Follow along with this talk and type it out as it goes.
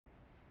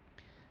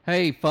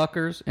Hey,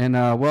 fuckers, and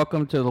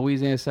welcome to the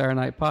Louisiana Saturday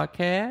Night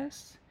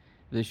Podcast.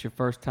 If this is your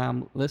first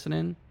time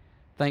listening,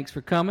 thanks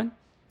for coming.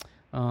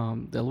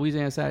 The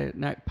Louisiana Saturday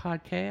Night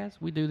Podcast,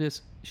 we do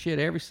this shit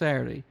every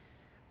Saturday.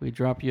 We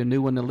drop you a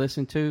new one to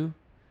listen to,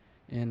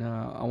 and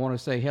I want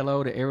to say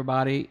hello to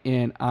everybody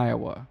in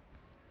Iowa.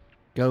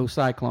 Go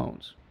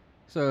Cyclones.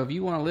 So if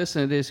you want to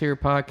listen to this here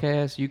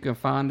podcast, you can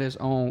find us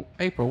on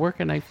April. Where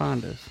can they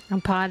find us?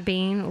 On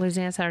Podbean,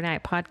 Louisiana Saturday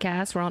Night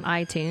Podcast. We're on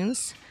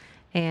iTunes.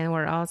 And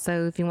we're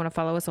also, if you want to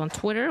follow us on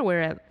Twitter,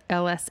 we're at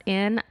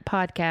LSN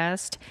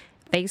Podcast.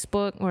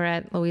 Facebook, we're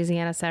at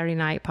Louisiana Saturday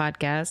Night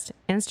Podcast.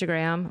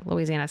 Instagram,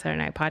 Louisiana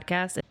Saturday Night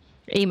Podcast.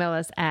 Email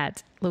us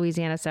at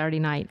Louisiana Saturday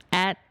Night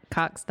at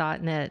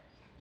cox.net.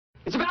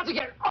 It's about to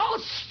get all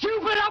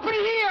stupid up in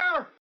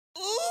here!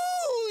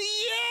 Ooh,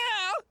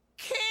 yeah!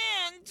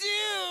 Can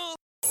do!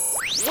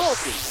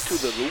 Welcome to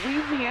the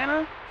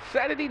Louisiana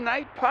Saturday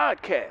Night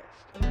Podcast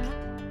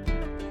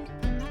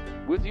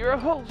with your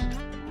hosts,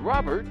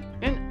 Robert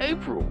and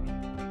April.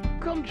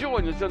 Come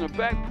join us on the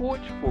back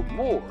porch for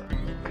more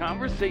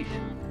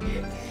conversation.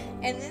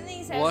 And then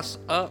these What's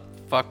up,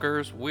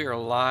 fuckers? We are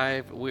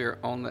live. We are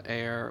on the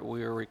air.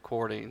 We are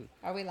recording.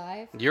 Are we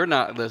live? You're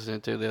not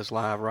listening to this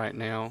live right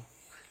now,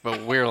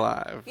 but we're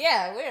live.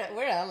 Yeah,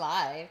 we're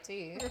alive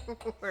too.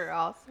 We're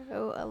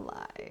also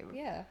alive.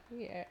 Yeah,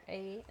 we are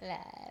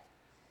alive.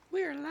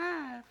 We're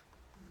live.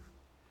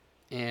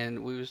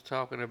 And we was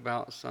talking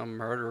about some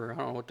murderer. I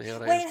don't know what the hell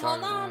they Wait, was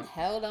hold talking on. about.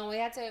 Hold on.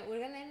 We're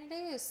gonna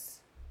introduce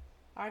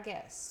our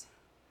guest.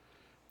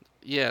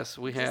 Yes,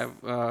 we have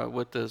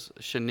with us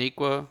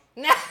Shaniqua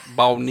No,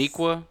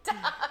 Balniqua.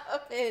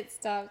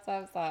 stop.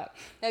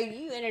 No,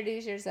 you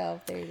introduce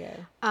yourself. There you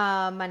go.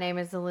 My name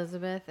is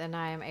Elizabeth, and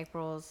I am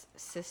April's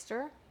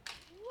sister.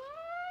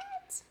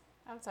 What?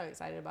 I'm so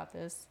excited about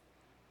this.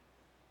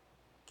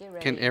 Get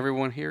ready. Can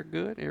everyone hear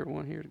good?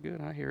 Everyone hears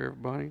good. I hear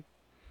everybody.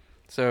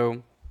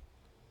 So,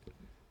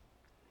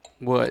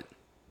 what?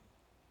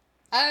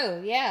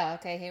 Oh yeah.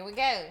 Okay, here we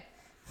go.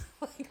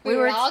 We we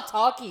were were all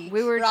talking.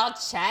 we were- We're all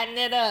chatting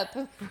it up.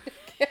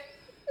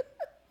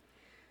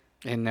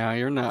 And now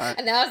you're not.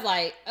 And I was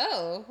like,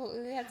 oh,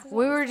 we had to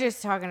We were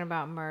just talking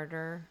about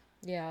murder.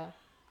 yeah.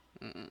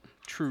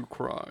 True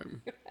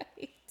crime.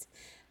 Right.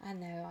 I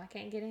know. I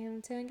can't get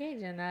him to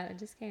engage in that. I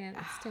just can't.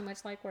 It's too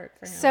much like work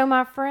for him. So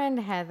my friend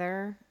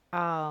Heather,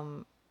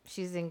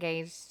 she's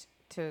engaged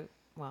to,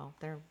 well,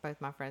 they're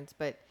both my friends,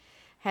 but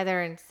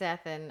Heather and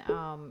Seth, and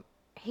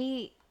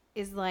he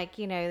is like,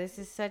 this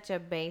is such a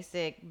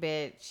basic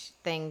bitch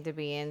thing to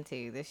be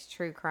into, this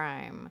true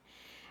crime.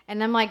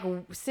 And I'm like,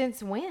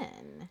 since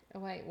when?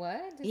 Wait,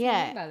 what? Did you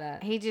mean by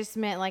that? He just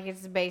meant like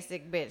it's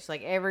basic bitch.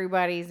 Like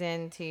everybody's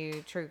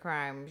into true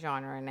crime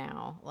genre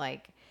now.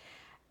 Like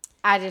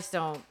I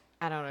don't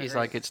He's agree.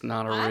 like, it's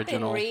not I've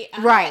been original.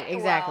 Right,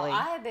 exactly. Well,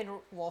 I have been.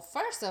 Well,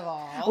 first of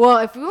all, Well,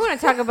 if we want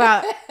to talk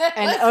about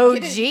an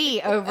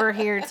OG over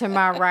here to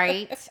my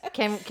right,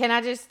 can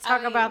I just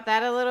talk about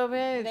that a little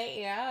bit?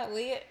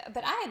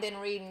 but I have been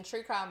reading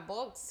true crime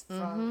books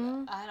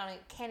from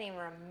can't even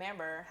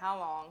remember how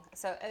long.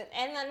 So,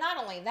 and then not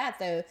only that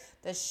though,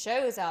 the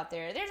shows out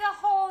there. There's a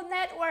whole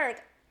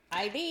network.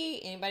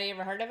 ID. Anybody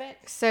ever heard of it?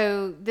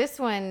 So this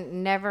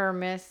one never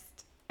missed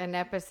an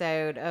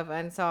episode of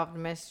Unsolved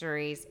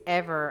Mysteries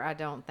ever, I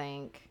don't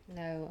think.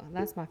 No,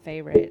 that's my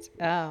favorite.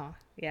 Oh,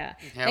 yeah.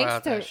 How Thanks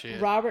about to that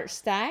shit? Robert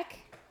Stack.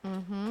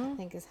 I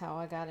think is how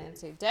I got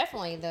into.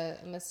 Definitely the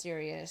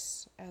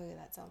mysterious. Oh,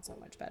 that sounds so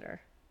much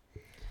better.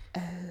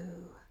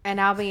 And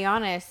I'll be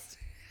honest,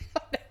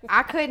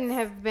 I couldn't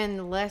have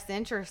been less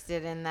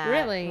interested in that.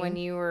 Really? When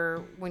you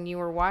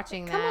were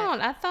watching that. Come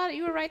on, I thought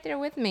you were right there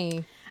with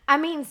me. I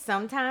mean,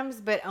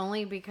 sometimes, but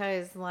only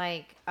because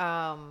like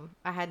I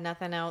had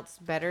nothing else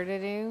better to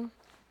do.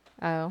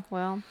 Oh,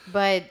 well.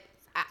 But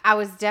I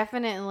was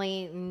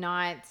definitely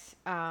not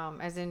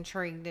as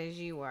intrigued as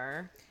you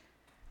were.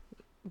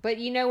 But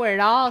you know where it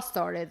all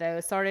started, though.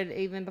 It started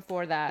even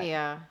before that.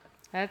 Yeah.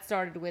 That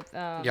started with,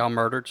 Y'all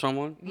murdered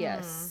someone?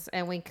 yes,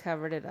 and we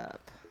covered it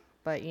up.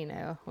 But, we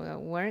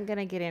weren't going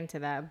to get into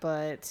that,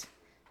 but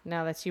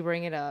now that you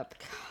bring it up.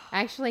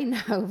 Actually, no,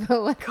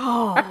 but when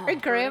our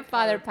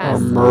grandfather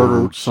passed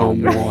Murdered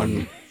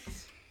someone.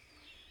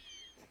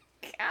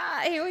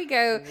 God, here we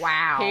go.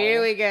 Wow.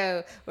 Here we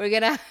go. We're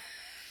gonna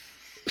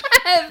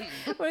have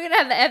the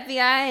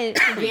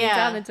FBI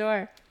Yeah. on the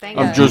tour. Thank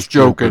I'm you. just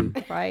joking.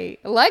 Right.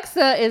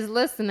 Alexa is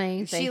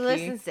listening. Thank She you.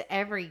 listens to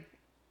every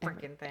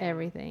freaking thing.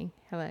 Everything.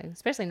 Hello.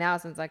 Especially now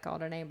since I called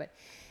her name. But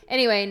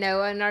anyway, no,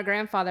 when our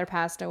grandfather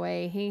passed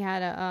away, he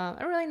had a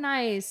really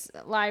nice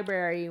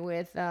library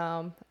with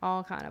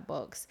all kind of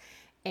books.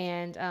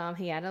 And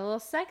he had a little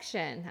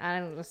section. I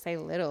don't want to say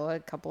little, a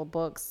couple of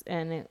books.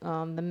 And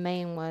the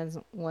main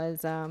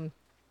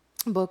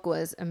book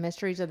was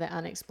Mysteries of the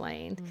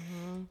Unexplained.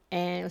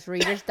 And it was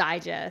Reader's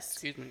Digest.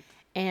 Excuse me.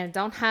 And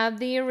don't have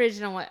the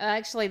original one.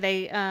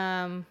 Actually,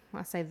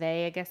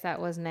 I guess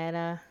that was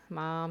Netta,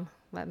 Mom.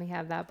 Let me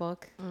have that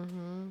book.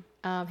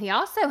 He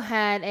also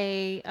had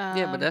a.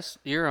 Yeah, but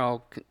you're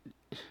all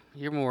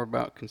You're more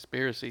about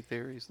conspiracy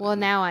theories. Well, than-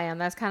 now I am.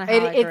 That's kind of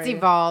how I It's grew.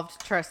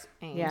 evolved. Trust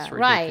me. Yeah, It's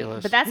right.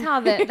 ridiculous. But that's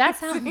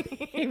how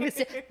he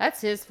was. That's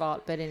his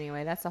fault. But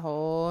anyway, that's a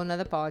whole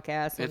nother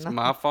podcast. It's And-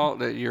 my fault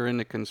that you're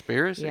into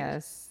conspiracy.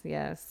 Yes,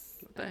 yes.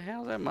 What the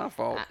hell is that my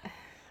fault?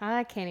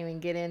 I can't even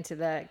get into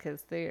that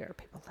because there are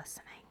people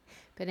listening.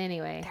 But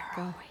anyway,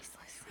 They're always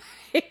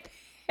listening.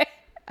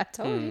 I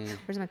told you.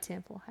 Where's my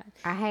tinfoil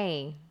hat?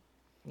 Hey,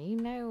 you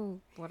know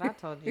what I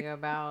told you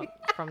about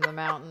from the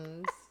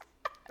mountains.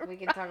 We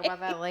can talk about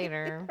that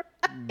later.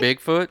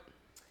 Bigfoot?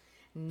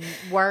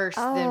 Worse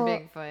than Oh,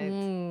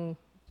 Bigfoot.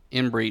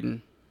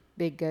 Inbreeding.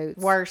 Big goats.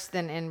 Worse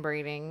than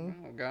inbreeding.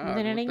 Oh, God.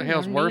 What the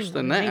hell's worse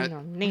than that?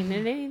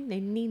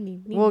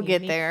 We'll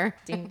get there.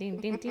 Ding, ding,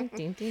 ding, ding,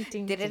 ding, ding,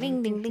 ding, Ding,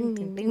 ding, ding, ding,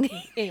 ding, ding.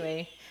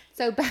 Anyway,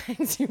 so back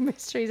to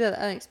Mysteries of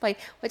the Unexplained,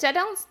 which I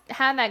don't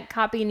have that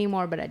copy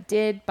anymore, but I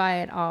did buy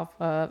it off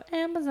of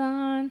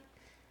Amazon.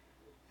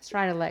 That's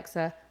right,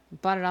 Alexa.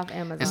 Bought it off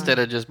Amazon. Instead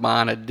of just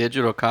buying a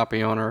digital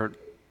copy on her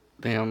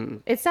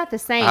damn. It's not the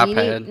same.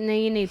 iPad.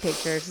 You need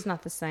pictures. It's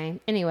not the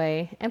same.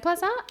 Anyway, and plus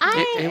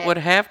I It would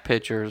have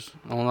pictures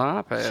on the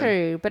iPad.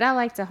 true, but I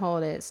like to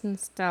hold it. It's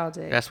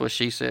nostalgic. That's what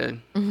she said.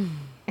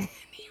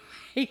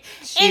 She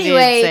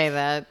Anyway. did say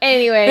that.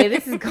 Anyway,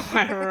 this is going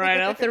right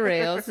off the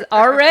rails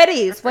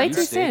already. It's way You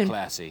too stay soon.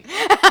 classy,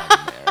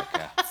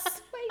 America.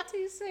 Way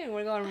too soon.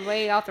 We're going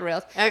way off the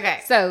rails. Okay.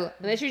 So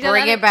Mysteries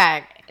Bring of it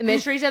back.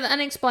 Mysteries of the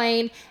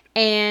Unexplained,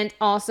 and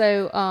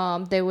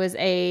also there was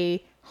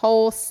a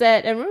whole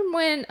set. And remember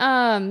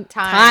when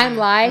Time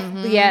Life?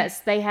 Yes,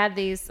 they had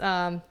these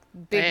big.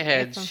 They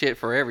had shit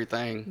for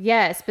everything.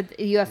 Yes, but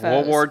UFOs.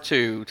 World War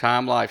II,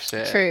 Time Life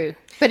set. True,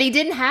 but he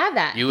didn't have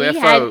that.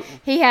 UFO.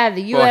 He had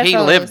the UFOs. Well, he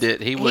lived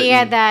it. He wouldn't He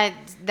had that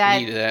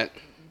need that.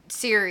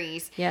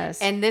 series.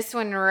 Yes. And this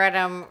one read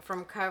them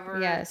from cover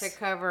Yes. to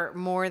cover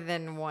more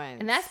than once.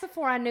 And that's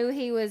before I knew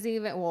he was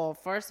even. Well,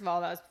 first of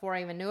all, that was before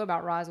I even knew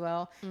about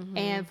Roswell,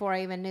 and before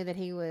I even knew that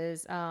he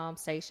was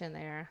stationed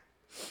there.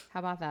 How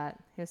about that?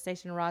 He was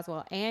stationed in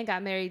Roswell and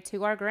got married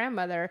to our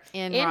grandmother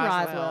In Roswell.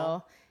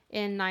 Roswell.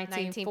 In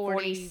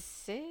 1940.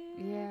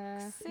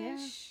 1946. Yeah.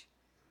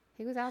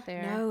 He was out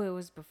there. No, it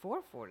was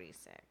before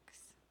 46.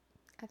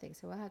 I think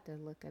so. I'll have to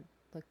look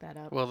that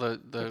up. Well, the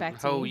back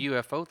to whole you.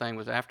 UFO thing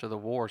was after the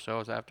war, so it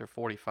was after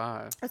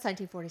 45. That's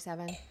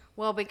 1947.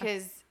 Well,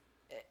 because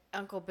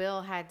Uncle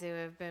Bill had to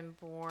have been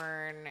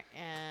born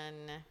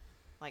in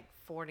like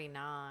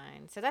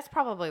 49. So that's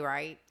probably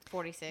right.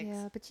 46.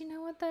 Yeah, but you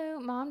know what though?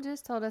 Mom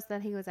just told us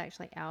that he was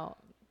actually out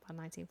by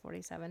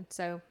 1947.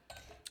 So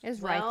it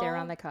was right there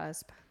Well, on the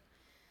cusp.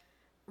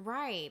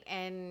 Right.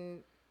 And,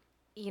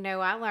 you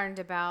know, I learned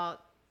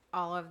about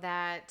all of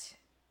that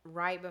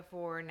right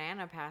before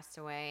Nana passed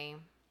away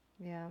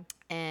Yeah.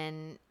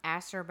 and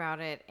asked her about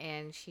it.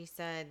 And she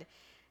said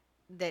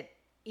that,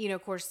 you know,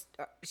 of course,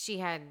 she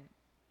had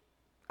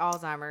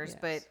Alzheimer's,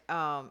 Yes.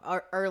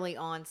 but early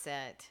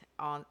onset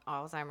on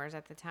Alzheimer's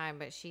at the time.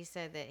 But she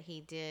said that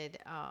he did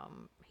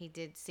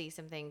see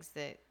some things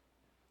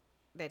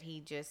that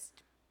he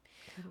just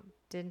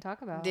Didn't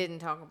talk about. didn't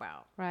talk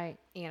about. Right.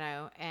 You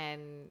know,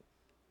 and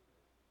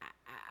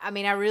I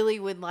mean, I really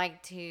would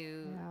like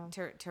to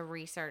to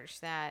research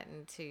that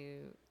and to.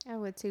 I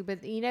would too,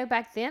 but you know,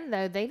 back then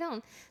though, they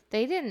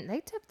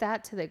took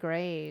that to the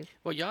grave.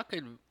 Well, y'all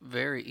could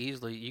very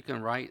easily. You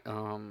can write.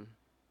 For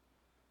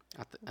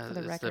the it's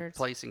the records.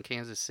 place in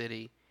Kansas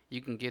City. You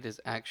can get his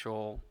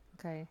actual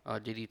Okay,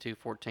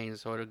 DD-214,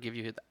 so it'll give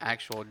you the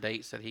actual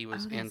dates that he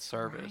was in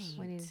service,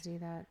 we need to do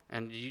that.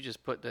 and you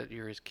just put that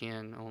you're his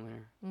kin on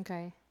there.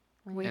 Okay,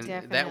 We And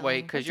definitely that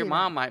way, because Let's your do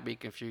mom might be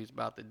confused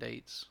about the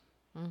dates.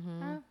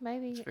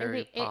 maybe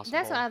very that's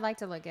possible. what I'd like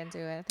to look into.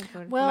 It. I think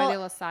we're Well- maybe a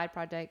little side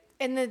project.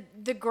 And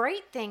the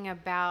great thing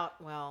about,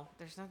 well,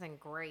 there's nothing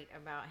great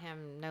about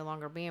him no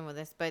longer being with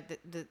us, but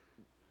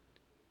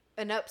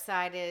an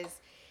upside is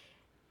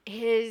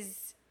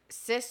his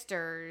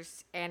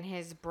sisters and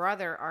his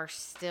brother are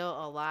still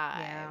alive.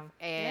 Yeah,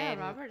 And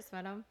Robert's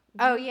met him.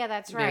 oh yeah,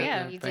 that's right.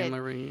 Yeah. You family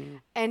did.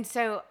 reunion. And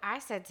so I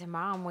said to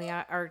Mom,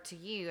 or to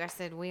you, I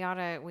said we ought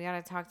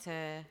to talk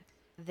to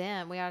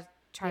them. We ought to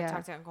try Yeah. to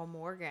talk to Uncle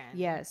Morgan.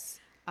 Yes,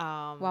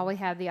 Um, while we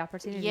have the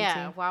opportunity.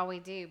 yeah, to. while we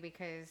do,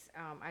 because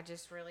I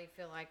just really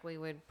feel like we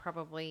would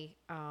probably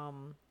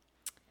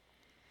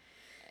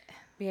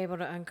be able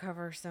to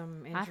uncover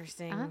some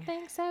interesting. I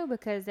think so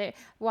because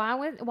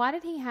why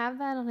did he have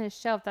that on his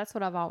shelf? That's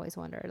what I've always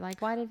wondered.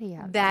 Like, why did he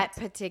have that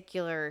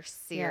particular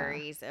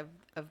series of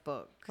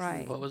books.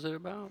 Right. What was it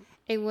about?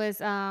 It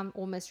was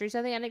Mysteries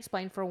of the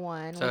Unexplained for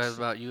one. So it which was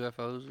about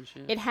UFOs and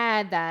shit. it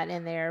had that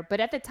in there, but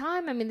at the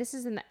time, I mean, this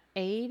is in the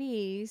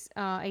 80s,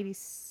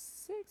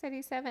 86,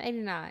 87,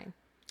 89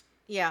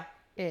 Yeah.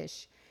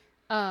 ish.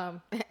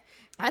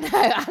 I know,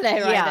 right?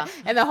 Yeah.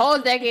 And the whole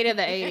decade of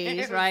the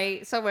 80s,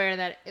 right? Somewhere in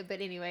that.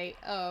 But anyway,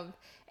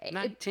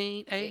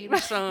 1980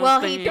 something. Well,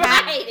 he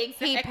Right, he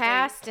exactly.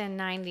 passed in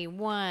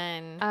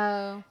 91.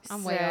 Oh,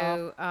 I'm way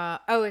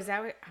off. Oh, is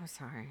that what? I'm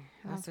sorry.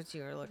 That's what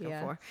you were looking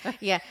yeah. for.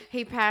 Yeah,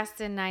 he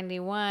passed in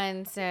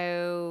 91.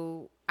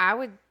 So I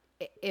would,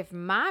 if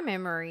my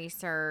memory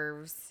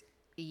serves,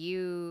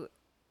 you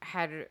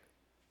had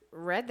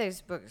read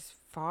those books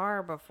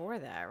far before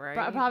that,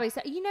 right? Probably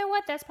so. You know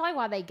what? That's probably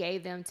why they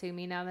gave them to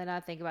me. Now that I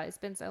think about it, it's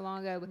been so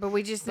long ago. But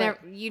we just never.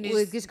 You we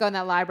just just go in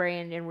that library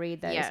and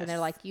read those, and they're Yes.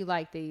 like, "You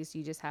like these?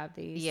 You just have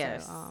these."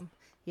 Yes. So,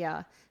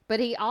 yeah. But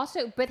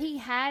he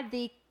had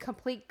the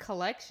complete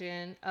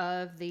collection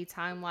of the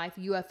Time Life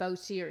UFO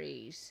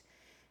series.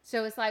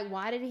 So it's like,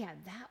 why did he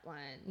have that one?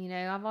 You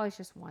know, I've always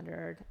just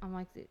wondered. I'm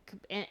like,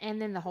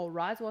 and then the whole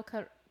Roswell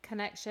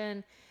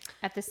connection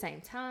at the same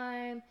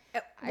time.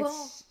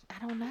 well,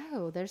 I don't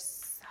know.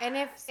 There's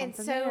and something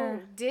so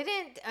there.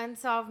 didn't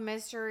Unsolved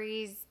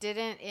Mysteries,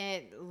 didn't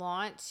it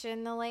launch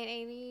in the late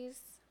 80s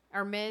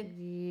or mid?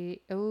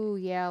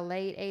 Yeah,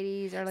 late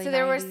 80s, early 90s. So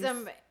there was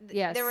some.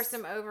 Yes. There was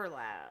some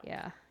overlap.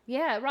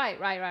 Yeah,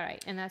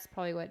 right. And that's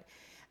probably what,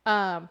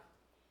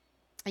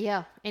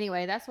 yeah.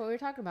 Anyway, that's what we were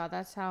talking about.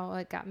 That's how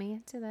it got me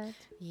into that.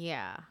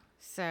 Yeah.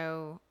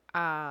 So,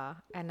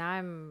 and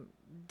I'm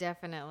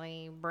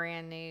definitely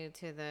brand new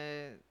to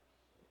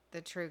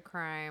the true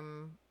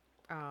crime.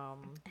 And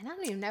I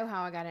don't even know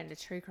how I got into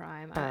true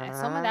crime.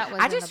 Some of that was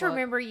I in the just book.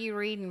 remember you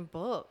reading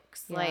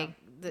books, Yeah. like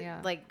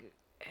Yeah.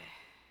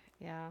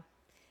 Yeah.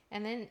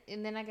 And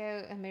then I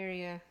go and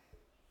marry a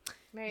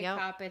Yep.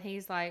 cop, and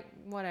he's like,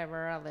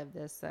 whatever, I live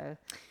this, so.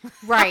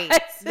 right.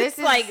 this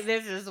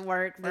is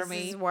work for this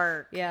me. is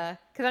work. Yeah.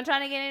 Because I'm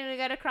trying to get him to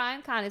go to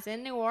Crime Con. It's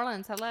in New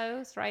Orleans.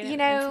 Hello. It's right You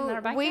in our know,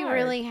 backyard. we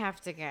really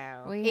have to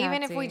go. We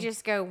Even have if we to.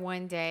 just go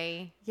one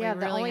day. Yeah, we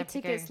the really only have to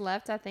tickets go.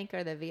 left, I think,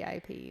 are the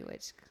VIP,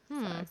 which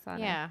so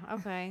exciting. Yeah.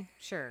 Okay.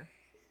 Sure.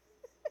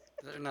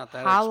 They're not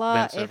that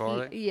Holla expensive, if are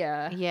you- they?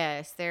 Yeah.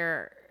 Yes,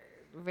 they're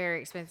very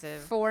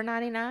expensive.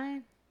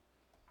 $4.99.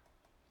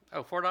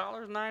 Oh,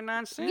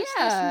 $4.99.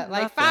 Yeah,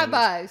 like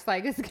 $5.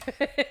 Like it's good.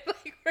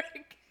 Like we're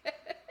good.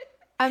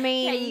 I Yeah,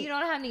 mean, you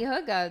don't have any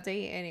hookups.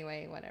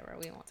 Anyway, whatever.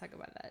 We won't talk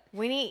about that.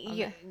 we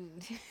need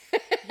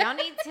y'all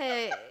need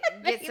to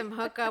get some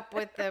hookup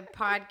with the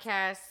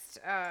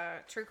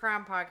podcast, true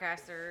crime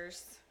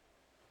podcasters.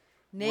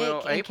 Nick Well,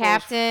 and April's-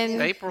 Captain,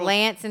 April's-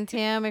 Lance and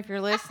Tim, if you're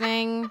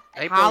listening,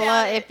 April's-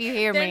 holla if you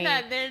hear They're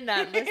me. They're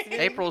not listening.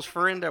 April's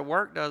friend at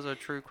work does a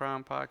true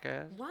crime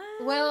podcast. What?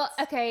 Well,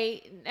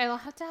 okay, and I'll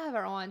have to have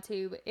her on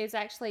too. But it's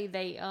actually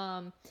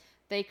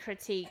they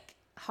critique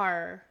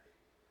horror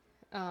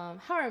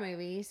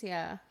movies.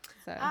 Yeah.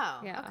 So. Oh,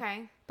 yeah.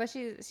 okay. But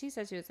she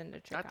said she was into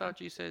true I crime. thought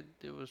you said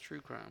it was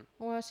true crime.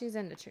 Well, she's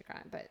into true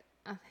crime, but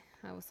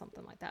that was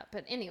something like that.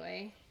 But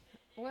anyway,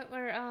 what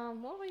were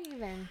we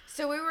even?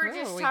 So we were Where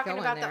just were we talking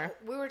going about there?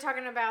 we were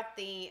talking about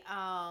the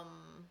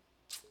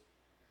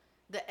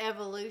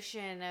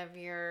evolution of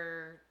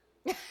your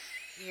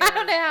I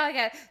don't know how I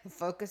got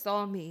focused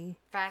on me.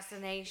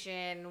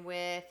 fascination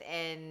with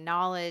and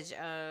knowledge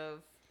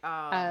of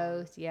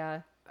Oh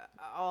yeah,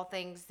 all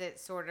things that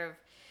sort of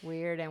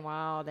weird and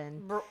wild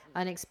and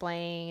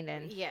unexplained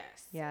and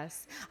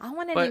yes. I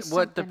want to. But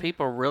what the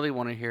people really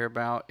want to hear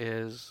about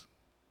is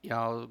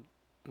y'all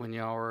when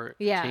y'all were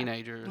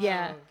teenagers.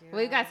 Yeah, Oh,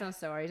 we've got some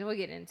stories. We'll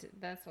get into.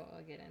 That's what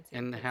we'll get into.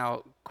 And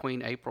how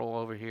Queen April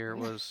over here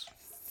was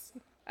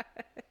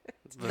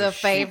The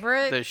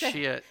favorite? The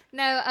shit.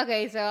 No,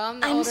 okay. So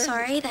I'm I'm older.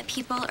 sorry that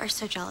people are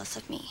so jealous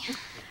of me.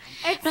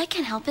 But I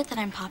can't help it that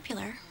I'm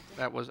popular.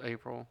 That was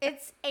April.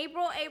 It's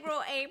April.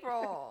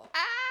 April.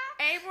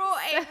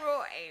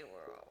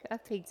 I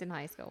peaked in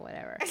high school,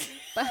 whatever.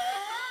 But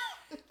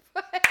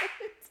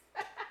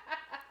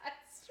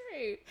that's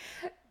true.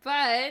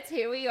 But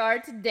here we are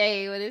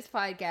today with this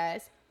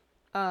podcast.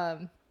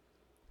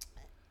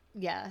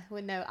 Yeah.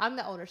 Well, no, I'm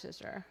the older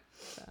sister.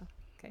 So,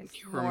 okay.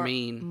 You were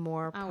mean.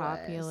 More I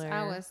popular.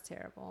 was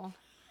terrible.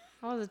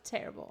 I was a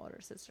terrible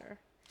older sister.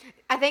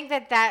 I think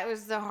that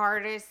was the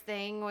hardest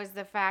thing, was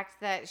the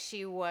fact that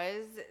she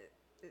was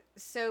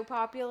so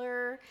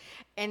popular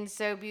and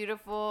so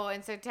beautiful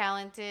and so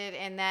talented,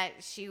 and that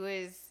she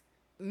was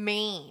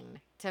mean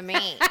to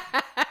me.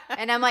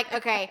 And I'm like,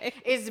 okay,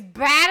 it's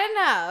bad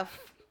enough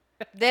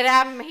that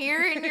I'm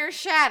here in your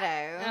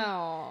shadow.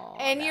 Oh,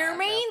 And no, you're no,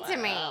 mean to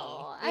me,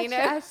 no. you know?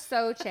 I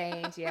so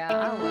changed. Yeah,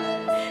 I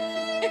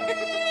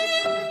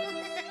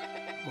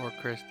was. Or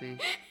Christy.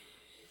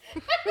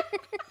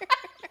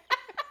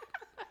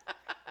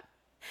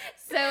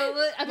 So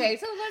okay,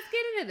 so let's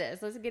get into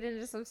this. Let's get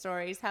into some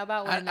stories. How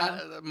about when?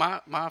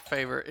 My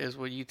favorite is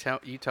when you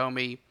told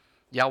me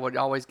y'all would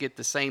always get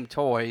the same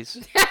toys,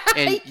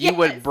 and you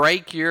would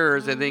break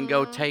yours and then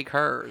go take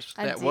hers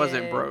I that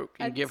wasn't did. broke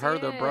and I give her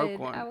the broke did.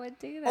 one. I would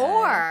do that.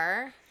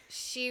 Or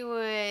she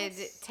would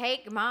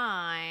take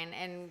mine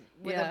and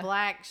with Yeah. a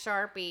black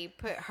Sharpie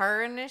put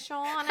her initial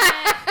on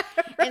it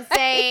and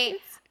say,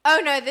 "Oh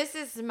no, this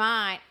is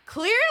mine."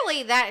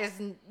 Clearly that is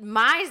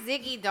my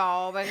Ziggy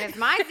doll, because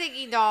my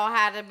Ziggy doll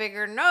had a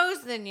bigger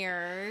nose than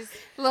yours.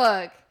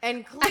 Look,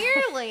 And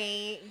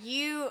clearly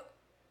you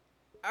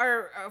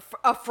are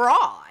a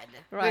fraud.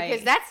 Right.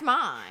 Because that's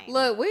mine.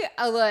 Look,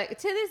 look. To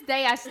this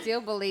day, I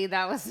still believe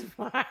that was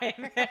mine.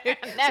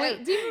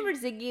 Wait, do you remember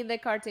Ziggy the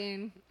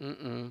cartoon?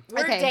 Mm-mm.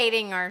 We're Okay.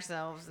 dating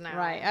ourselves now.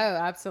 Right. Oh,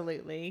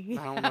 absolutely.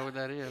 I don't know what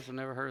that is. I've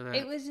never heard of that.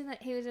 It was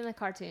he was in the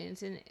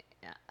cartoons, and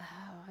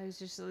he was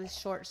just this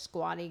short,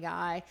 squatty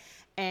guy,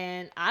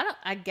 and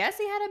I guess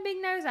he had a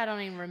big nose. I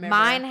don't even remember.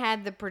 Mine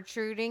had the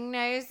protruding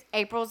nose.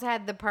 April's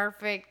had the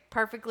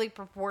perfectly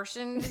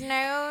proportioned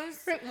nose,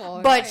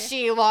 Well, but right.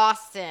 she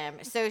lost him.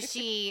 So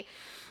she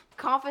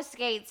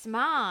confiscates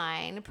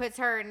mine, puts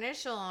her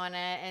initial on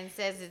it, and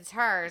says it's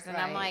hers. And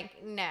I'm Right.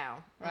 like, no.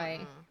 Right,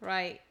 Mm-mm.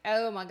 right.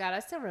 Oh my God, I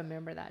still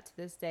remember that to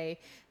this day.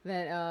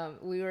 That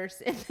we were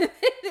in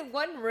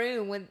one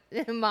room when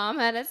Mom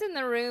had us in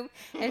the room,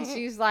 and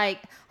she's like,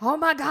 "Oh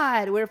my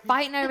God, we're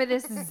fighting over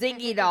this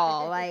Ziggy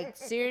doll." Like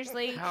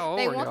seriously, How old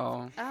they are want-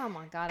 y'all? Oh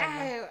my God,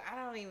 I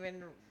don't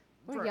even.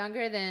 we're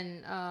younger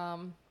than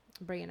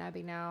Brie and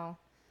Abby now.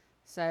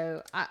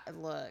 So I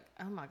look.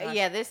 Oh my gosh.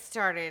 Yeah, this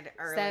started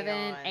early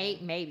 7, on.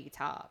 8, maybe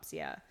tops.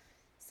 Yeah.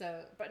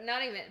 So, but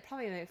not even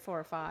probably like 4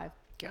 or 5.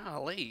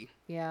 Golly.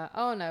 Yeah.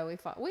 Oh no, we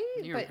fought.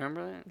 You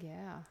remember that?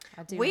 Yeah,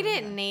 I do. We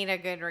remember didn't need a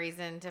good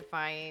reason to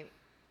fight.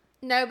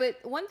 No, but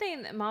one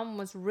thing that Mom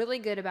was really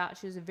good about,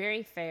 she was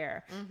very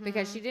fair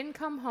because Mm-hmm. she didn't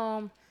come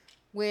home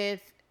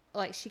with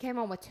like she came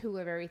home with 2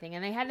 of everything,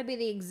 and they had to be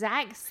the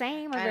exact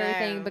same of I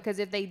everything know. because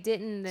if they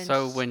didn't, then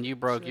So when you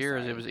broke she was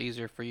yours, like- it was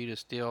easier for you to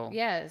steal.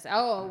 yes.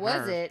 Oh, was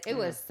Hers, it? It yeah.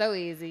 was so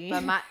easy.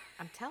 But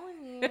I'm telling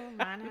you,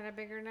 mine had a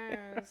bigger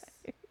nose.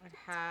 It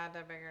had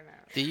a bigger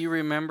nose. Do you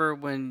remember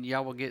when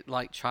y'all would get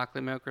like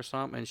chocolate milk or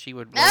something, and she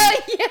would wait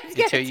oh yes,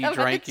 until you tell me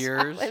the drank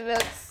yours, chocolate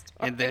milk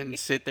story. and then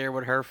sit there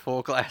with her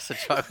full glass of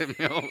chocolate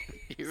milk?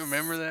 You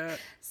remember that?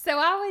 So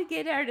I would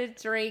get her to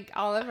drink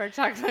all of her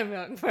chocolate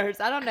milk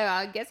first. I don't know.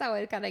 I guess I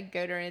would kind of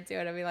goad her into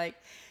it. I'd be like,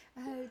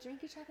 "Oh,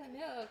 drink your chocolate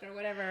milk or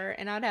whatever,"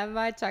 and I'd have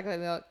my chocolate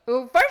milk.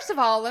 Well, first of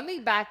all, let me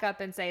back up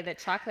and say that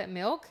chocolate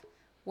milk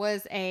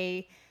was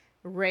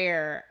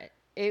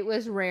It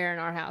was rare in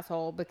our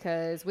household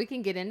because we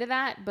can get into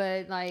that,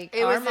 but like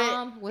our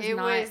mom was it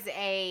not. was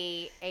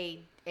a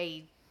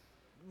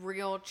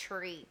real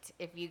treat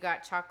if you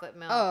got chocolate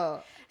milk.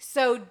 Oh,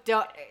 So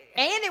don't.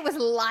 and it was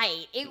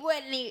light. It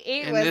wasn't.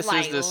 It And was this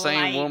like is the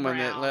same light woman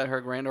that brown. let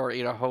her granddaughter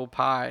eat a whole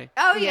pie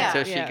Oh yeah.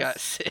 until she yes. got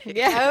sick.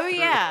 Yeah. Oh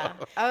yeah.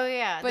 Oh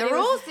yeah. But the it was-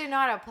 rules do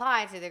not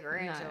apply to the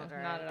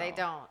grandchildren. not at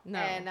They all. don't. No.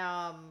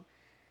 And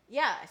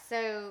yeah,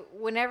 so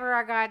whenever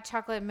I got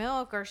chocolate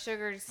milk or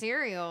sugared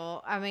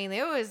cereal, I mean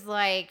it was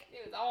like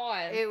It was on.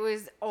 it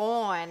was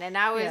on, and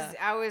I was Yeah.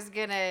 I was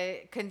gonna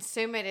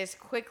consume it as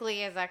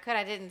quickly as I could.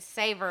 I didn't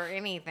savor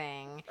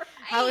anything.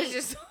 I was Right.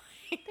 just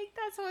I think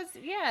that's what's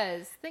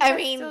yes. Think I that's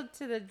mean- still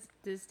to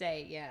this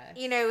day, yeah.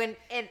 you know,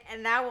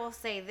 and I will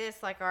say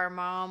this, like our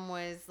mom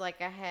was like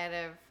ahead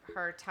of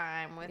her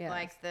time with Yes.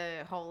 like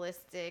the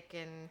holistic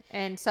and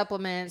And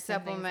supplements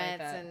and,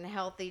 and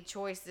healthy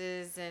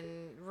choices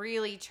and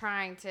really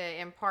trying to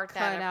impart Cut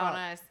that upon out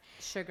us.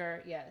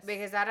 sugar, yes.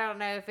 Because I don't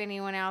know if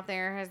anyone out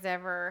there has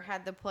ever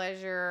had the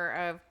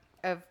pleasure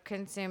of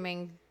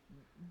consuming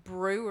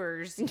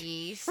brewer's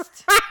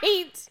yeast.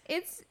 right.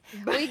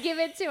 We give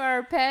it to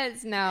our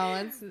pets now.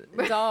 It's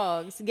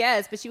dogs.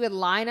 Yes, but she would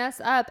line us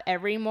up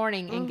every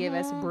morning and give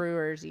us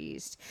brewer's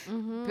yeast.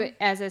 But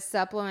as a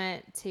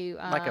supplement to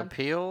Like a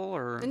pill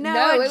or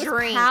No, a it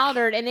drink. was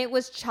powdered and it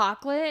was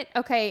chocolate.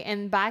 Okay,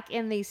 and back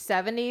in the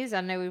 70s,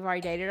 I know we've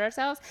already dated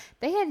ourselves,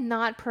 they had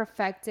not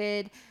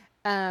perfected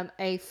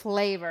a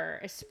flavor,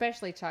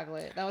 especially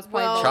chocolate. That was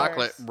probably Well- the chocolate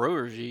worst.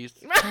 brewer's yeast.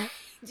 Do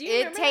you It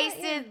remember that?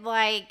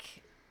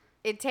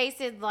 Yeah.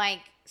 tasted like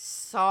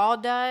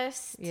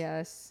sawdust.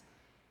 Yes.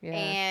 Yeah.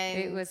 And-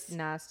 it was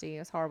nasty. It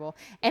was horrible.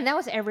 And that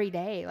was every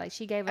day. Like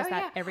she gave us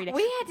that every day.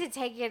 We had to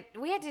take it.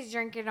 We had to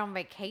drink it on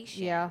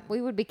vacation. Yeah,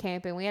 we would be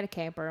camping. We had a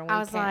camper, and we I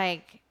was camp-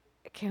 like,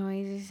 can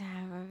we just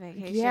have a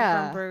vacation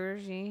Yeah. from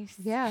brewer's yeast?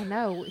 yeah,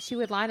 no, she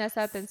would line us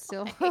up and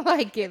still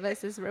like give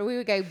us this. We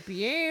would go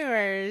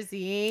Brewers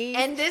yeast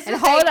And this and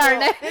was hold our April.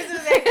 nose. This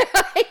was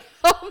April. like,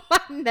 hold my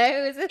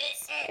nose.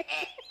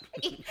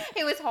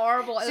 It was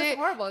horrible. It was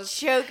horrible. It was-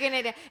 Choking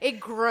it, it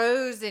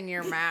grows in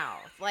your mouth.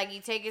 Like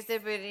you take a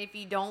sip, and if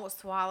you don't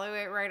swallow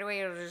it right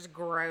away, it'll just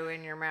grow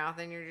in your mouth,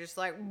 and you're just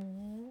like,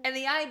 And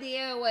the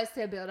idea was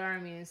to build our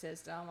immune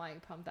system,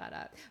 like pump that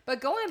up. But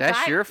going That's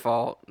back, your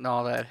fault. And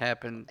all that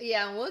happened.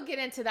 yeah, and we'll get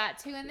into that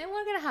too. And then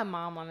we're gonna have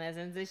Mom on this,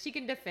 and so she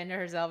can defend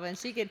herself, and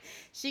she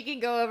can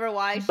go over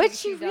why. But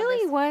she done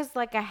really this. was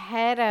like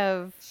ahead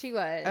of She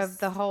was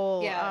the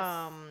whole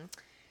Yes.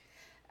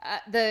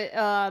 Kind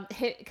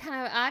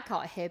of, I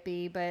call it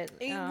hippie, but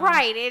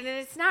right, and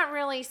it's not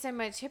really so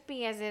much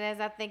hippie as it is,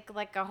 I think,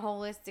 like a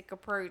holistic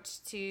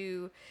approach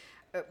to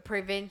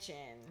prevention,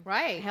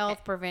 Right.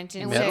 health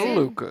prevention. And So-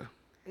 Metaluca.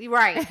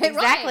 right,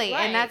 exactly,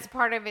 right. and that's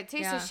part of it too.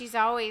 Yeah. So she's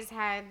always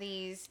had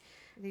these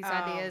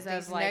ideas these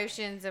of like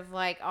notions of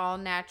like all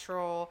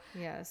natural,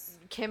 yes,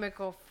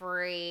 chemical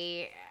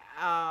free,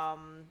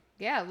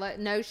 Yeah,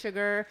 no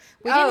sugar.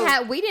 We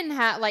Oh. didn't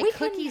have like We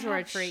couldn't cookies were a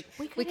have treat.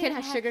 we We couldn't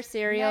have have- sugar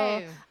cereal.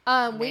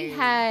 We No.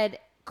 had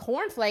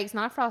cornflakes,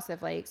 not Frosted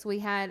Flakes. We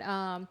had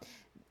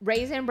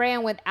Raisin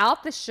Bran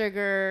without the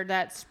sugar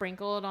that's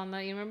sprinkled on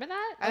the. You remember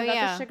that? Oh, Without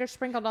yeah. the sugar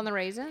sprinkled on the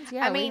raisins.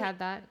 Yeah, I we mean, had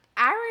that.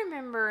 I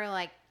remember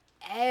like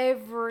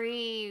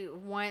every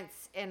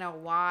once in a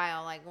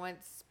while, like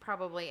once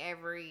probably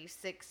every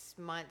 6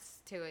 months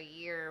to a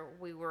year,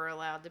 we were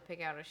allowed to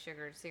pick out a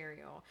sugared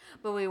cereal,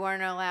 but we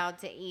weren't allowed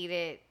to eat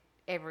it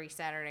every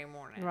Saturday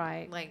morning,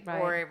 Right, Like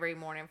right. or every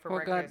morning for Well,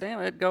 breakfast.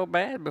 goddamn, it'd go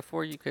bad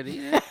before you could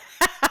eat it.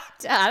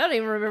 I don't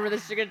even remember the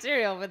sugared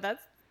cereal, but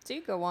that's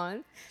two good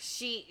ones.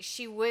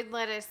 She would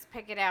let us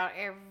pick it out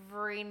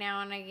every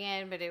now and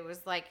again, but it was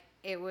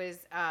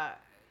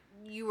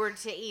you were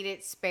to eat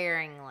it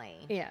sparingly.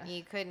 Yeah.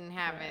 You couldn't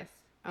have it.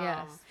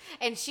 Yes.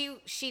 And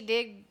she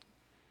did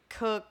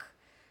cook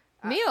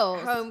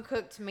Meals. home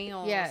cooked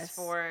meals Yes.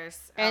 for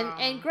us.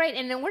 And great.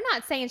 And then we're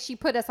not saying she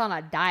put us on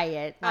a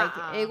diet. Like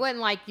it wasn't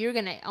like you're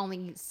gonna only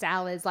eat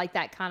salads, like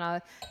that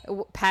kind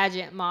of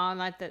pageant mom.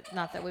 Not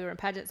that we were in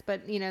pageants,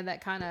 but you know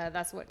that kind of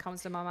that's what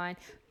comes to my mind.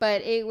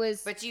 But it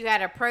was. But you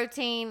had a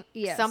protein,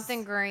 Yes.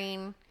 something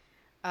green,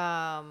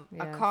 a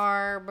Yes.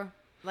 carb.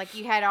 Like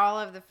you had all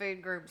of the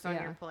food groups on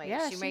yeah. your plate.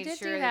 Yeah, she she made did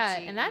sure do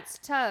that, and that's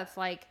tough.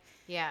 Like.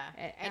 yeah,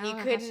 I and don't you know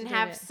how she couldn't did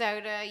have it.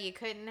 soda. You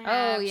couldn't Oh,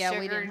 have yeah, we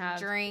sugar didn't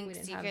have- we drinks.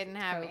 didn't You have couldn't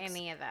have Cokes.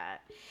 any of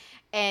that.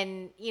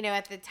 And you know,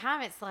 at the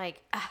time, it's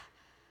like,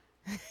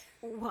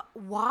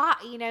 why?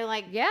 You know,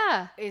 like,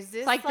 Yeah. is this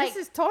It's like this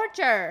is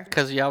torture.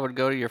 Because y'all would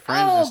go to your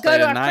friends and Oh, stay go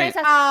to the our night.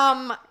 friends'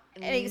 house.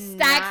 and And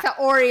stacks of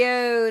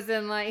Oreos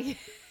and like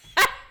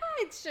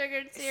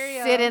sugared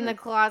cereal. sit in the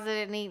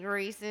closet and eat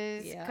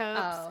Reese's Yeah.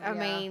 cups. Oh, I yeah.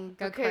 mean,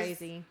 Go because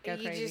crazy. Go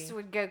you crazy. just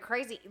would go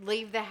crazy.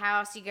 Leave the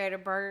house, you go to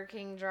Burger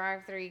King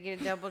drive-thru, you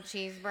get a double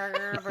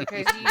cheeseburger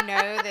because you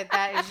know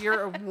that is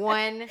your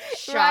one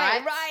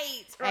shot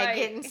right, at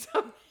getting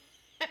some.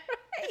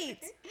 Right.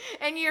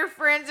 And your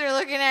friends are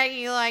looking at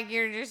you like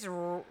you're just.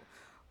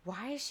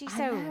 Why is she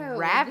so know.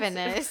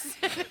 ravenous?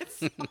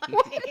 It's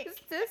What like- is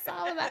this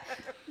all about?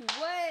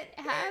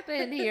 What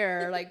happened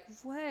here? Like,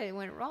 what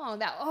went wrong?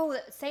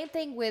 Same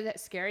thing with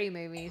scary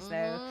movies,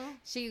 though.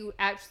 She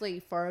actually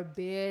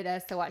forbid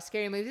us to watch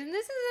scary movies, and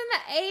this is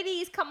in the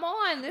 80s. Come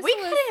on, we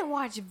was. couldn't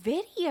watch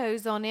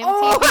videos on MTV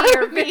Oh,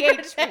 or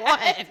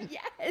VH1.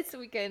 Yes,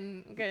 we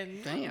can.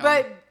 Damn.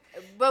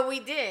 But we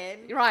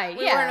did. Right,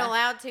 We yeah. weren't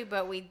allowed to,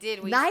 but we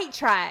did. Night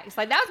Tracks,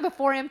 like that was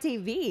before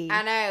MTV.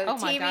 I know. Oh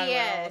my God,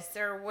 TBS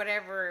or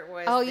whatever it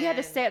was. Oh, you had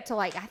to then. stay up till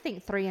like I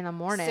think 3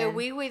 a.m. So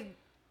we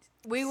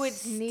would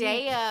Sneak.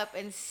 stay up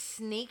and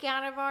sneak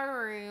out of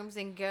our rooms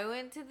and go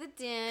into the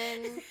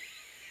den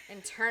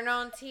and turn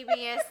on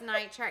TBS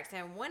Night Tracks.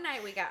 And one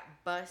night we got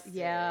busted.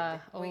 Yeah.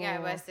 We got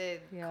Oh,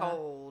 busted yeah.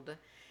 cold.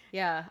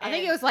 Yeah, I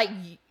think And- it was like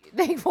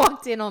they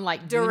walked in on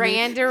like Duran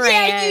Union. Duran.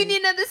 Yeah,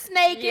 Union of the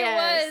Snake.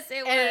 Yes.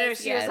 It And was.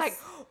 she yes. was like,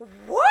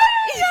 "What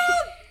are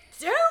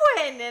y'all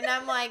doing?" And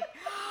I'm like,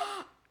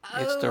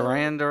 It's "Oh."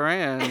 Duran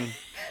Duran. right.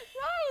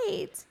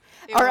 It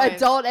Or was.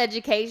 adult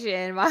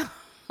education. My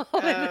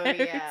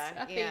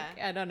yeah, yeah.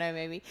 I don't know,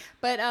 maybe,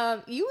 but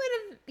you would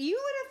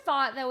have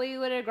thought that we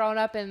would have grown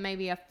up in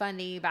maybe a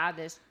funny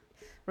Baptist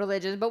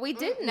religion, but we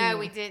didn't. No,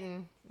 we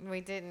didn't. We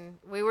didn't.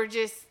 We were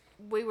just.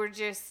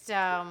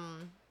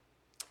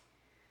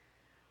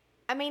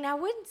 I mean, I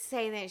wouldn't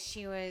say that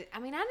she was. I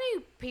mean, I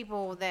knew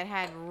people that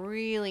had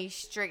really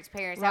strict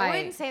parents. I Right.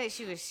 wouldn't say that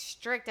she was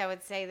strict. I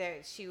would say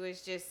that she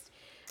was just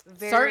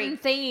very. Certain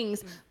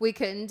things we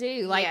couldn't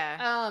do, like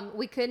Yeah.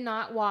 we could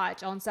not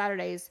watch on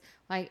Saturdays.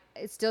 Like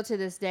it's still to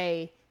this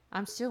day,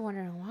 I'm still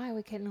wondering why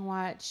we couldn't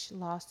watch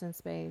Lost in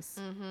Space.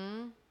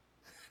 Mm-hmm.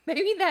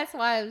 Maybe that's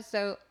why I'm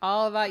so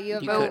all about You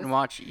UFOs. couldn't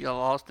watch You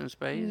Lost in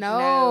Space? No,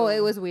 No. it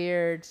was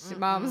weird.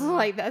 Mom's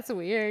like, "That's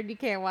weird. You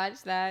can't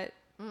watch that."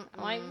 I'm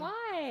like,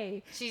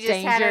 "Why?" She just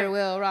Danger had a.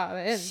 Will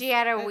Robinson. She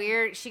had a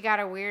weird. She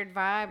got a weird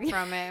vibe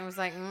from it and was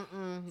like,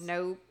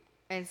 nope.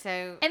 And so,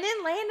 And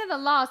then Land of the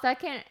Lost. I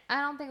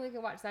don't think we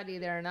could watch that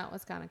either, and that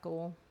was kind of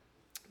cool.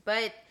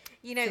 but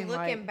you know, Seemed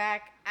looking right.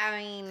 back, I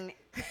mean,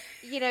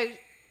 you know,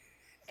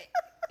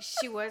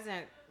 she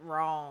wasn't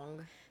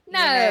wrong.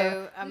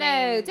 No,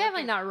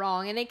 definitely not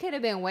wrong, and it could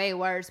have been way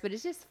worse. But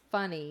it's just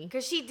funny.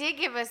 Because she did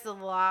give us a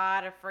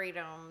lot of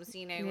freedoms.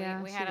 You know,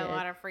 Yeah, we she had a did.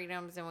 lot of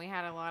freedoms, and we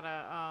had a lot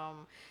of,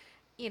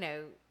 you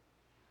know,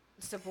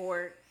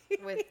 support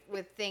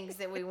with things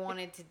that we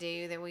wanted to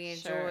do that we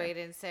Sure. enjoyed,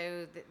 and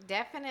so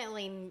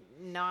definitely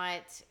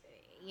not,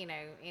 you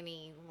know,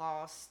 any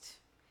lost.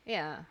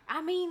 Yeah.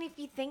 I mean, if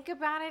you think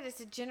about it, it's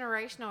a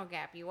generational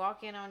gap. You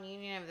walk in on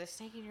Union of the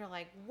Snake, and you're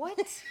like, what?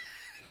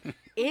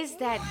 Is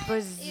that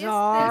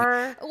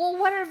bizarre? Well,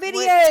 what are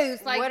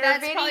videos? What are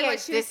that's probably what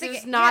videos? she was This thinking.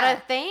 is not Yeah, a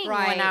thing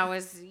right. when I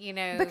was, you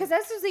know. Because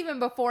this was even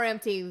before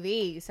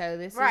MTV, so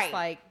this Right. is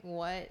like,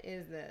 what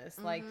is this?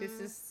 Like, this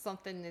is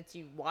something that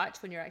you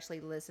watch when you're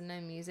actually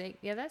listening to music.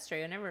 Yeah, that's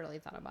true. I never really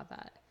thought about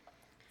that.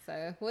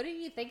 So, what are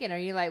you thinking? Are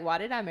you like, why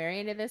did I marry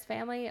into this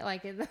family?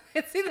 Like, see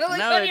the look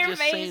No, on it your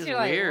just face. seems You're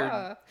like, weird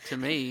whoa. to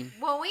me.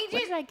 Well, we What did,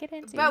 did I get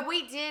into? but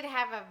we did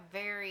have a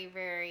very,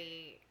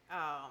 very.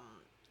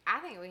 I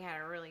think we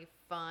had a really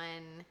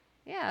fun,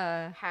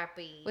 Yeah.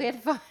 happy. We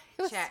had fun.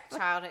 It was fun.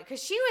 childhood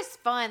because she was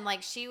fun.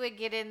 Like she would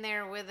get in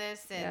there with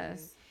us and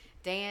Yes.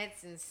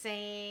 dance and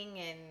sing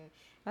and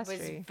That's was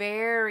true.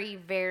 very,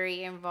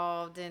 very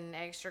involved in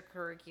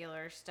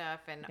extracurricular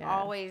stuff and Yeah.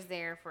 always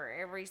there for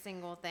every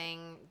single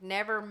thing.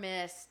 Never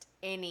missed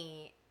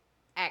any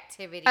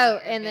activity. Oh,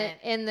 event.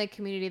 in the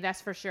community,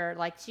 that's for sure.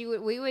 Like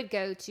we would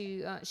go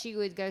to, she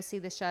would go see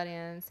the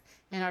shut-ins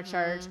in our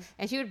church,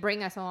 and she would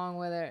bring us along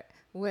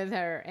with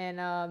her.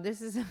 And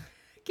this is,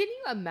 can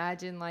you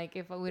imagine like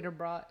if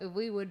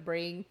we would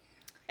bring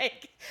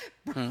like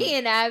Brie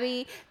and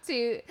Abby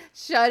to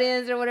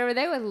shut-ins or whatever,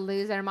 they would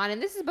lose their mind.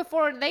 And this is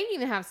before they didn't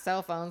even have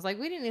cell phones. Like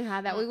we didn't even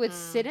have that. We would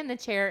sit in the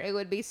chair. It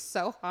would be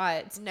so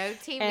hot. No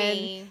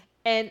TV.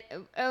 And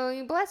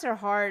oh, bless her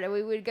heart,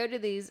 we would go to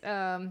these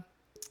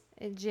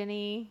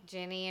Jenny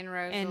Jenny and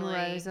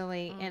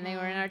Rosalie. and they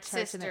were in our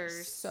church, and they were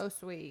Sisters. so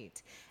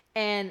sweet.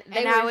 And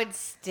I would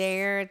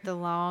stare at the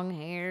long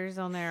hairs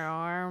on their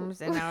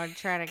arms, and I would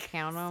try to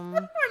count them.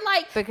 we're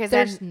like, Because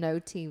there's no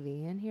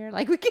TV in here.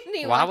 Like we couldn't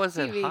even Why watch was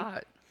TV. it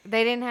hot?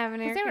 They didn't have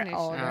an air They were conditioner.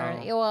 older.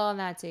 Oh. Well,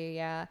 that too,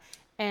 yeah.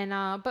 And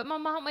but my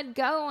mom would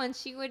go, and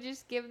she would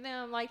just give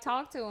them like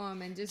talk to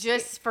them and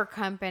Just for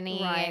company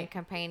Right. and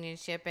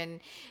companionship, and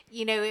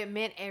it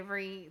meant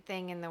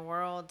everything in the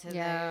world to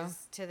Yeah.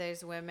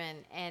 those women.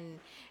 And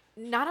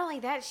not only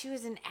that, she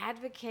was an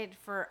advocate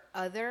for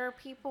other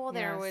people.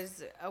 There Yes.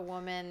 was a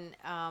woman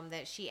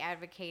that she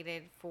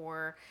advocated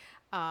for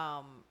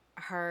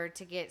her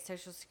to get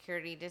Social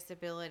Security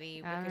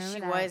disability I because she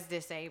remember that. was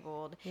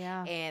disabled.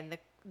 Yeah. And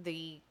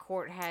the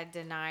court had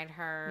denied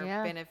her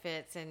Yeah.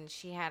 benefits, and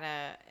she had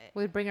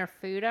we'd bring her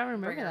food. I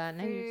remember bring her that.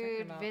 Now you're talking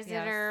food, about- visit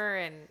yes. her,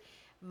 and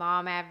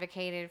mom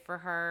advocated for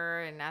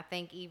her, and I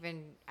think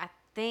even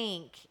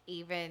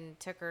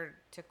took her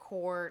to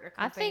court.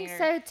 I think accompanied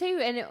her. so too,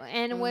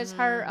 and it was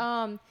her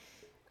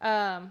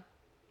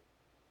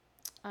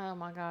oh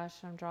my gosh,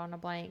 I'm drawing a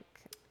blank.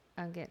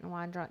 I'm getting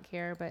wine drunk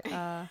here, but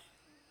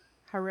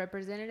her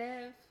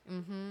representative.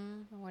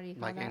 Mm-hmm. What do you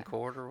call Like that? in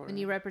court or When whatever?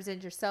 you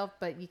represent yourself,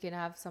 but you can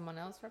have someone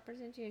else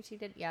represent you, and she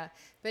did, yeah.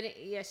 But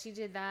she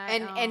did that,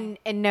 And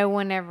no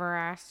one ever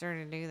asked her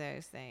to do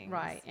those things,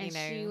 right. And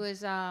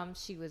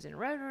she was in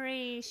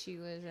Rotary. She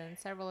was in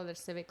several other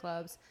civic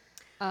clubs.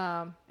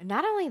 Not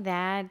only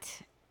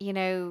that,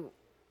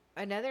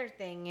 another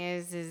thing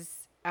is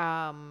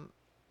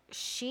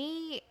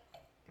she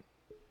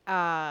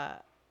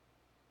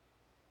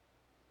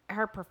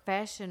her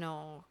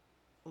professional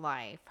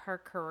life, her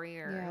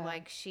career, Yeah.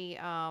 like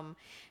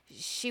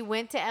she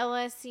went to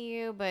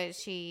LSU, but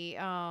she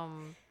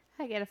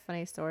I get a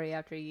funny story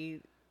after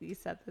you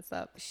set this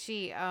up.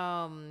 she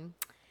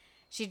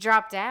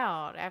dropped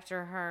out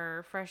after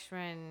her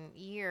freshman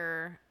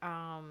year,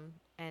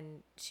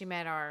 and she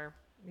met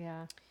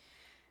Yeah.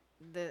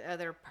 the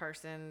other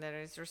person that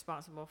is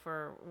responsible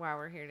for why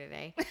we're here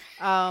today.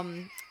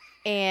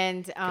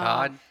 And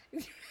God.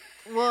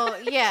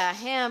 well, yeah,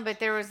 him, but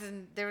there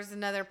was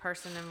another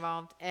person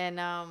involved, and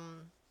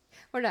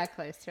We're not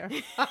close to her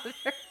father.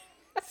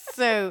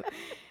 so,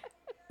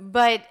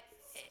 but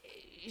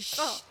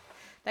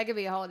That could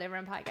be a whole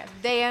different podcast.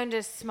 they owned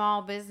a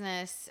small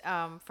business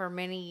for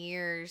many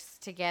years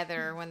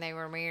together when they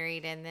were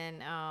married, and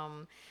then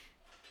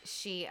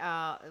she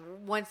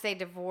once they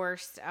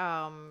divorced,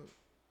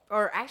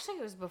 or actually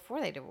it was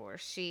before they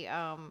divorced, she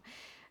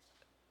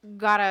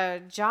got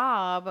a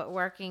job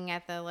working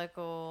at the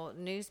local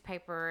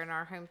newspaper in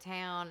our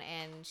hometown,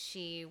 and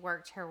she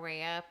worked her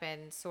way up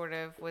and sort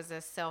of was a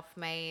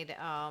self-made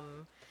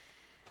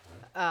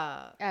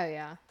Oh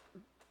yeah.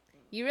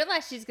 You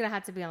realize she's gonna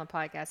have to be on the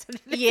podcast.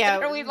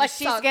 yeah, We've, like,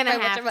 she's talked gonna so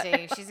much have about to.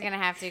 her. She's gonna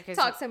have to because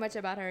Talk so much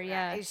about her.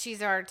 Yeah.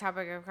 she's our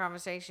topic of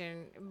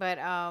conversation. But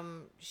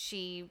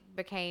she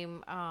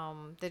became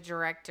the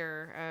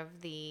director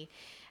of the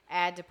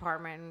ad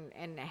department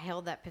and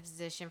held that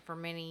position for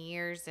many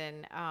years.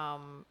 And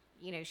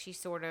she was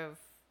sort of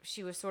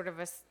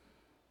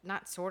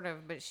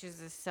but she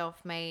was a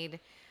self-made,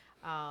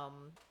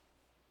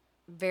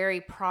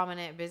 very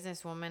prominent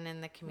businesswoman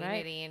in the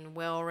community, and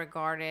well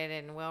regarded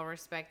and well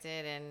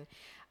respected. And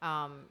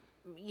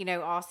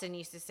Austin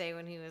used to say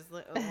when he was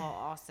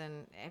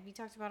Austin, have you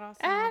talked about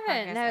Austin? I on the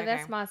haven't. podcast? No, Okay.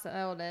 that's my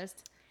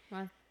oldest.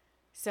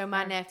 So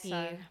my Or nephew,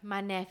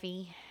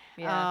 son.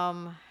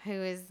 Yeah. Who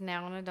is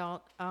now an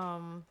adult,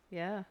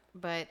 Yeah.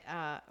 but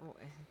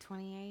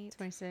 28.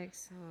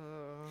 26.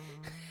 Oh,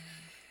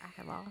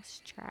 I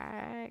lost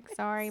track.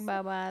 Sorry,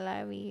 Bubba, I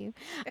love you.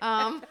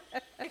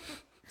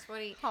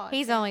 20. Hot.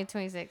 He's only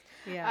 26.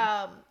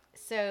 Yeah.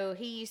 So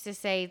he used to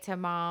say to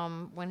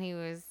mom when he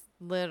was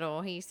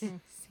little, he used to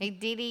say,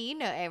 "Didi, you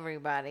know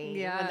everybody."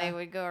 Yeah. When they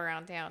would go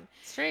around town,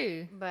 It's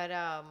true. but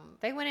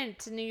They went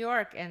into New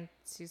York, and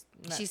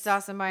she saw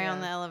somebody on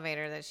Yeah. the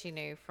elevator that she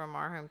knew from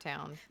our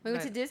hometown. We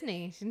went to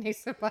Disney. She knew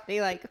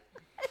somebody like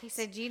He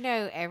said, "You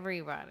know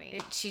everybody."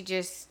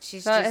 She's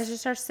So it's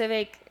just her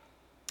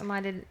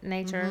civic-minded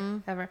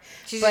nature ever.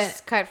 she's But-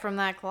 just cut from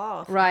that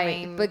cloth, Right. I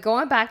mean, But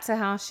going back to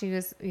how she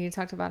was, you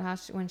talked about how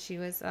when she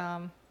was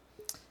an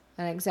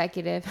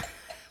executive.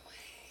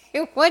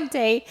 One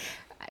day,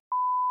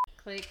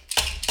 click.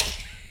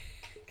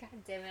 God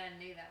damn it! I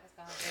knew that was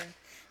going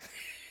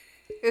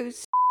to.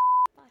 who's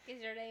Fuck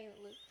is your name?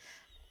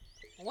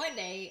 One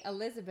day,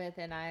 Elizabeth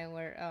and I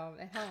were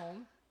at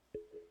home,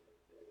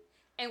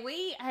 and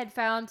we had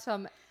found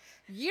some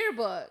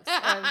yearbooks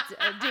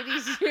of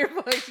Diddy's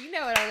yearbooks. You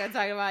know what I'm going to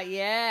talk about,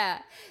 yeah.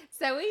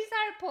 So we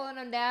started pulling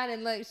them down,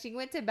 and look, she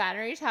went to Baton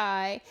Rouge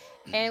High,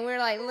 and we're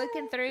like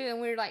looking through, and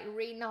we're like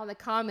reading all the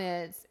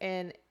comments,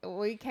 and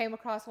we came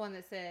across one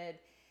that said,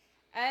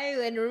 "Oh,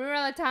 and remember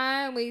all the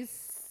time we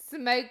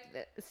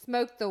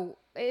smoked the,"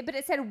 but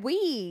it said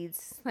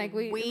weeds, like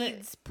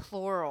weeds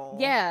plural.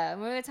 Yeah,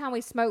 remember the time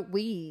we smoked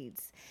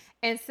weeds,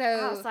 and so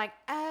I was like,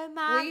 "Oh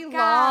my we god,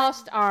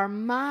 lost our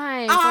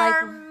minds.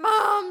 our like,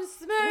 mom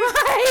smokes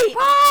right.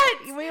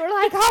 pot." We were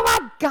like, "Oh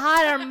my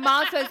god, our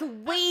mom smokes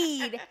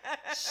weed.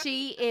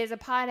 She is a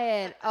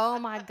pothead. Oh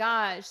my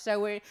gosh." So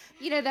we're,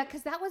 that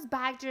because that was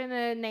back during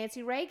the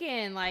Nancy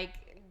Reagan, like,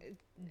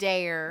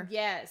 Dare.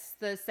 yes,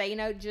 the say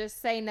no,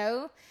 just say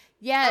no.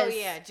 Yes. Oh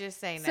yeah, just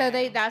say no. So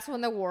that's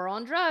when the war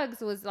on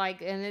drugs was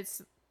like in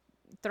its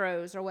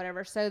throes or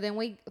whatever. So then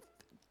we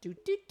You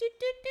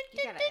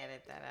gotta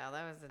edit that out.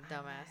 That was a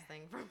dumbass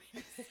thing for me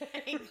to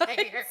say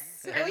there.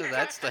 How did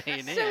that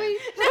staying in? So we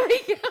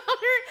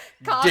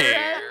called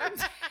her up.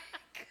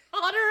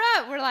 Called her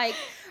up. We're like,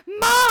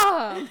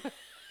 "Mom!"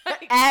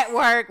 At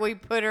work, we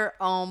put her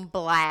on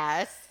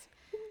blast.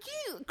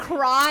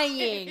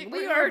 Crying.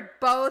 We were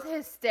both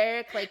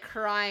hysterically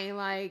crying,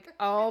 like,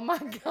 "Oh my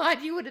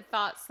God, you would have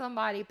thought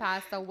somebody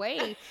passed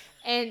away."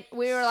 And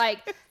we were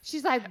like,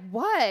 she's like,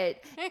 "What?"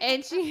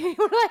 And we were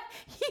like,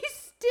 "You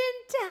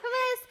didn't tell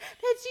us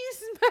that you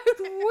smoked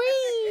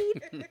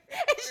weed." And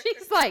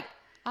she's like,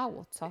 "I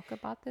will talk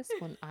about this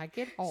when I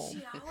get home."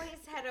 She always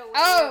had a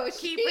way of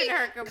keeping she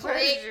her composure.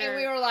 clicked, and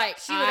we were like,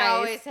 she would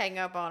always hang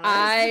up on us.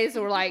 eyes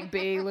were like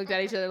big, looked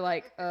at each other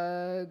like,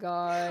 "Oh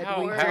God." How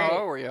old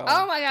were y'all?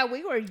 Oh my God,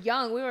 we were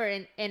young. We were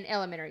in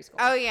elementary school.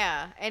 Oh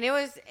yeah, and it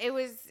was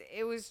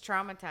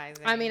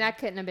traumatizing. I mean, I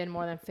couldn't have been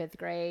more than 5th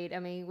grade. I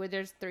mean,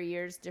 there's 3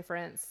 years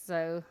difference,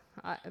 so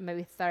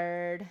maybe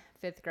 3rd,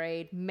 5th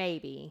grade,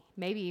 maybe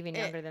even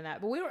younger than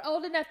that. But we were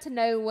old enough to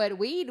know what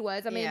weed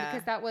was. I mean,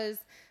 because that was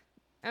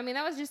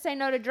just say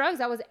no to drugs.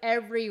 That was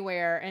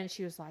everywhere. And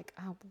she was like,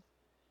 "Oh,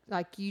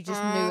 like you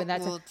just knew." And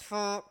that's will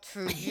talk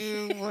to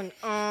you when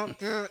I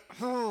get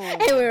home.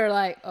 and we were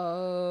like,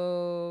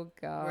 "Oh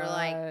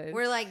God."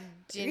 We're like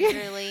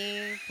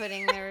gingerly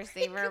putting the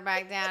receiver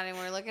back down, and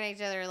we're looking at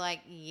each other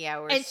like, "Yeah,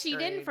 we're." And she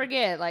didn't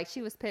forget. Like,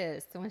 she was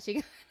pissed when she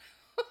got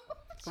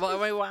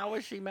Well, I mean, why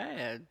was she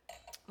mad?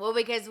 Well,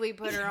 because we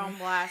put her on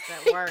blast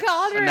at work.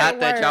 called her Not at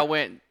that work. y'all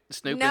went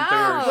snooping No. through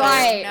her shit.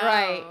 Right, No,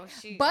 right.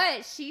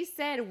 But she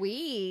said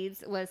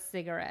weeds was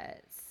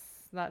cigarettes.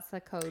 That's the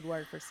code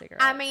word for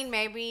cigarettes. I mean,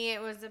 maybe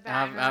it was a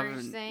Baton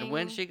Rouge thing.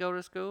 When did she go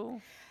to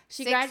school?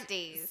 she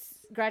 60s.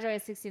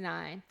 graduated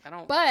 69. I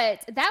don't.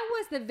 But that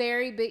was the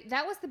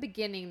that was the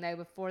beginning, though,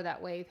 before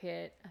that wave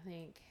hit, I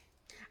think.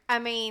 I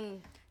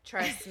mean,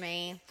 trust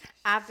me,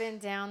 I've been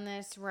down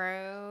this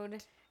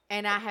road,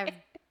 and I have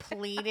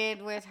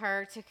pleaded with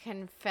her to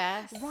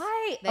confess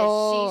Right. that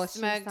she she's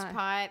smoked not-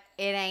 pot.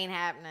 It ain't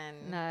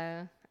happening.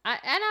 No.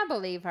 I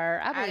believe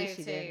her. I believe do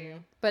she too.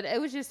 didn't. But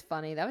it was just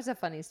funny. That was a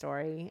funny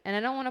story. And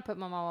I don't want to put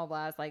my mom on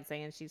blast, like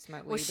saying she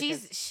smoked weed. Well,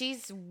 because she.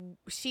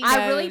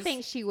 I really knows-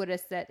 think she would have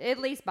said, at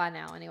least by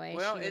now anyway.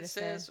 Well, she would it have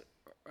said- says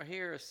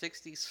here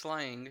 60s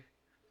slang,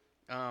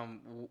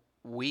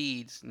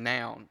 weeds,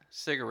 noun,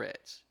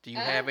 cigarettes. Do you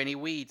have any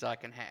weeds I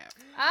can have?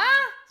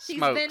 She's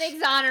Smokes. been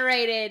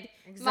exonerated.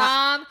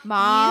 Mom, you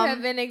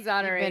have been you've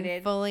exonerated.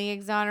 been fully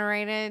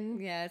exonerated.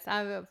 Yes,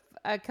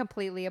 I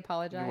completely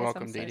apologize. You're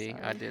welcome, I'm so Dee Dee.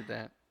 sorry. I did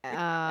that. He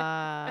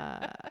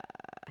doesn't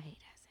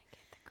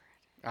get the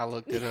credit. I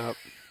looked it up.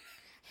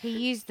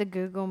 He used the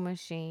Google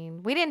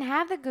machine. We didn't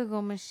have the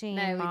Google machine.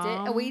 No,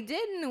 Mom. we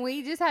didn't.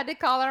 We just had to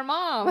call our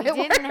mom. We It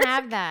didn't worked.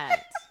 have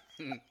that.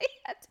 We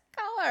had to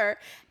call her,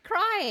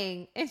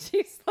 crying, and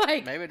she's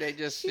like, Maybe they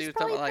just She's she was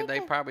probably talking like they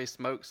thinking- probably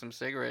smoked some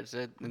cigarettes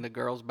in the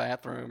girls'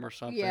 bathroom or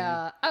something.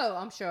 "Yeah, oh,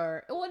 I'm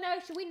sure." Well, no,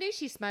 we knew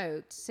she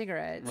smoked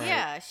cigarettes. Right.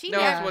 Yeah, she No,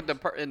 knows.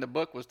 that's what in the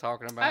book was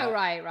talking about. Oh,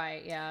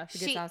 right, yeah. She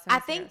gets She, out I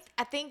some think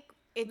cigarettes.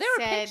 it There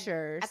were said.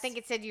 pictures. I think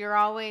it said you're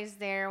always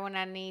there when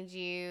I need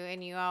you,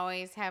 and you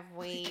always have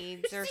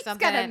weeds or She's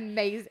something. got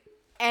amazing.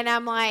 And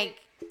I'm like,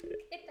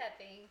 Hit that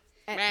thing.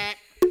 eh,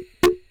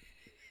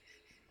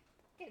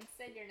 And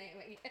send your name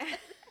again.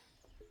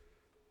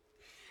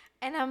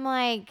 and I'm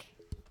like,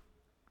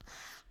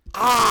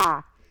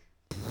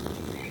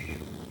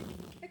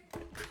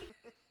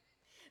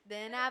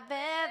 than I've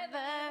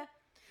ever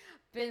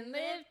been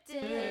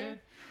lifted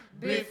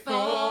before.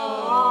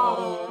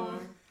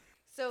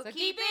 So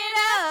keep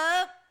it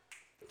up.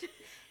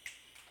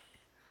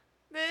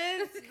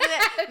 This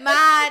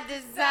my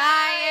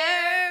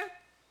desire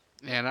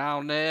And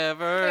I'll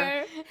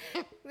never.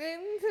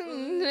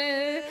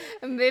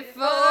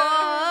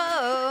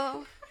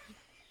 Before.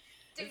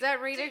 Is that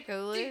Rita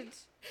Coolidge?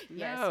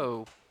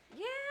 No,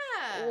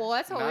 Yeah. Well,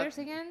 that's what we Not- were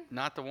singing.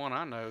 not the one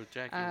I know,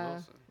 Jackie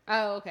Wilson.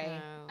 Oh, okay. No.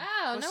 Oh,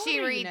 Well, no she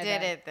wonder you know redid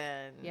that. it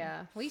then.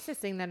 Yeah, we used to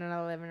sing that in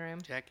our living room.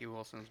 Jackie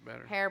Wilson's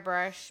better.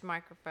 Hairbrush,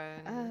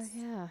 microphones. Oh,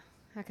 yeah.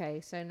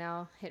 Okay, so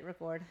now hit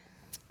record.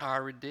 I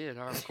already did.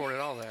 I recorded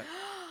all that.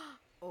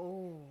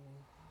 Oh,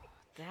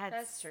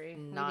 that's true.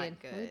 Not we did.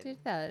 good. We did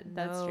that.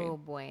 That's no true.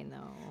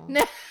 bueno.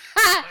 No.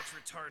 That's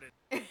retarded.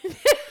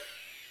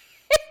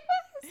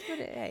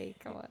 Hey,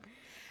 come on.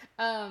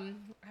 All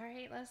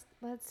right, let's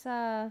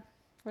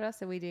what else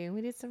did we do?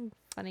 We did some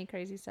funny,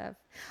 crazy stuff.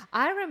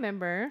 I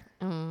remember,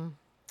 I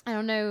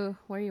don't know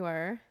where you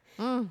were,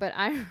 but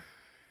I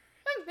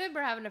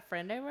remember having a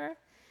friend over.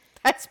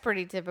 That's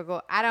pretty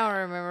typical. I don't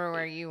remember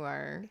where you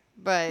were,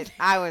 but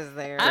I was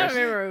there. I don't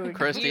remember where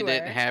Christy you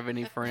didn't were. have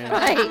any friends.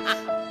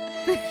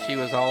 Right. She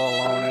was all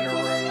alone in her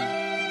room.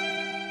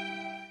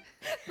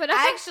 But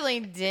I actually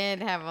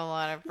did have a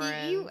lot of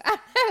friends. I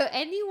know,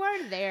 and you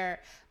weren't there.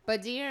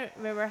 But do you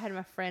remember I had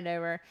my friend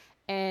over,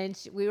 and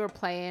we were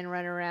playing,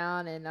 running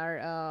around, and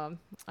our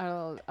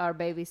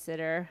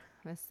babysitter,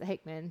 Miss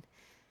Hickman,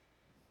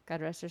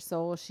 God rest her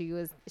soul, she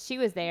was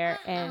there,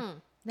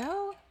 and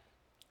no,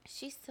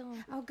 She's still.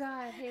 oh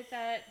God, hit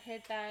that.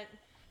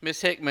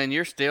 Miss Hickman,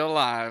 you're still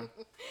alive.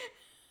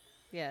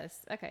 Yes,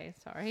 okay,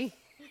 sorry.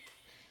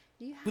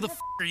 Who the f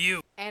are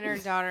you? And her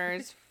daughter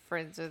is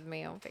friends with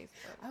me on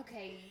Facebook.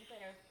 Okay, you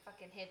better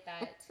fucking hit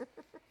that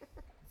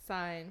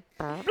sign.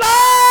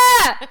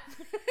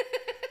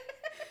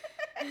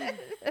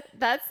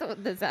 That's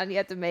the sound you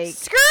have to make.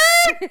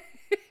 Skirt!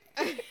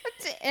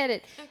 To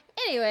edit.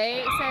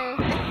 Anyway, so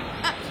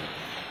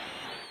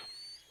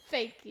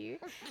thank you.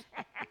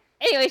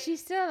 Anyway,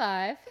 she's still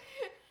alive.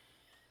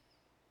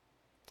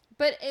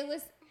 But it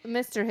was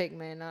Mr.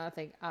 Hickman. I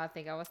think I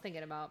was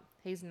thinking about.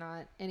 He's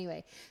not.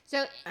 Anyway,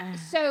 so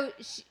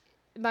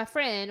my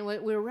friend, we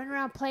were running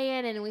around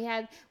playing, and we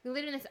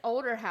lived in this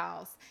older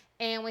house,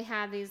 and we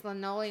had these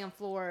linoleum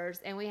floors,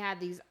 and we had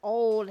these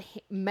old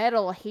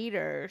metal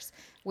heaters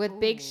with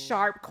big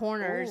sharp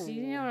corners.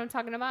 You know what I'm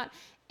talking about?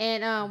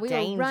 And we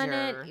were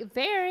running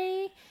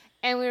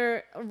and we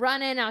were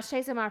running. I was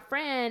chasing my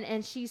friend,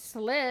 and she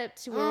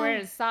slipped. We were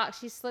wearing socks.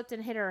 She slipped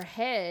and hit her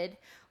head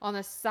on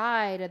the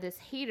side of this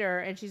heater,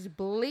 and she's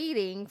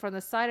bleeding from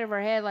the side of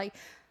her head, like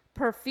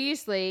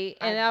profusely.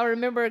 And I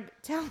remember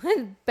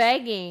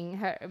begging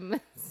her,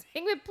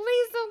 saying,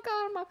 "Please don't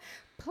call her mom.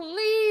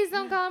 Please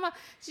don't call her mom.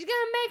 She's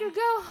gonna make her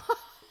go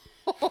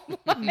home."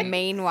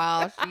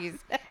 Meanwhile, she's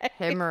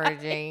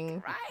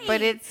hemorrhaging. Right.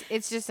 But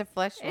it's just a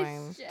flesh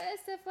wound. It's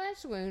just a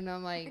flesh wound.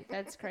 I'm like,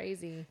 that's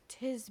crazy.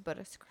 'Tis but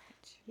a scratch.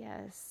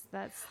 Yes,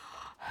 that's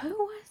Who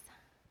was that?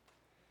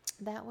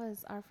 that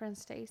was our friend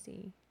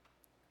Stacy.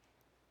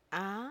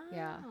 Ah.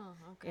 Yeah.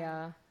 Okay.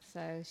 Yeah.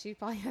 So she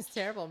probably has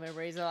terrible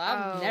memories. So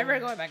I'm never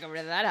going back over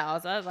to that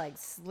house. I was like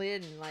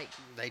slid and like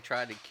They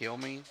tried to kill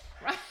me.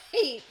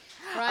 right.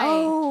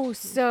 Oh,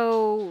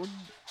 so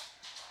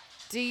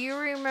do you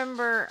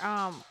remember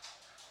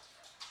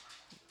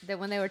That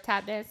when they were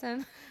tap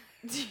dancing.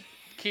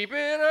 Keep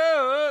it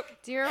up.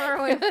 do you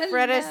remember when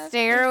Fred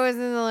Astaire was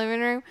in the living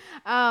room?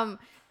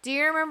 Do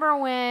you remember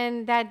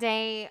when that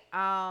day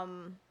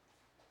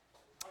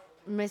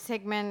Miss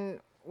Hickman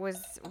was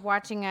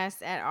watching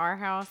us at our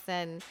house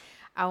and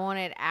I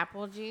wanted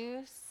apple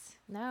juice?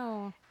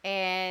 No.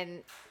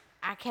 And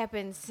I kept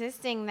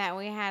insisting that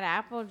we had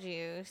apple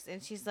juice,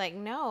 and she's like,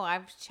 "No,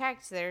 I've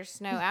checked. There's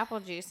no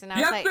apple juice." And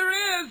I was like,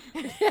 there is.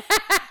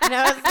 and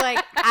I was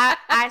like,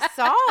 I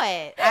saw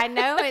it. I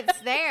know it's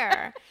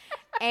there.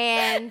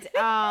 And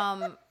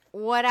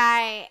what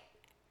I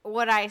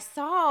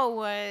saw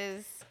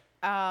was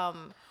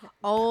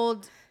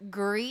old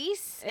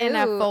grease in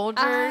a Ooh.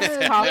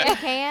 Folgers coffee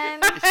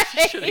can.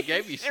 She should have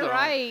gave you some.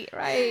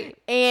 Right.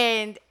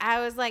 And I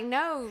was like,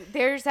 "No,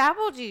 there's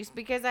apple juice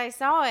because I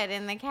saw it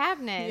in the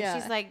cabinet." Yeah.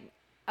 She's like,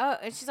 "Oh,"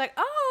 and she's like,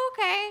 "Oh,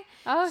 okay."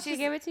 Oh, she She's-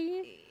 gave it to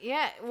you?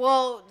 Yeah.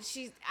 Well,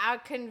 I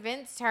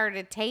convinced her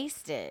to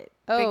taste it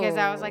because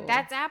I was like, Oh.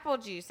 "That's apple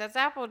juice. That's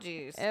apple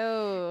juice."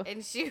 Oh.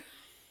 And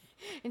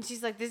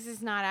she's like, "This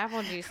is not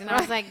apple juice." And I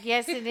was like,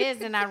 "Yes, it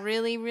is. And I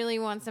really, really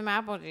want some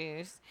apple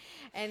juice."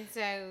 And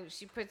so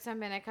she put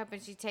some in a cup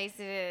and she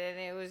tasted it, and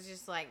it was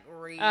just like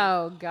really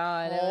Oh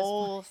God. That was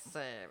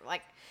wholesome.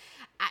 Like,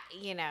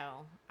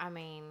 I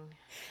mean,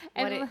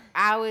 And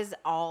I was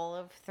all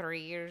of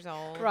 3 years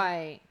old.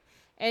 right.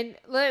 And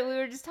look, we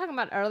were just talking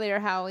about earlier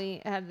how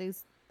we had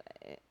these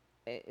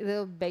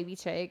little baby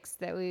chicks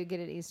that we would get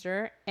at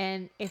Easter.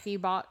 And if you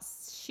bought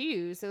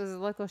shoes, it was a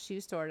local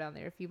shoe store down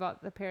there. If you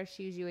bought the pair of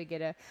shoes, you would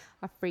get a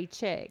free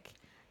chick.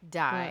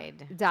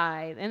 Died.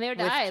 And they were With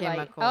died like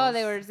chemicals.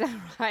 they were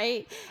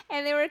right,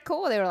 and they were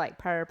cool. They were like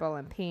purple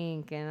and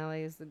pink and all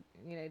these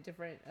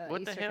different.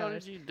 What Easter the hell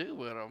colors. did you do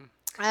with them?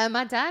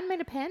 My dad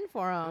made a pen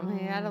for him.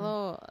 He had a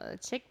little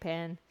chick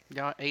pen.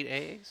 Y'all ate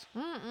eggs?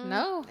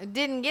 No, It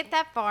didn't get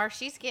that far.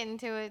 She's getting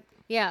to it.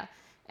 yeah,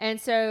 And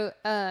so,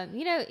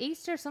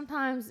 Easter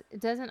sometimes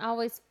doesn't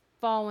always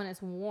fall when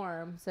it's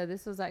warm. So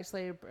this was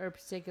actually a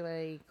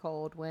particularly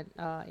cold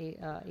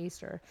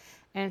Easter.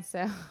 And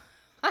so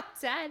my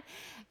dad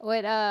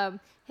would,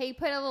 he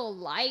put a little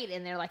light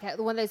in there, like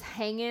one of those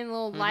hanging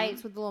little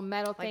lights with little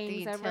metal Like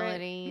things the over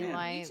utility it.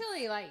 lights.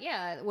 Utility light,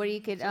 yeah, where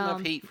you could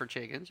Enough heat for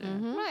chickens.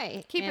 Yeah.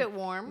 right, Keep and- it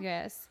warm.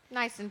 Yes.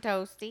 Nice and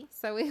toasty.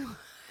 So we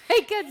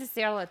got to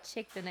see our little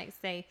chick the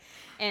next day,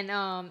 and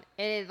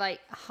it like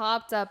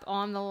hopped up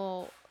on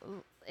the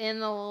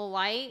little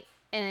light,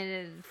 and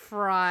it had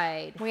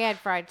fried. We had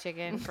fried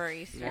chicken for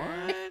Easter.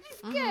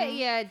 What? Yeah,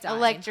 it died.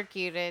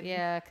 Electrocuted.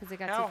 Yeah, because it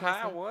got How too close.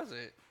 high was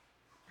it?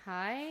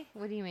 High?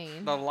 What do you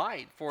mean? The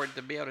light for it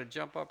to be able to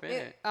jump up in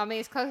it. I mean,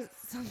 it's close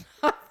enough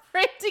for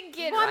it to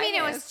get. Well, I mean,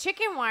 it right was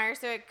chicken wire,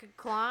 so it could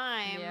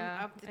climb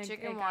Yeah, up the it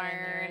chicken got in wire,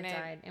 there and it it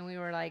died. And we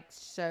were like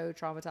so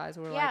traumatized.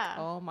 We were Yeah. like,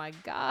 oh my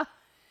god.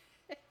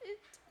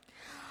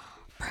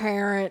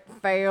 parent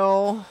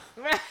fail.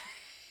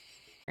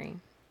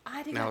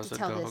 I didn't That have was to a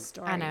tell dog. this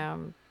story. I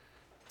know.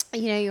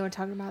 You were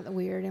talking about the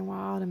weird and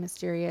wild and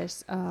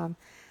mysterious.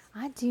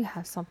 I do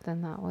have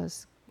something that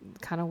was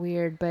kind of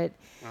weird, but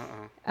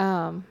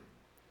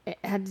it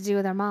had to do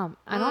with our mom.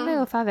 I don't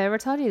know if I've ever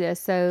told you this.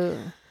 So,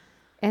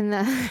 in the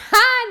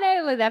I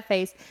know, look at that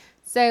face.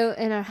 So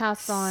in our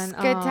house on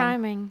Good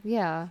timing.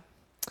 yeah,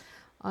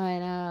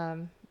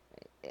 on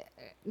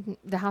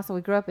the house that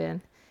we grew up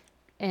in,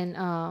 and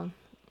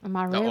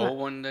my The room, old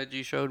one that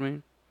you showed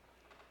me.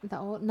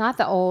 not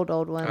the old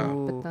one,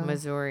 Ooh, but the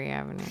Missouri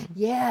Avenue.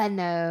 yeah,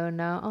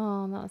 no.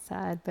 Oh, not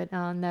sad, but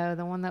no,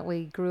 the one that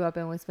we grew up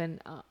in. We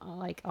spent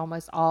like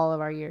almost all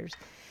of our years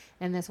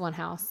in this one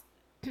house.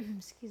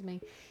 Excuse me.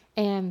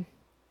 And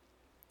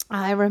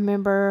I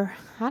remember,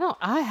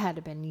 I had to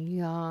have been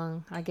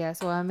young, I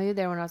guess. Well, I moved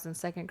there when I was in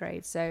second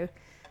grade, so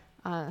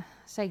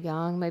say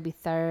young, maybe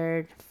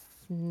third,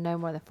 no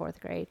more than fourth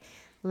grade.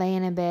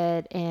 Laying in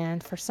bed,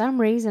 and for some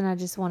reason, I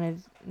just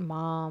wanted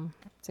Mom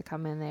to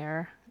come in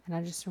there, and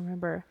I just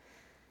remember.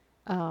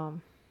 Oh,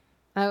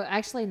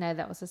 actually, no,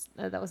 that was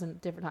a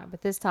different time.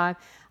 But this time,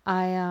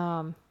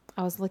 I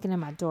was looking in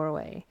my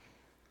doorway,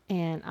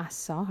 and I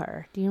saw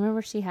her. Do you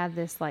remember she had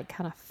this like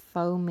kind of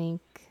faux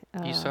mink?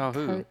 You saw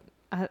who? coat?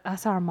 I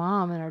saw her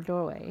mom in her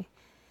doorway,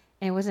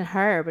 and it wasn't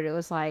her, but it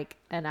was like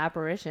an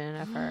apparition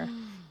of her.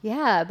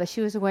 Yeah, but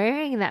she was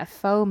wearing that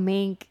faux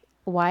mink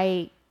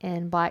white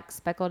and black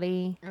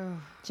speckledy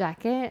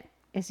jacket,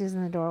 and she was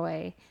in the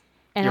doorway.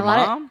 And Your a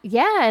lot mom?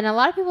 and a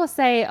lot of people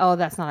say, "Oh,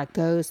 that's not a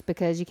ghost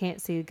because you can't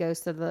see the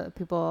ghosts of the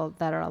people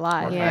that are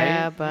alive."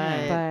 Yeah,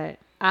 But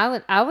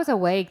I was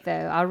awake though.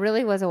 I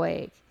really was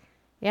awake.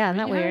 Yeah, isn't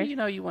that weird?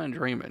 You weren't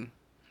dreaming.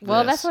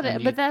 Well, this, that's what.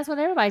 and But that's what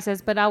everybody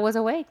says. But I was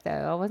awake though.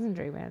 I wasn't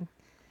dreaming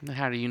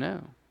how do you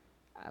know?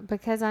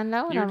 because I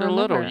know. And You're I the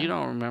remember. little. You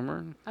don't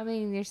remember. I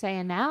mean, you're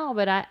saying now,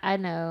 but I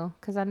know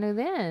because I knew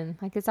then.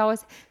 Like it's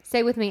always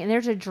stay with me. And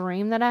there's a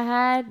dream that I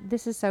had.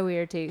 This is so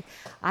weird too.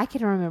 I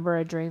can remember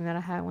a dream that I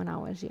had when I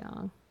was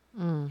young.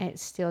 And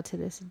it's still to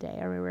this day.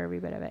 I remember every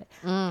bit of it.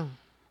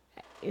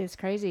 It's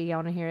crazy. You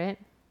want to hear it?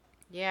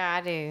 Yeah,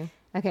 I do.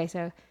 Okay,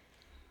 so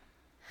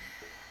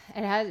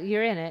it has.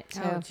 You're in it.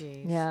 So, Oh,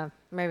 jeez. Yeah.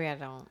 Maybe I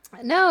don't.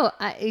 No,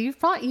 you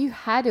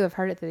had to have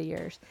heard it through the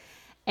years,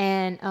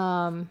 and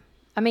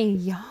I mean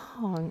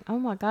young. Oh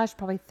my gosh,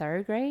 probably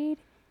third grade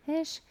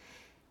ish,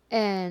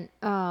 and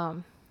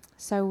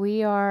so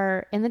we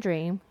are in the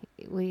dream.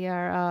 We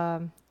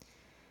are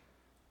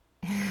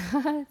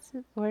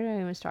where do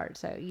I even start?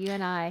 So you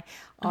and I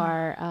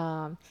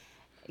are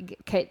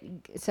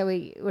so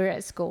we're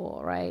at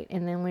school, right?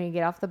 And then we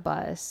get off the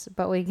bus,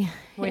 but we get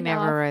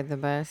never off- rode the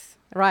bus.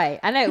 right.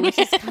 I know, which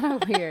is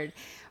kind of weird,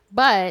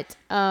 but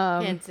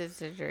Hence,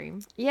 it's a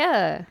dream.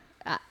 yeah,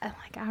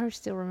 I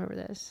still remember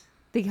this,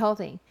 the whole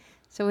thing.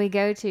 So we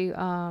go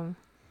to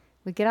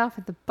we get off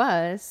at the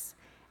bus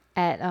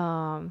at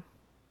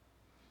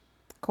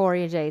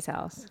Corey and Jay's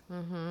house.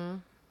 Mm-hmm.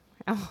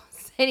 I won't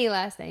say any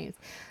last names,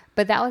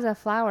 but that was a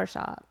flower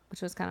shop,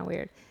 which was kind of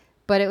weird.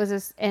 But it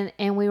was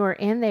and we were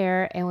in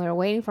there and we were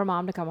waiting for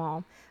Mom to come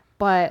home.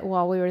 But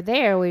while we were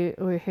there, we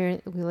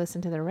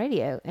listened to the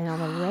radio, and on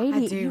the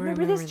radio, do you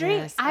remember this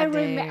dream? this. I do.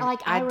 remember, like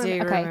I I do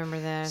okay. remember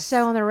this.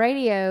 So on the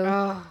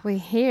radio, we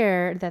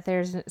hear that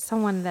there's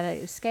someone that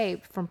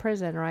escaped from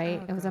prison.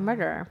 Right, it was a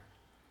murderer.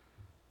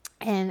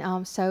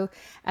 And so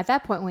at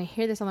that point, when we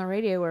hear this on the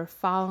radio, we're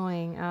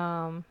following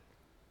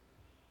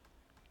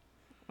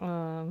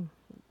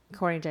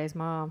Corey and Jay's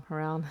mom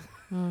around.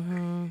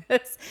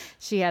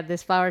 She had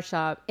this flower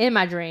shop in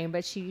my dream,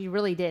 but she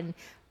really didn't.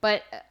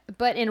 But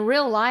in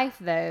real life,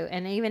 though,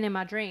 and even in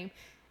my dream,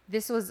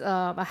 this was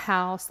a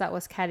house that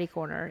was catty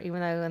corner. Even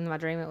though in my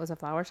dream it was a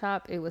flower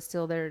shop, it was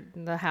still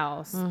the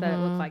house that it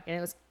looked like, and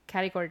it was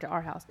catty corner to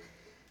our house.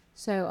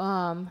 So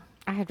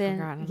I had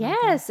forgotten.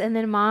 yes, and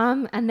then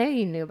Mom, I know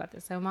you knew about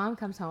this. So Mom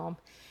comes home,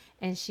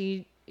 and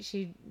she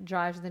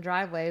drives in the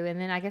driveway, and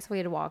then I guess we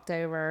had walked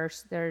over.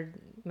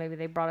 Maybe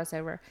they brought us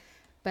over,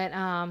 but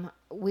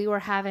we were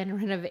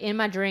having in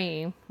my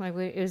dream, like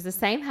it was the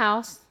same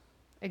house,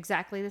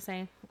 exactly the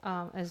same.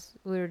 as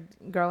we were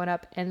growing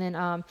up. And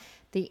then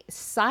the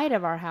side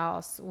of our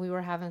house, we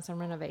were having some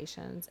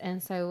renovations.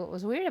 And so what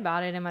was weird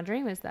about it in my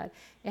dream is that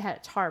it had a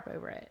tarp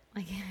over it.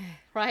 Like,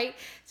 right?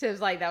 So it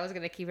was like that was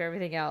going to keep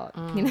everything out.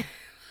 You know,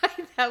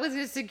 that was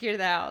going to secure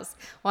the house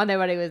while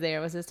nobody was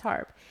there, was this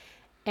tarp.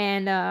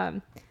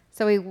 And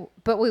so we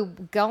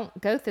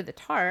go through the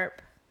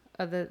tarp.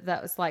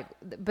 That was like,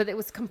 but it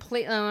was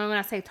completely, when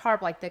I say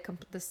tarp, like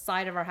the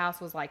side of our house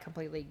was like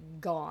completely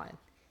gone.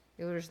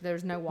 There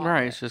was no wall.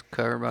 Right, it's just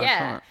covered by a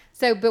tarp.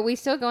 So, but we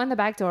still go in the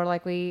back door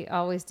like we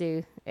always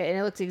do, and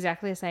it looks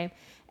exactly the same.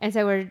 And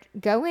so we're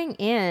going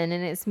in,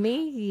 and it's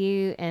me,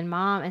 you, and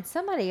Mom, and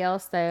somebody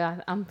else.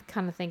 Though I'm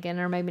kind of thinking,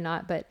 or maybe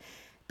not, but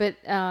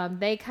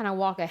they kind of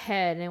walk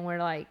ahead, and we're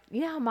like,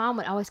 you know how Mom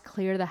would always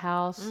clear the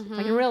house,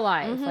 like in real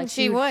life, like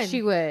she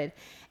would.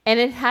 And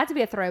it had to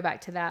be a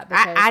throwback to that.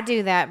 Because I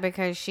do that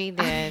because she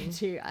did.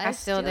 I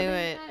still do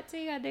it.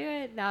 I do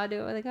it. Now I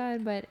do it with a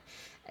gun. But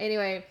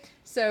anyway,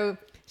 so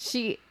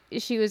she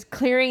was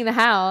clearing the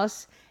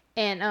house,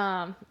 and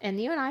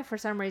you and I, for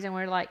some reason,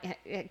 were like,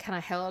 it kind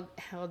of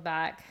held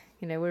back.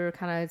 You know, we were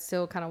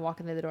still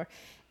walking through the door,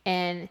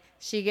 and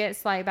she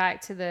gets like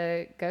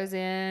goes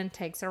in,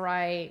 takes a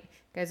right,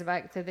 goes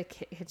back to the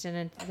kitchen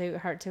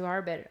and to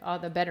our bed, all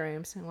the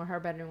bedrooms, and where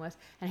her bedroom was,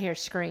 and I hear a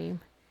scream.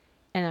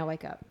 And I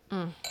wake up.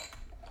 Isn't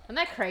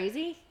that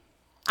crazy?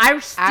 I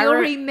still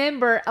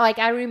remember,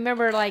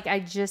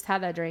 I just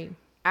had that dream.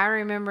 I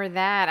remember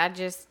that.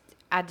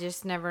 I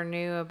just never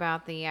knew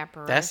about the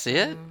apparition. That's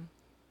it?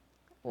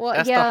 Well,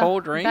 that's the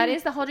whole dream? That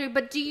is the whole dream.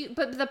 But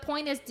the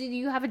point is, do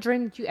you have a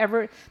dream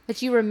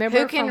that you remember?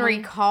 Who can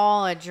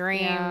recall a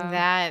dream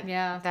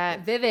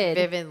that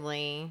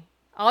vividly?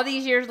 All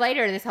these years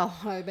later, this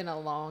has been a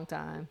long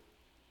time.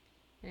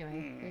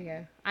 Anyway, there you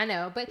go. I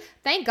know, but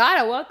thank God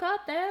I woke up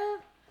though.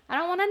 I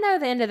don't want to know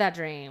the end of that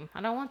dream.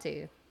 I don't want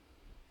to.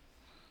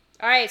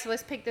 All right, so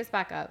let's pick this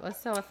back up.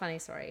 Let's tell a funny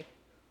story.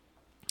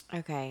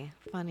 Okay,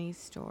 funny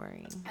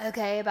story.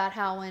 Okay, about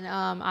how when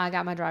I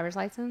got my driver's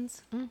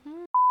license.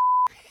 Mm-hmm.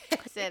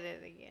 Said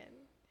it again.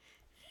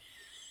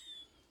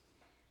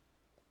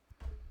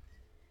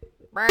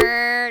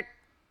 Bert.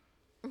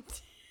 Who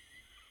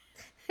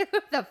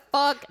the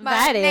fuck My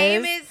that is? My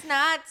name is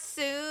not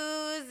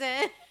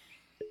Susan.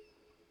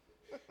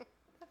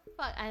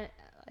 Fuck,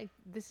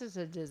 this is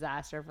a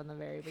disaster from the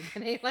very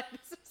beginning. Like,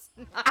 this is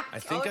not I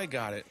think I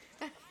got it,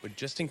 but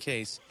just in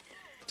case,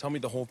 tell me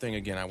the whole thing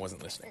again. I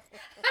wasn't listening.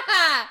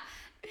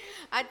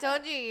 I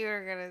told you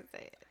were gonna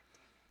say it.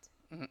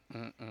 All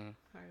right,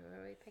 what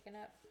are we picking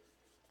up?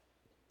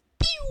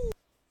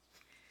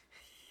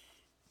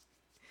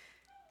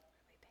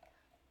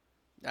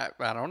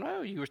 I don't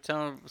know. You were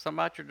telling something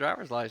about your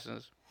driver's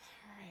license.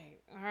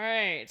 All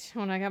right.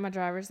 When I got my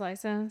driver's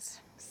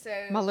license,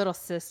 so my little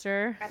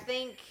sister. I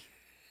think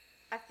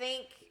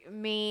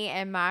me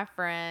and my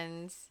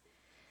friends,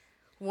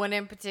 one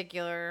in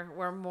particular,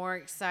 were more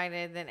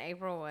excited than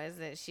April was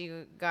that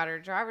she got her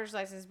driver's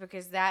license,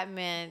 because that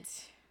meant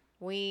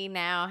we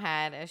now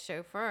had a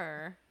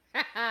chauffeur,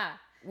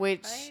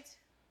 which,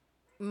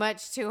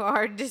 much to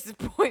our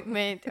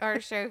disappointment, our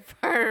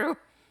chauffeur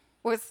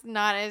was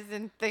not as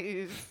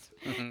enthused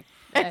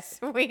as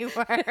we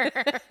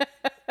were.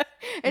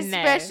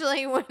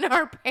 Especially when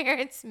our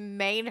parents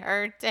made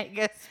her take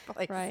us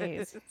places.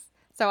 Right.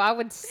 So I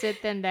would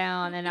sit them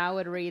down and I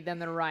would read them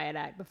the riot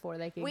act before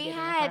they could get in the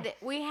car.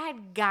 We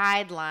had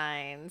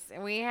guidelines,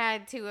 and we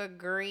had to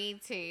agree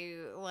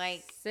to,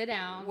 like, sit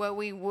down, what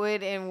we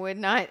would and would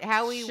not,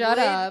 how we shut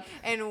would up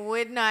and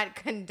would not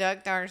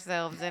conduct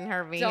ourselves in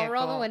her vehicle. Don't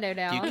roll the window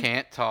down. You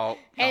can't talk.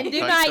 And do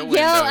not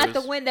yell at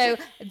the window.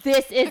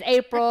 This is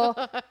April.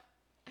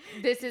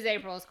 This is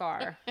April's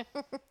car.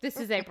 This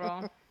is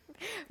April.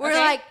 We're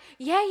like,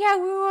 yeah,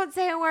 we won't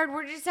say a word.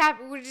 We're just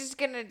happy. We're just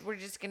gonna get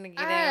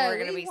in. We're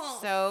gonna be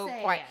so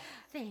quiet.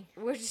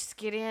 We'll just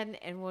get in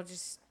and we'll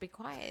just be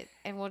quiet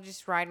and we'll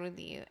just ride with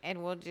you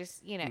and we'll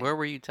just, Where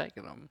were you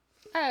taking them?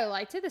 Oh,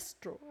 like to the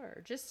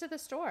store, just to the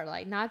store,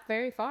 like not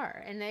very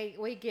far. And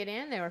we get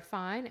in, they were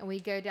fine, and we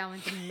go down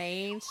into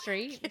Main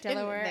Street,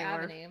 Delaware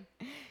Avenue,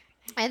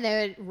 and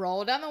they would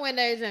roll down the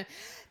windows and,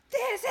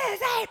 "This is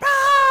April.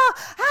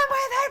 I'm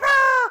with April."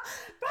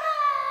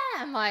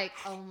 I'm like,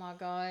 oh my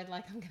God,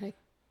 like I'm gonna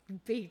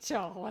beat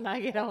y'all when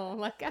I get home.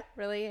 Like I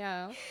really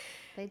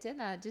they did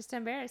that just to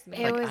embarrass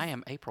me. I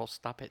am April.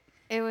 Stop it.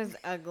 It was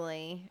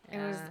ugly. It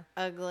was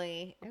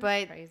ugly. It was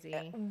but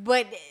crazy.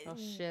 But oh,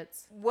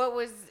 shits. What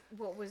was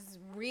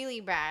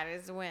really bad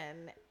is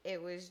when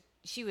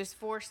she was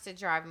forced to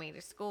drive me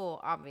to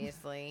school.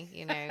 Obviously,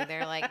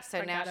 they're like,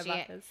 so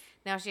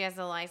now she has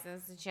a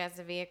license and she has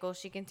a vehicle.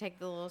 She can take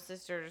the little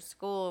sister to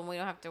school and we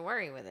don't have to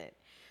worry with it.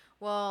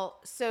 Well,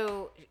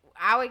 so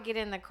I would get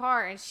in the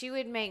car and she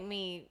would make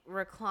me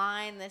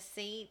recline the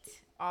seat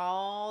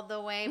all the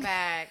way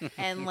back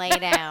and lay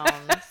down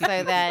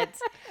so that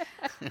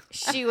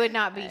she would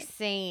not be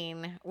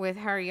seen with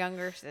her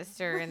younger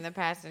sister in the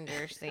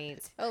passenger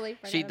seat.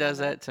 She does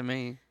that to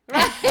me.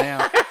 Right.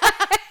 Now.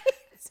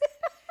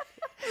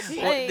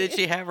 Did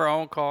she have her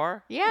own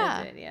car?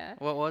 Yeah. Yeah.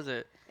 What was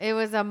it? It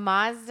was a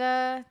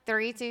Mazda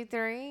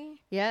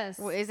 323. Yes.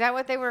 Is that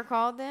what they were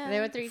called then? They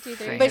were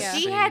 323. But yeah.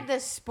 she had the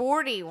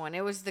sporty one.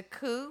 It was the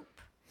coupe.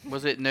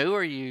 Was it new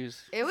or used?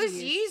 It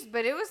was used,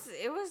 but it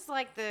was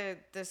like the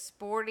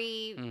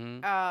sporty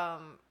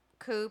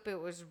coupe.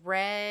 It was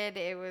red.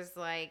 It was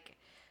like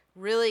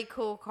really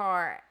cool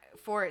car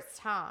for its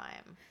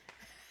time,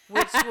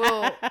 which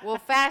will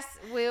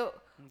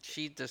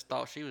She just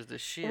thought she was the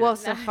shit. will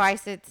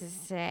suffice it to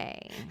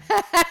say.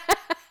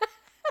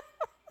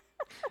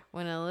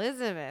 When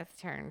Elizabeth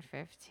turned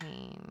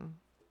 15,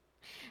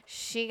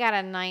 she got a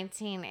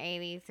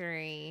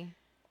 1983.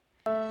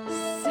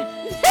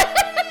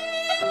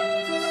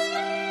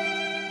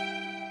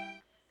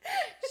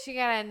 She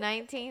got a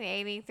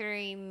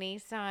 1983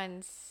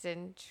 Nissan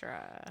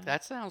Sentra.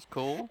 That sounds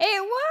cool.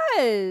 It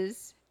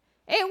was.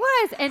 It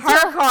was. And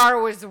Her car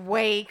was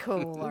way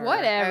cooler.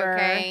 Whatever.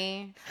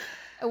 Okay.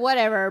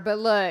 Whatever. But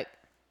look,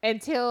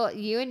 until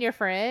you and your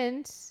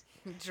friends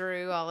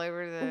Drew all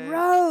over the.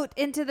 wrote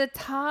into the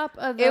top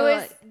of the. It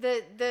was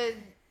the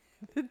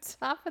the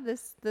top of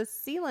the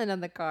ceiling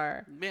of the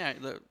car. Yeah,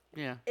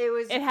 yeah.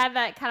 It had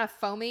that kind of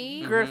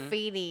foamy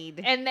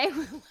graffitied, and they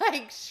would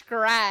like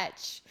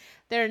scratch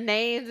their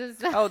names and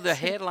stuff. Oh, the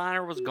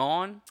headliner was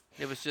gone.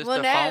 It was just the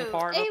foam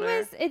part up there.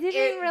 It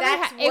didn't really.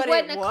 That's It what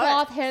wasn't it a was.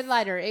 cloth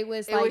headliner. It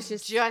was It like was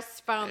just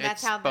foam. It's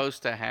That's how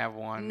supposed to have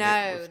one. No,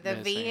 that was the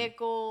missing.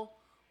 vehicle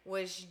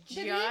was just.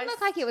 It didn't look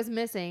like it was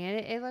missing.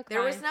 It looked.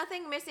 There was fine.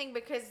 nothing missing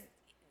because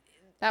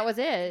That was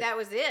it. that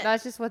was it.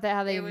 That's just how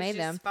they It was made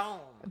them. just foam.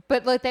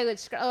 But look, they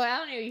would. I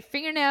don't know, your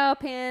fingernail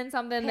pin,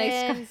 something.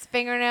 Pins,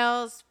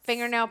 fingernails,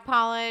 fingernail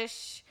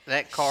polish.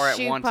 That car at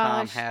shoe one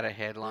polish. time had a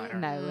headliner.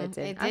 No, it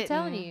didn't. I'm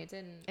telling you, it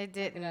didn't. It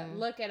didn't.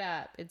 Look it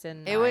up. It's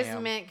in. It was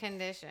mint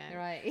condition.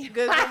 Right.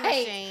 Google Right.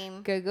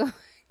 machine. Google.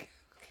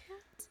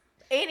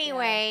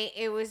 Anyway,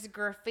 it was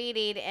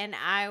graffitied, and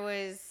I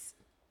was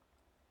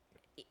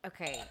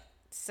okay.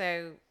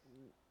 So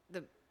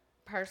the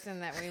person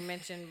that we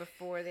mentioned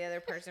before, the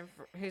other person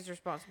who's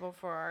responsible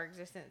for our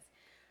existence,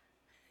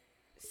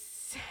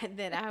 said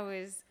that I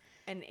was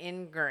an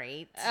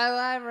ingrate. Oh,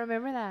 I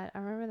remember that.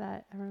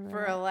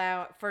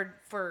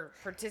 For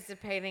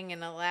participating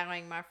and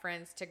allowing my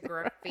friends to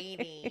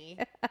graffiti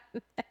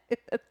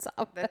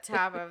the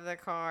top of the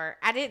car.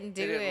 I didn't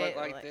do Did it. look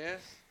like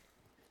this?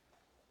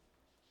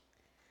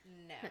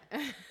 No,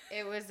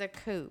 it was a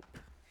coupe.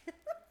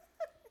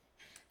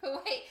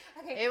 Wait,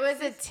 okay. It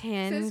was a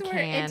tin Since we're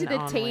can into the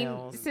on teen,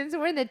 wheels. since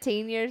we're in the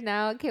teen years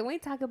now, can we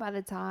talk about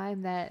the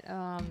time that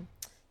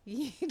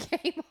you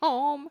came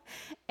home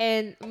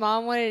and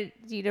mom wanted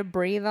you to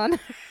breathe on her?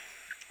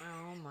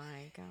 Oh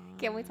my god!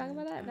 Can we talk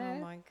about that? No. Oh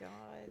my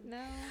god!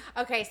 No.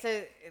 Okay,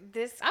 so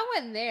this I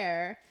wasn't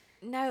there.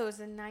 no, it was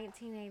a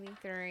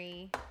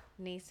 1983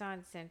 Nissan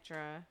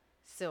Sentra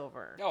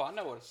silver. Oh, I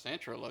know what a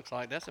Sentra looks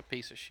like. That's a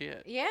piece of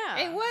shit. Yeah,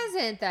 It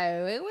wasn't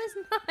though. It was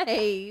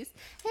nice.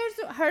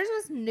 Hers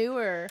was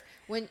newer.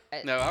 When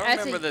No, I as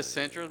remember a- the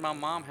Sentras. My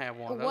mom had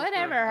one. Those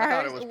Whatever. Were, I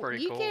thought hers, it was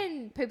pretty you cool.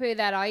 can poo-poo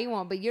that all you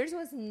want, but yours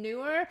was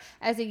newer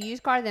as a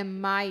used car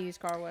than my used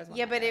car was. when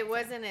yeah, I but got it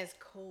wasn't as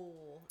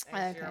cool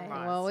as your Okay.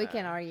 Mazda. Well, we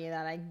can argue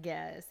that, I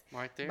guess.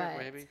 Right there, but-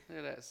 baby. Look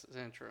at that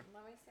Sentra.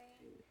 Let me see.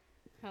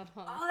 Hold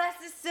on. Oh,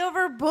 that's the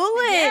silver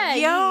bullet, Yeah,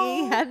 yo.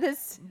 you had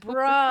this.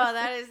 Bruh,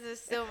 that is the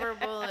silver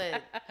bullet.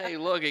 Hey,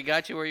 look, it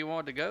got you where you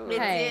wanted to go. It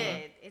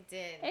Hey. did. It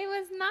did. It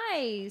was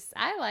nice.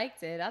 I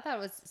liked it. I thought it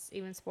was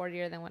even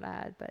sportier than what I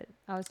had, but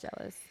I was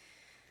jealous.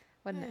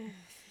 Wasn't it?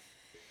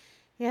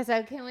 Yeah,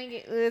 so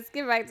let's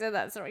get back to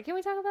that story. Can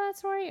we talk about that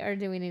story, or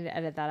do we need to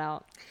edit that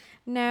out?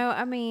 No,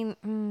 I mean,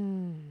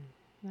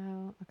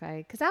 No?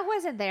 Okay. Because I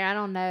wasn't there. I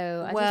don't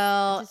know. I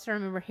Well- just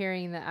remember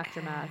hearing the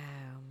aftermath.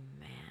 oh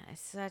man,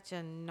 it's such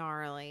a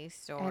gnarly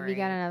story. Have you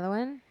got another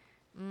one?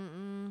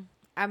 Mm-mm.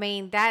 I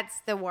mean, that's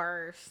the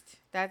worst.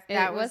 That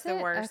It was the was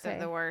it? worst Okay.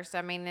 of the worst.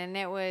 I mean, and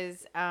it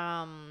was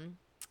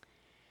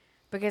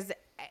because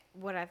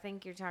what I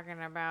think you're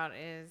talking about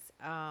is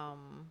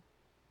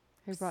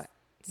Who brought?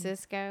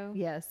 Cisco.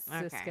 Yes,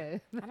 Okay. Cisco.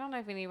 I don't know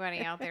if anybody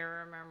out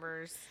there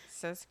remembers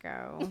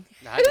Cisco.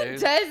 I Who do.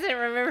 doesn't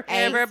remember?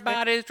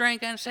 Everybody's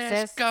drinking Cisco.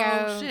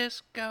 Cisco.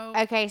 Cisco.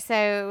 Okay, so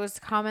it was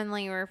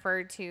commonly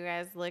referred to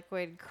as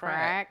liquid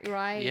crack.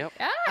 Right. Yep.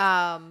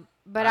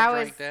 But I I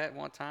was drank that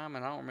one time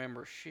and I don't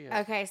remember shit.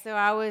 okay. So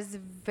I was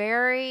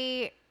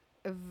very,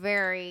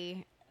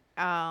 very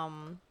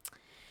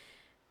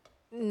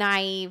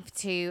naive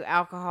to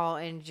alcohol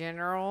in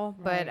general,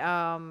 but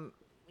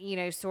you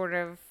know, sort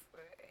of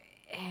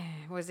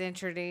was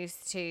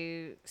introduced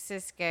to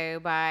Cisco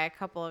by a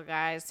couple of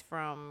guys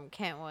from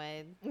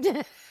Kentwood,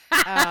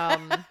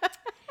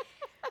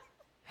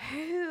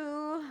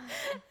 who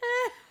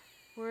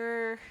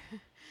were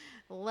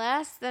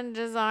less than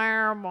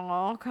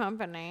desirable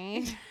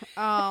company.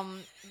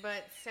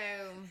 But so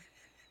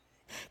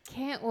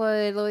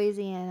Kentwood,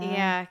 Louisiana.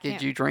 yeah.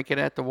 Did you drink it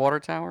at the water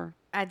tower?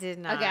 I did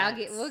not.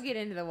 Okay, we'll get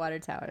into the water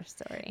tower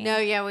story. No,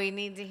 yeah, we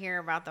need to hear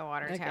about the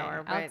water Okay,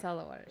 tower. I'll But, tell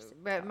the water.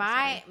 but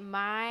tower story.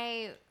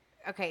 my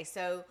okay,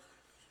 so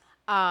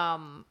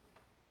and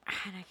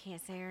I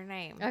can't say her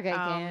name. Okay,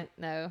 can't.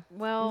 No.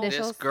 Well,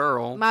 This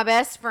girl. my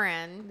best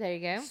friend. There you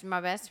go.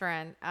 My best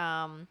friend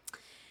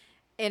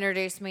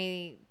introduced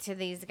me to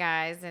these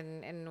guys,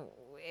 and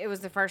it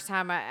was the first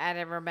time I'd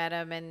ever met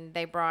them, and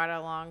they brought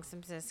along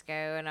some Cisco,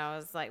 and I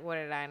was like, what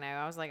did I know?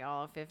 I was like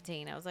all of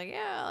 15. I was like,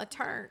 yeah, a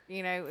turn.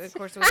 You know, of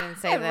course we didn't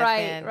say that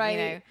then. Right. You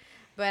know,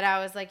 but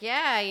I was like,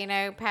 yeah, you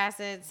know, pass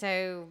it.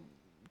 So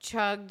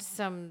chugged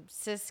some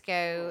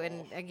Cisco,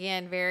 and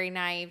again, very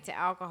naive to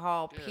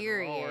alcohol,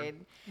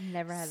 period.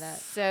 Never had that.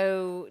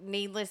 So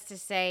needless to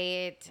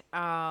say it,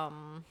 I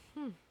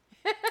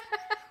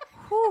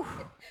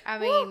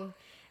mean,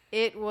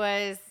 it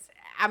was,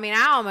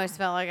 I almost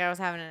felt like I was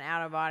having an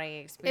out of body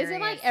experience. Is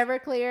it like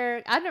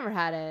Everclear? I've never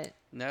had it.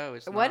 No,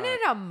 it's Wasn't not. it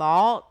a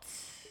malt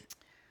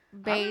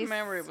base? I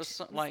remember it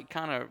was like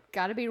kind of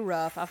Got to be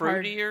rough. I've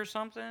fruity heard. or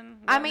something.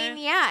 I wasn't mean,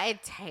 it? yeah,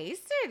 it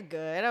tasted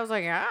good. I was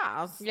like,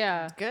 yeah, it's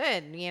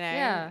good, you know.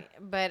 Yeah.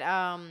 But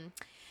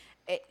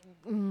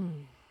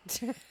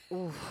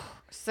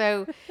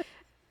so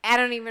I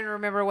don't even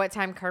remember what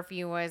time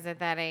curfew was at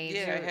that age.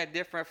 Yeah, it had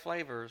different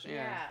flavors.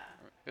 Yeah.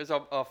 It was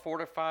a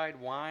fortified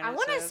wine. I it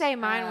want to says. say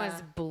mine was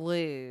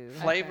blue.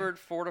 Flavored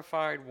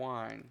fortified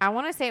wine. I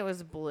want to say it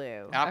was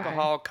blue.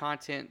 Alcohol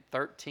content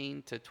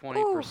 13 to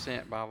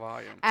 20% by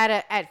volume.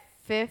 At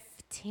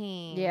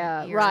 15.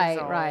 Yeah, years right,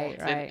 old. right.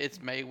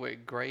 It's made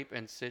with grape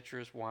and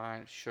citrus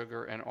wine,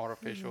 sugar, and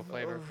artificial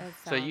flavor. That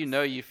So you sounds-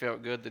 know you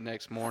felt good the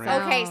next morning.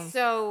 Okay,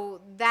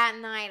 so that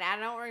night, I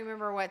don't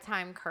remember what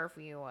time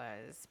curfew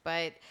was,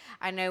 but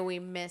I know we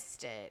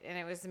missed it. And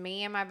it was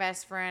me and my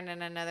best friend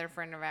and another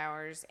friend of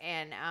ours.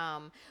 And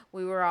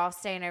we were all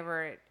staying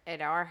over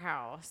at our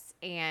house.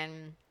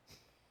 And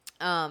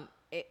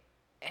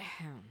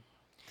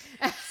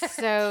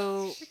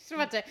so She's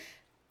about to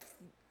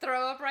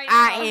throw up right now.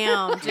 I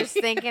am just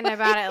thinking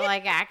about it.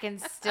 Like I can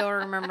still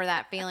remember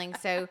that feeling.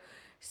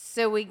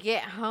 So we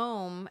get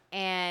home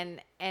and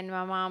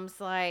my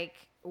mom's like,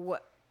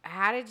 "What?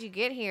 How did you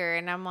get here?"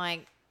 And I'm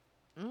like,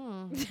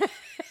 "Your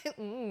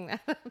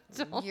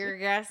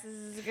guess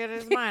is as good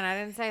as mine." I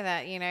didn't say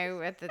that, you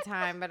know, at the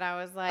time, but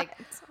I was like,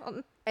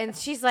 and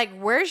she's like,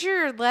 "Where's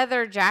your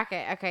leather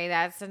jacket?" Okay,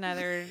 that's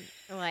another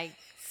like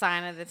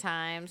sign of the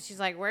times. She's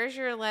like, "Where's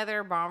your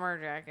leather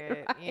bomber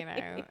jacket?" You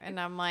know, and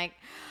I'm like.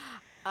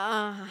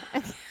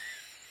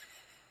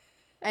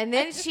 And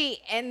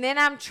then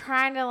I'm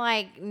trying to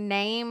like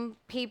name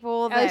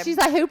people that she's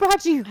like, who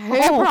brought you home?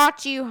 who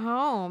brought you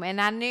home? And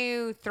I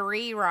knew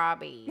 3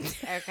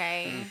 Robbies,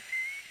 okay?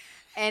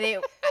 And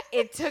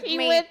it took You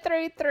me went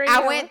through 3.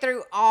 I went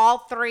through all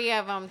 3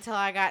 of them till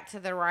I got to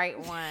the right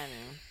one.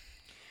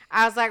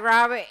 I was like,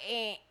 Robbie,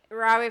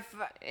 right.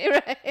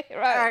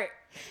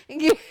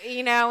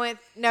 You know,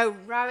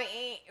 Robbie,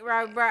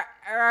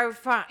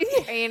 fine.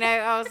 You know,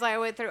 I was like, I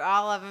went through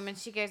all of them, and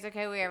she goes,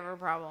 okay, we have a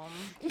problem.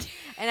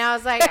 And I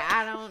was like,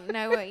 I don't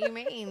know what you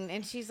mean.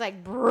 And she's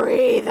like,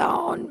 breathe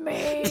on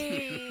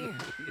me.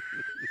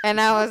 And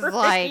I was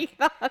like,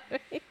 oh,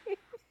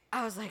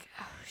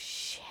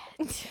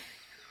 shit.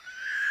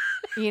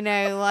 You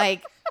know,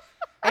 like,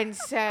 and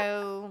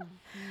so.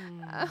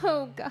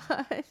 Oh,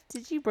 God.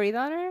 Did you breathe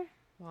on her?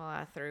 Well,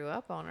 I threw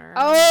up on her.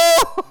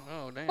 Oh.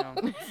 Oh,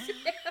 damn.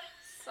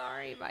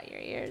 Sorry about your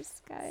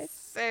ears, guys.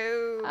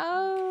 So.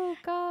 Oh,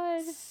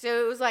 God.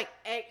 So it was like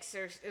it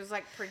was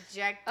like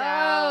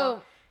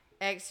projectile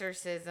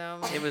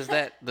exorcism. It was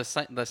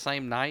the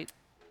same night?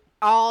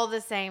 All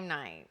the same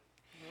night.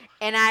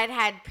 And I'd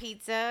had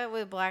pizza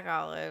with black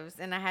olives,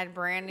 and I had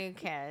brand new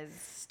Kez,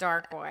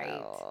 stark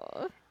white.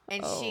 Oh.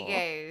 And she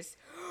goes,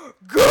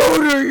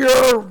 go to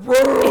your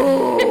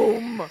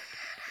room.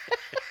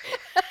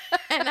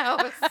 And I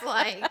was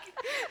like,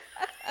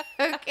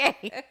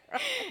 okay.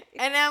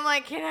 And I'm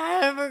like, can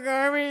I have a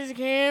garbage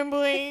can,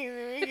 please?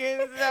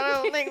 Because I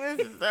don't think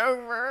this is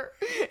over.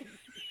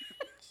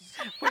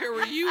 Where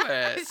were you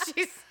at? Was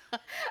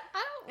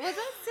I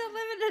still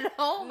living at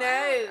home?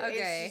 No.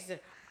 Okay. She said,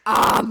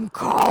 I'm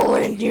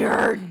calling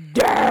your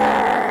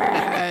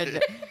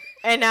dad.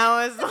 And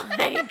I was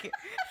like,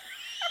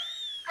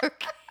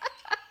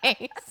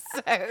 okay.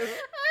 So.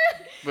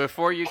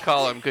 Before you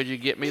call him, could you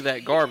get me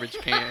that garbage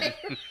can?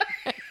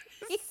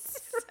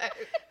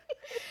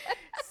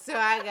 So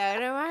I go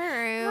to my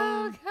room.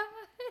 Oh, God.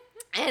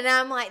 And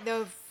I'm like,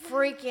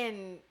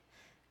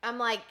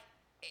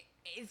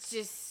 it's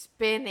just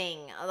spinning.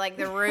 Like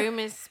the room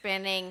is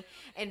spinning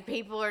and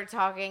people are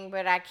talking,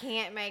 but I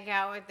can't make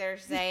out what they're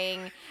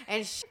saying.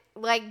 And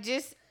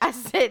I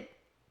said,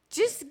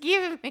 just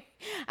give me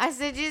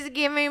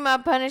my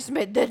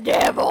punishment. The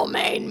devil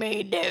made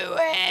me do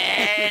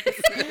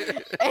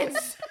it. And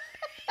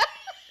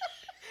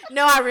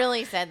no, I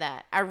really said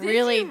that. I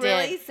really did.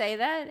 Really say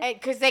that?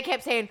 Because they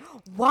kept saying,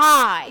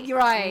 why?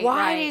 Right.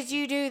 Why right. did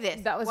you do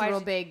this? That was Why real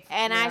did- big.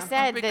 And I yeah.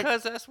 said that.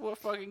 Because that's what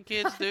fucking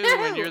kids do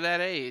when you're that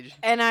age.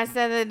 And I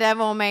said the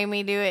devil made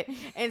me do it.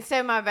 And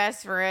so my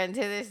best friend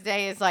to this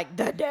day is like,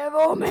 the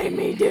devil made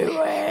me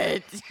do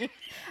it.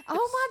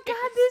 Oh my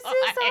God, this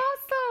is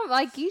awesome.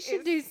 Like, you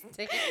should do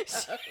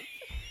stand-up.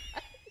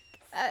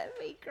 That'd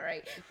be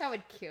great. That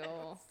would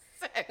kill.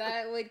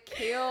 That would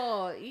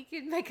kill. You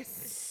could make a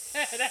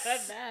set out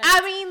of that.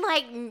 I mean,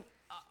 like,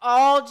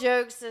 all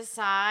jokes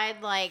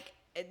aside, like,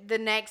 the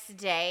next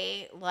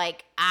day,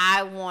 like,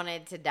 I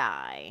wanted to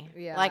die.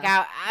 Yeah. Like,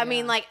 I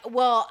mean, like,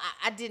 well,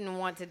 I didn't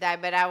want to die,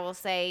 but I will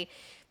say,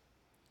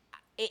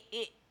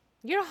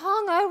 You're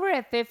hungover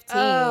at 15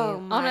 Oh,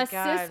 on my a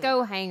God.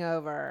 Cisco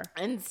hangover.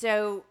 And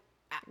so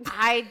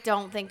I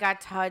don't think I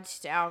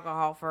touched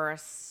alcohol for a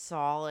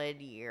solid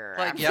year.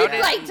 Like, after y'all that.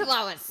 didn't- Like till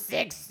I was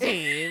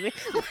 16.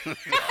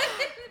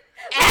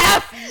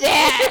 F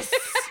this!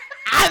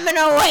 I'm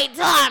gonna wait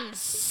till I'm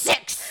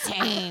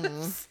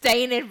 16.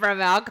 Staining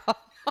from alcohol.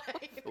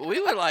 We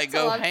would like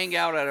So go I'm- hang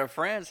out at a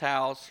friend's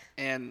house,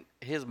 and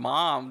his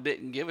mom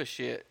didn't give a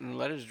shit and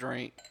let us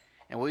drink,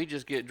 and we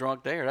just get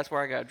drunk there. That's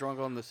where I got drunk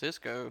on the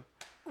Cisco.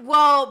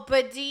 Well,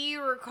 but do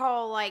you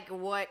recall, like,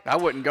 what? I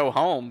wouldn't go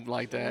home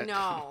like that.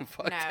 No,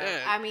 Fuck no.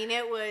 that. I mean,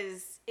 it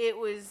was.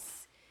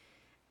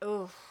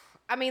 Oof.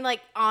 I mean,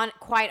 like,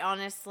 quite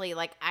honestly,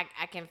 like,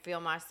 I can feel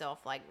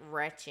myself, like,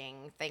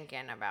 retching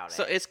thinking about it.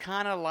 So it's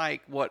kind of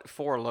like what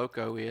Four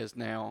Loko is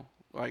now.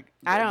 Like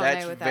I don't know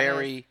that's what that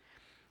very.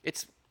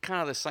 It's kind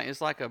of the same. It's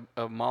like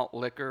a malt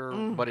liquor,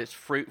 but it's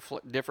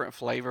different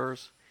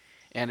flavors,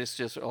 and it's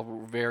just a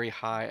very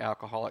high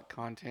alcoholic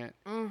content,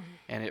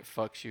 and it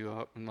fucks you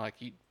up and like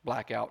you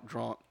black out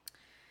drunk,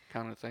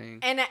 kind of thing.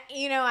 And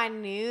I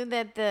knew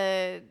that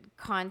the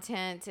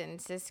content in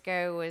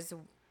Cisco was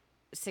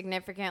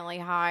significantly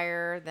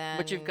higher than.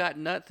 But you've got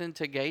nothing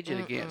to gauge it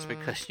against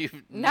because you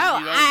No,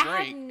 you don't I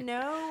drink. had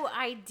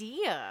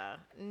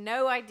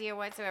no idea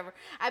whatsoever.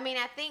 I mean,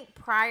 I think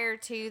prior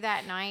to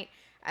that night,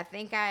 I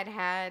think I'd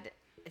had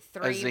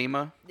 3.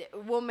 Azema.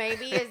 Well,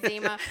 maybe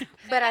Azema,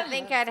 but I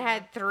think I'd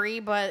had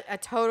a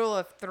total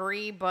of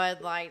 3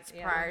 Bud Lights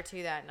prior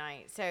to that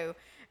night. So,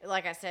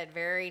 like I said,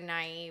 very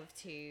naive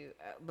to,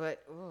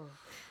 but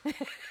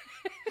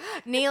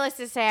needless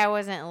to say, I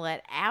wasn't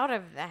let out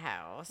of the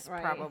house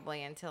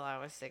probably until I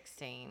was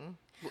 16.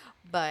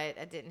 But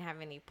I didn't have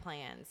any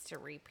plans to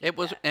repeat. It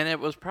was, that. and it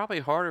was probably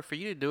harder for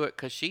you to do it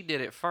because she did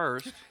it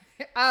first.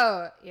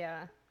 Oh,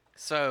 yeah.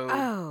 So.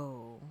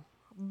 Oh,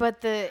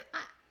 but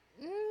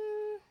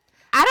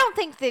I don't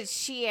think that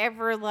she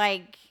ever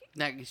like.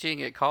 Now, she didn't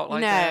get caught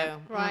like no, that.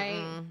 Right.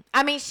 Mm-mm.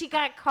 I mean, she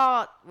got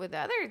caught with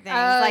other things,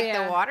 like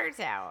the water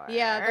tower.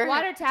 Yeah, the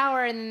water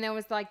tower, and then there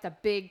was like the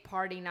big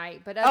party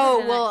night. But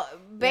other than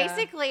that,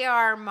 basically,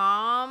 our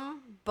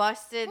mom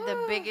busted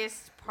the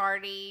biggest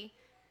party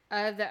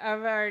of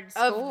our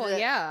school.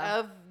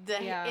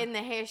 In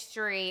the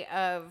history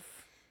of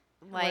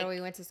where we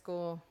went to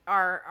school.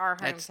 Our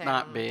hometown. It's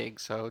not big,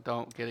 so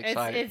don't get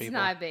excited. It's people.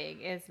 not big.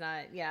 It's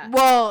not. Yeah.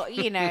 Well,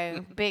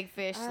 big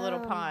fish, little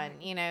pond.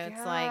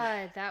 It's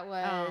like that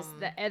was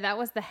that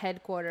was the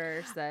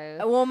headquarters, though.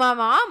 Well, my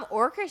mom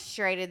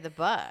orchestrated the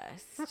bus.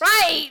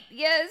 Right.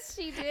 Yes,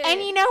 she did. And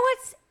you know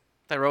what's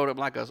They rolled up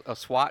like a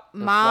SWAT,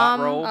 Mom,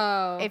 SWAT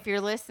roll. if you're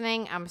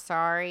listening, I'm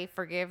sorry,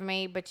 forgive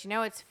me, but you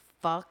know what's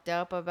fucked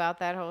up about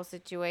that whole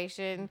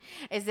situation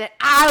is that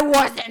I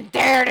wasn't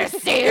there to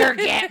see her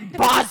get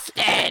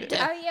busted.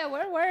 Oh yeah,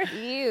 where were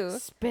you?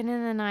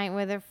 Spending the night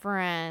with a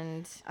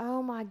friend.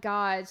 Oh my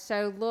God.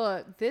 So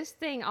look, this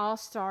thing all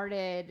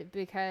started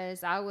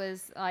because I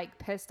was like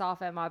pissed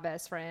off at my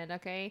best friend,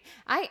 okay?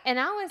 I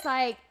was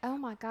like, oh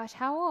my gosh,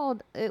 how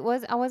old it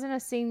was? I wasn't a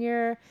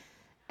senior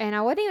and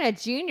I wasn't even a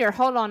junior.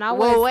 Hold on. I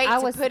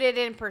was put it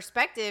in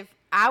perspective,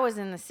 I was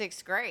in the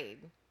 6th grade.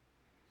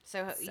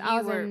 So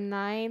I was in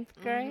 9th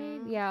grade.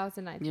 Mm-hmm. Yeah, I was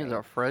in 9th grade. You was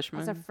a freshman?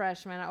 I was a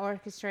freshman. I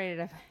orchestrated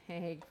a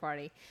big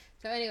party.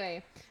 So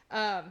anyway.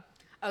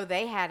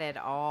 They had it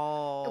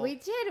all. We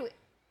did.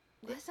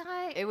 Was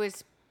I? It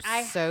was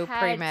I so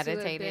had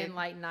premeditated. To have been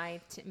like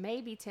 9th,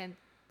 maybe 10th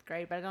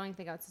grade, but I don't even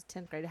think I was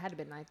 10th grade. It had to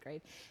have been 9th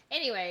grade.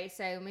 Anyway,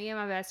 so me and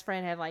my best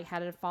friend had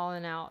had a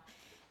falling out.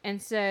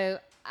 And so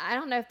I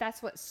don't know if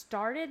that's what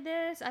started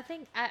this. I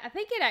think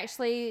it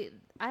actually,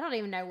 I don't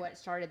even know what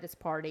started this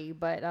party,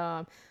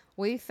 but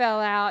we fell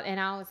out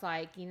and I was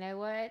like, you know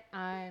what?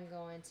 I'm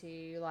going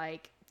to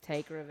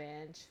take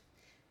revenge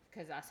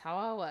because that's how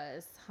I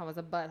was. I was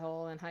a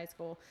butthole in high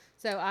school.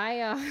 So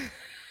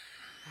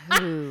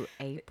Who,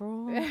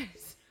 April?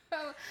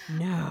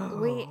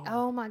 No.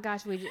 Oh my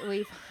gosh,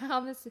 we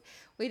found this.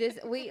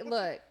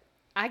 Look,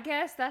 I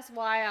guess that's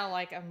why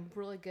I'm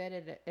really good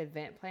at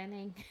event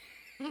planning.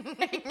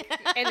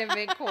 And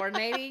event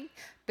coordinating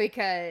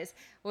because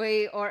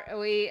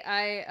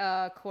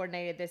I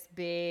coordinated this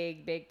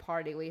big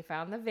party. We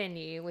found the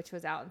venue, which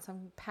was out in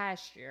some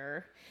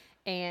pasture,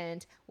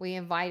 and we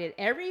invited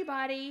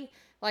everybody,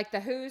 like the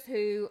who's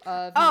who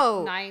of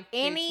 9th to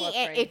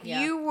 12th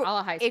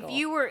grade. If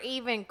you were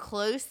even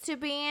close to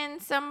being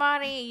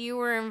somebody, you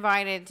were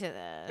invited to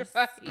this.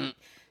 Right.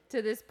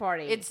 To this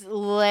party. It's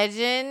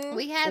legend.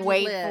 We had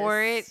wait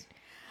for it.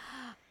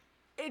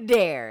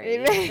 Dare.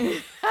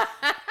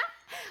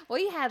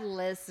 We had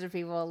lists of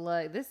people.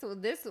 Look, this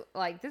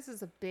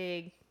is a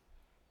big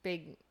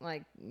big,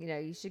 like, you know,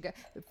 you should go.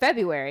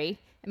 February,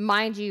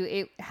 mind you,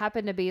 it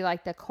happened to be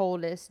like the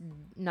coldest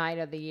night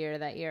of the year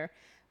that year.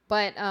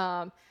 But,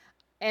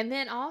 and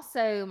then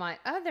also my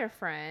other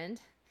friend,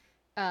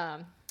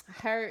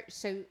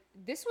 so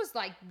this was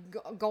like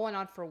going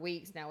on for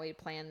weeks now. We had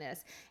planned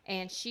this,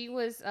 and she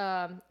was,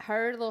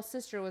 her little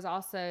sister was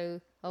also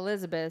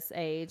Elizabeth's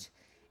age,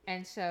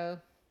 and so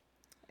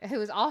who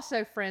was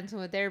also friends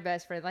with their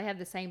best friend. They had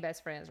the same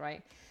best friends,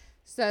 right?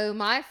 So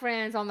my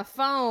friends on the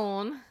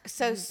phone.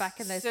 So back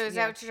in those, so is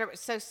that what you're?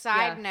 So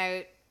side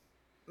note,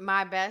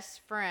 my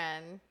best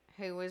friend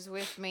who was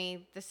with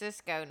me the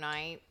Cisco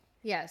night,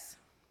 yes,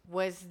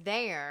 was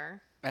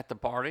there At the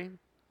party?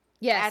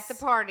 yes, at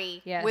the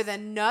party with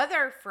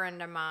another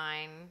friend of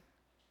mine.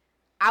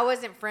 I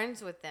wasn't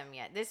friends with them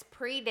yet. This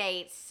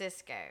predates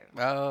Cisco.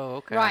 Oh,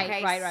 okay.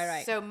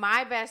 Right. So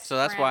my best So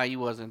friend, that's why you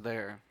wasn't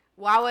there.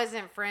 Well, I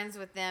wasn't friends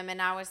with them,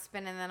 and I was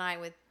spending the night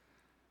with.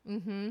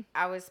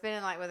 I was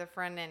spending like with a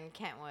friend in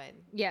Kentwood.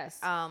 Yes.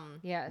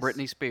 Yes.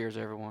 Britney Spears,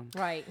 everyone.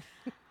 Right.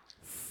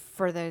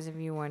 For those of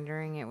you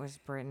wondering, it was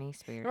Britney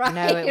Spears. Right,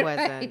 No, it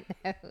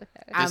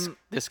wasn't.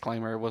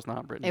 Disclaimer: it was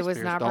not Britney. It was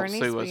Spears. not Don't Britney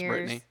sue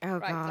Spears. us, Britney. Oh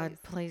Right, God,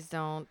 please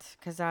don't,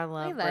 because I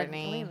love We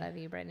Britney. love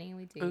you, Brittany.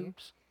 We do.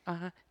 Oops,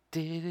 I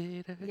did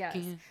it again. Yes.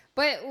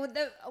 But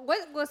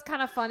what was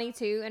kind of funny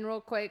too, and real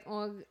quick,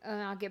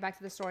 I'll get back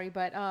to the story.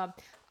 But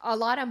a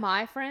lot of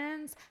my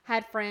friends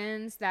had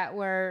friends that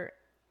were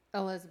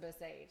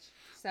Elizabeth's age,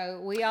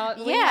 so we had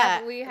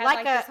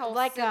like this whole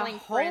sibling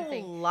friend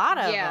thing. Lot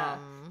of them.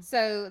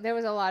 So there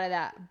was a lot of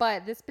that.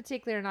 But this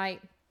particular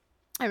night,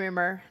 I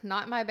remember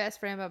not my best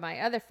friend, but my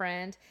other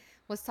friend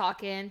was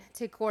talking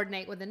to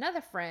coordinate with another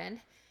friend,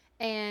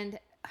 and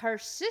her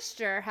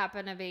sister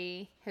happened to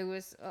be, who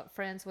was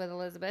friends with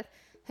Elizabeth,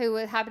 who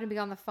happened to be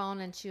on the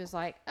phone, and she was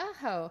like,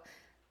 oh,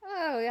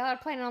 y'all are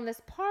planning on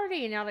this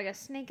party, and y'all are going to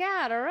sneak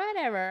out or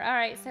whatever. All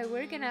right, so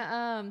we're going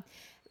to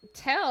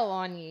tell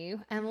on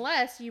you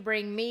unless you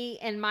bring me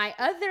and my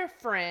other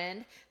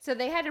friend. So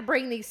they had to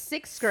bring these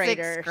sixth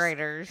graders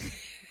to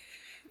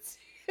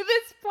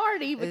this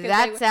party.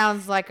 That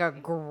sounds like a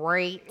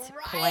great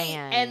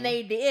plan. And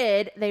they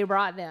did. They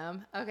brought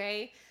them.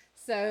 Okay,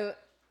 so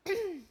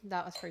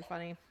that was pretty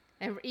funny.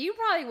 And you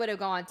probably would have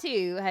gone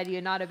too had you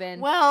not have been.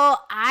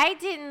 Well, I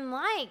didn't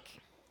like.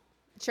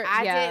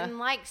 I yeah. didn't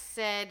like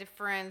said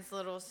friend's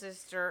little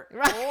sister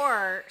Right.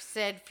 or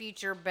said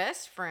future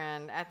best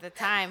friend at the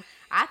time.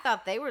 I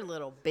thought they were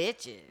little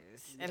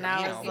bitches. And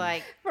I was Damn.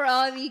 like, For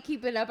all of you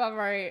keeping up,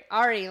 I've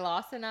already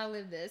lost and I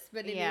live this.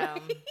 But anyway. Yeah.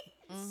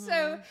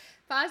 So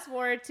fast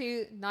forward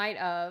to night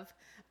of.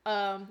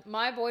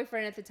 My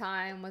boyfriend at the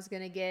time was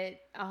going to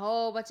get a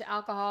whole bunch of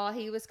alcohol.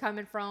 He was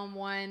coming from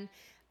one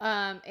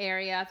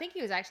area. I think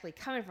he was actually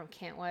coming from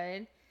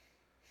Kentwood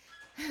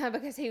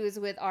because he was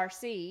with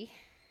RC.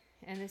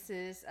 And this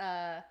is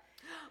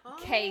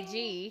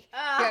KG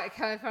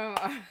coming from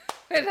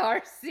with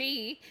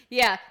RC.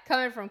 Yeah,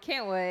 coming from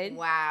Kentwood.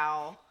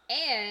 wow.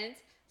 And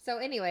so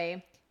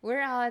anyway, we're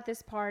out at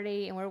this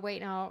party and we're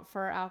waiting out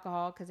for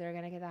alcohol because they're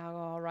going to get the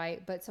alcohol,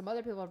 right? But some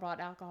other people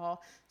brought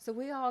alcohol. So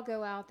we all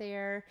go out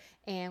there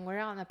and we're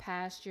out in the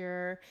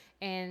pasture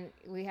and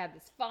we have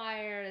this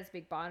fire, this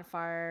big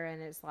bonfire,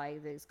 and it's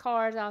like these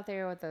cars out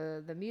there with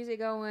the music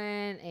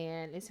going,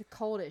 and it's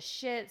cold as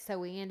shit. So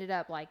we ended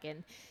up like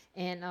in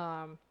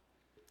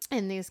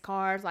these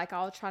cars, like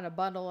all trying to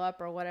bundle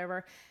up or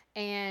whatever.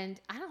 And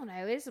I don't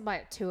know, it's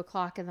about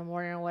 2:00 in the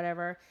morning or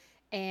whatever.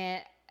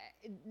 And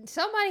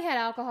somebody had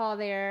alcohol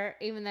there,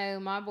 even though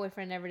my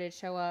boyfriend never did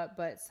show up,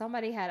 but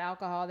somebody had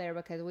alcohol there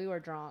because we were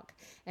drunk.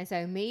 And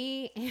so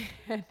me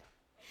and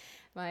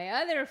my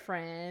other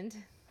friend,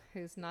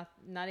 who's not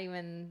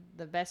even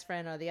the best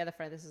friend or the other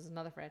friend, this is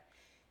another friend,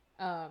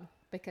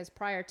 because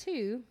prior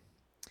to,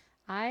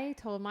 I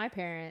told my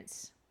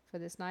parents for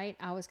this night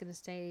I was going to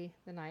stay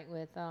the night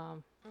with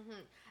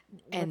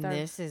And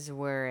this is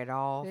where it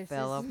all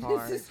fell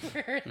apart. This is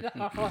where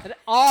it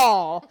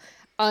all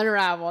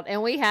unraveled.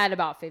 And we had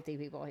about 50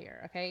 people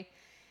here, okay?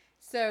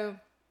 So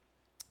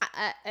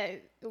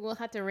we'll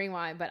have to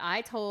rewind, but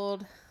I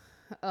told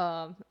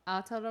her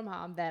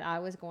mom that I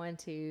was going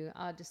to,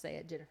 I'll just say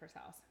at Jennifer's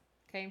house,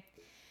 okay?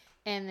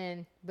 And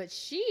then, but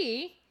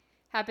she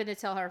happened to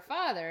tell her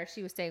father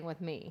she was staying with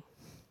me,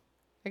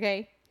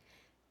 okay?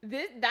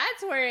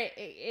 That's where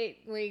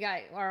we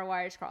got our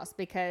wires crossed,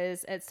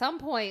 because at some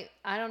point,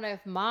 I don't know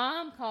if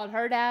mom called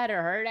her dad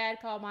or her dad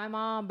called my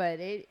mom, but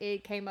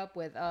it came up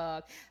with,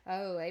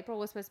 April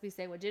was supposed to be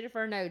staying with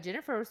Jennifer. No,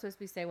 Jennifer was supposed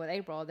to be staying with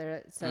April.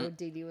 So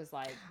Dee Dee was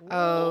like,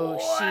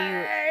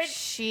 what?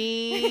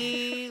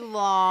 she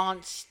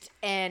launched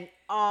an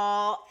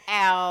all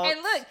out.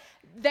 And look,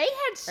 they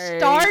had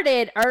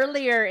started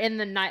earlier in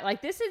the night.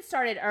 Like, this had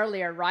started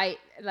earlier, right?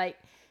 Like,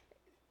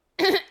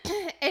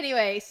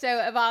 anyway,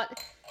 so about...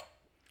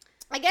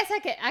 I guess I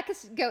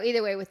could go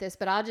either way with this,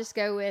 but I'll just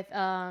go with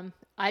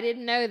I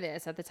didn't know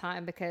this at the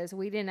time because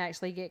we didn't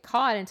actually get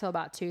caught until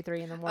about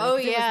 2-3 in the morning. Oh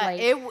 'cause yeah,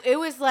 it was late. it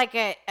was like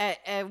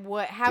a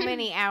what? How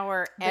many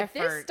hour But effort?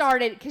 this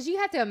started because you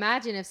have to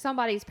imagine if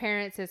somebody's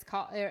parents is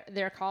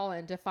they're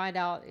calling to find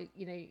out.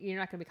 You know, you're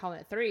not going to be calling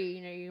at 3.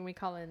 You know, you're going to be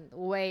calling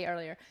way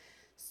earlier.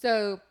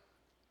 So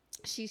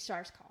she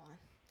starts calling.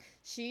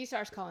 She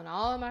starts calling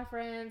all of my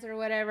friends or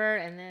whatever,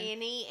 and then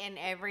Any and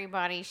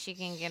everybody she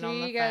can get on the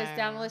phone. she goes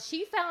down the list.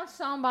 She found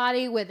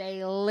somebody with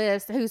a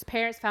list whose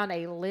parents found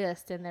a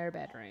list in their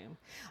bedroom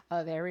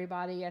of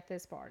everybody at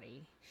this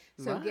party.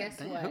 So My guess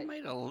damn, what? Who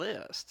made a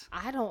list?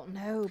 I don't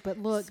know, but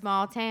look,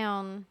 Small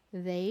town.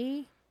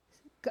 they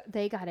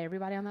got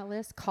everybody on that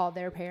list, called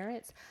their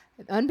parents,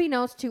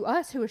 unbeknownst to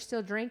us who are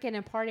still drinking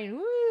and partying,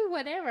 woo,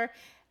 whatever.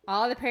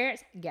 All the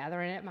parents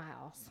gathering at my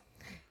house.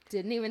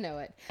 Didn't even know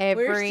it.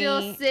 We're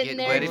still sitting Getting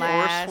there. ready for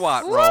a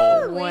SWAT Woo,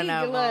 roll. One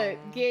of look,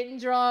 them. getting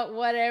drunk,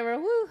 whatever.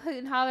 Woo, hooting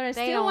and hollering.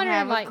 They Still don't wondering,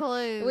 have a like,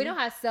 clue. we don't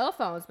have cell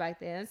phones back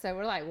then, so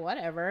we're like,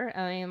 whatever.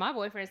 I mean, my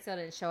boyfriend still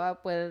didn't show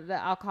up with the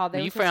alcohol. They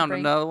You were supposed to found bring.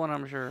 another one,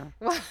 I'm sure.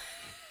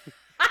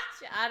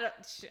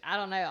 I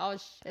don't know. I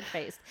was shit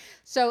faced.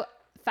 So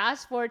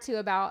fast forward to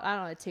about, I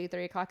don't know,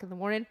 2-3 o'clock in the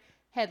morning.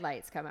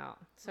 Headlights come out.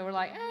 So we're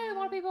like, hey,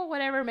 more people,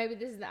 whatever. Maybe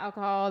this is the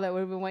alcohol that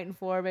we've been waiting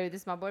for. Maybe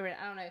this is my boyfriend.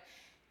 I don't know.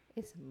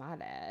 It's my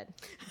dad.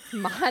 It's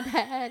my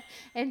dad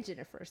and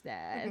Jennifer's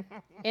dad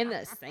in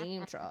the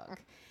same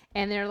truck.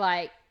 And they're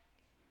like,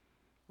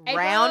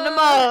 Round them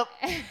April. up.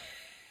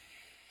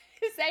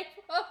 It's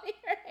April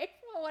here,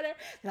 April, whatever.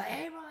 They're like,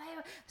 April,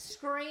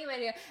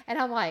 screaming. And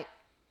I'm like,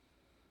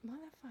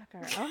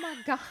 motherfucker, oh my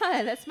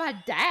God, that's my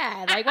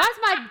dad. Like, why is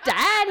my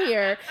dad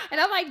here?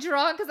 And I'm like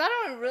drunk because I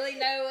don't really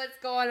know what's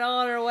going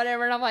on or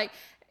whatever. And I'm like,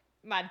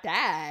 my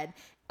dad.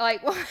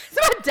 Like, why is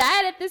my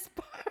dad at this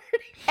party?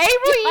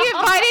 April, you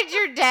invited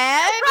your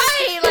dad?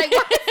 Right. Like,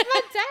 why is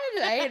my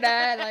dad? Hey,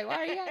 Dad. Like, why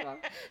are you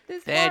at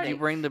this Dad, party? you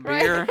bring the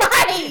Right, beer?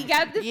 Right.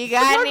 You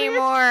got any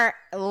more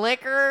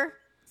liquor?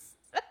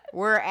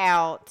 We're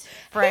out.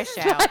 Fresh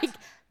out. Like,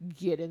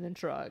 get in the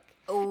truck.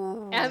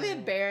 Ooh. I'm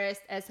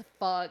embarrassed as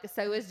fuck.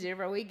 So is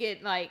Jennifer. We get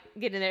in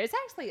there. It's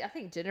actually, I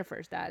think,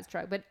 Jennifer's dad's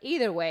truck, but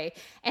either way.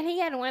 And he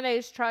had one of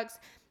those trucks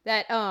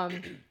that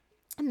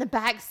in the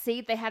back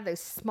seat they had those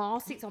small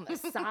seats on the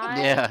side.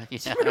 Yeah.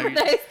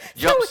 Remember those?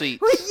 Jump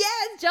seats.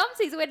 Jump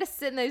seats. We had to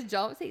sit in those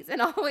jump seats, and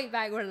all the way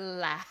back we're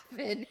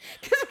laughing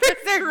because we're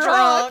They're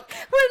drunk.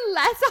 We're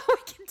that's all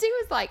we can do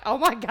is like, oh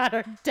my God,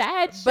 our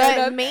dad showed up.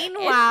 But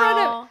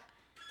meanwhile,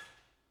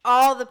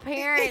 all the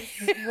parents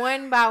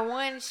one by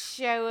one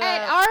show up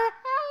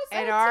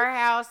at our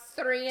house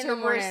 3 in the to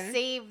morning.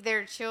 receive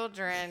their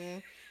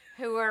children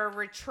who are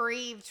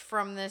retrieved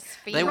from this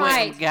field. They went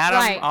and got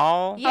them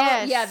all?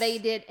 Yes. Yeah, they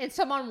did. And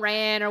someone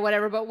ran or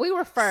whatever, but we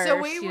were first. So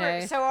we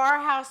were. So our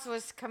house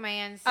was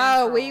command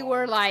central. Oh, we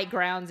were like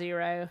ground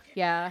zero.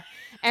 Yeah,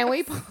 and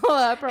we pull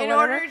up or in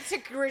whatever. order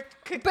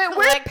to But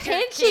we're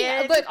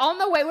pinching. Look, on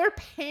the way, we're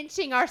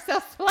pinching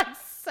ourselves to like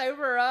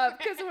sober up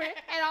because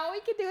and all we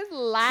can do is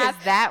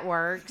laugh. That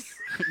works.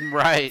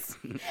 Right.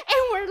 And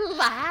we're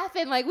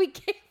laughing like we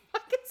can't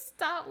fucking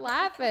stop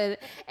laughing,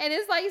 and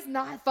it's like it's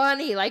not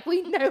funny. Like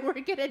we know we're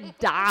gonna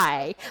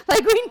die.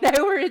 Like we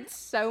know we're in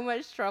so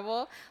much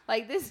trouble.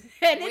 Like this,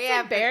 and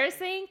it's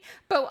embarrassing.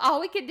 But all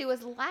we can do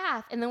is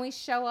laugh, and then we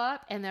show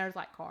up, and there's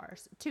like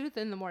cars. 2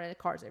 in the morning, the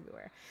cars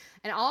everywhere,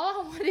 and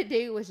all I wanted to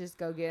do was just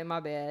go get in my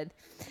bed,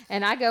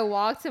 and I go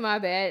walk to my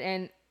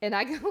bed, and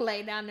I go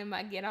lay down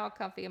get all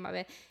comfy in my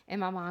bed,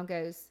 and my mom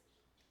goes,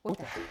 what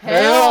the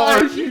hell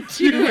are you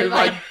doing?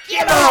 Like,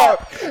 get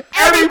up!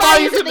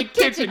 Everybody's in the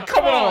kitchen.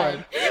 Come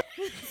on!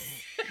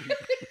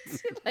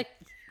 Like,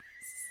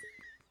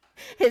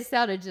 it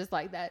sounded just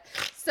like that.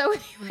 So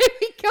anyway,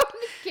 we go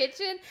in the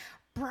kitchen,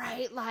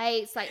 bright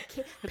lights, like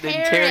The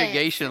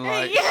interrogation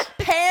lights. Yeah,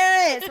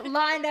 parents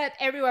lined up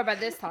everywhere by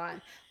this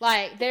time.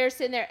 Like they're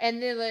sitting there,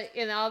 and then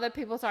and all the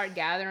people start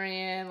gathering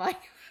in, like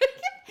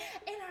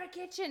in our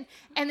kitchen,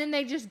 and then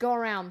they just go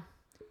around.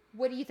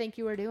 What do you think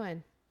you were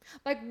doing?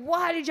 Like,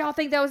 why did y'all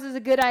think that was a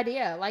good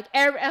idea? Like,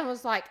 everyone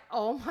was like,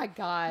 oh my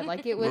God.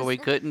 Like, it was. Well, we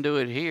couldn't do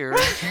it here.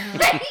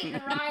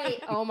 right.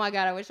 Oh my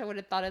God. I wish I would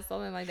have thought of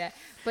something like that.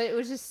 But it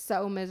was just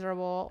so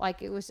miserable.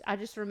 Like, it was, I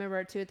just remember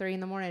at 2 or 3 in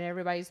the morning,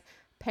 everybody's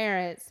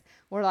parents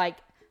were like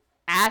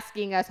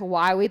asking us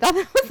why we thought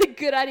that was a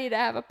good idea to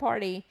have a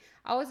party.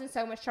 I was in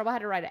so much trouble. I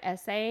had to write an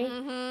essay.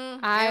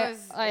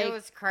 It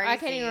was crazy. I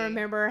can't even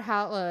remember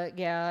how it looked.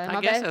 Yeah.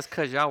 I guess that's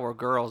because y'all were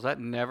girls.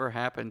 That never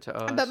happened to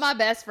us. But my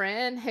best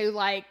friend who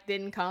like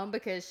didn't come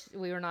because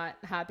we were not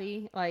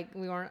happy. Like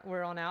we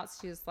were on outs.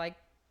 She was like,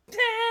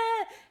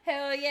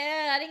 hell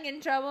yeah, I didn't get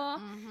in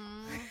trouble.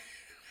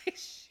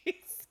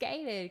 She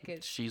skated.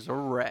 Cause, she's a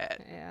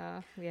rat.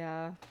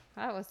 Yeah.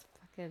 That was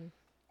fucking.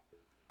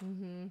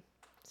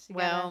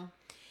 Well,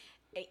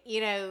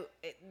 you know,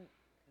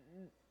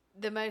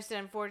 the most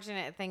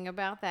unfortunate thing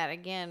about that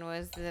again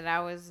was that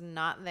I was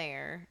not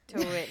there to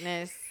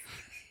witness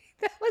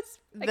that was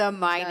the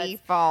mighty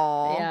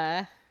fall.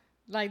 Yeah.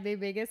 like the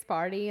biggest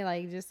party.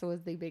 Like just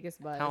was the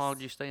biggest buzz. How long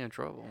did you stay in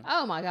trouble?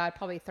 Oh my God,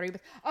 probably 3.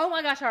 Oh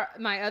my gosh,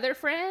 my other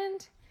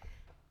friend.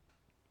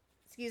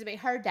 Excuse me.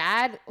 Her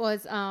dad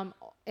was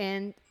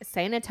in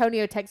San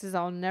Antonio, Texas.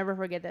 I'll never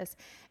forget this.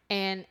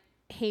 And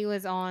he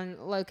was on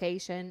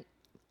location.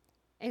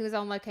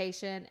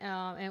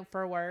 And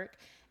for work.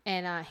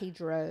 And he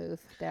drove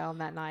down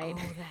that night.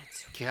 Oh,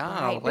 that's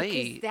Golly. right.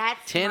 Because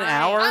that's 10 right.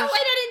 hours? Oh wait,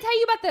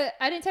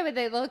 I didn't tell you about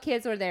the little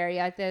kids were there.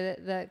 Yeah,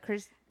 the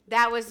Chris.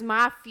 That was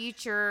my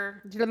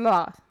future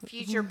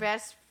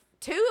best.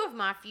 2 of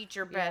my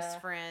future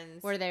best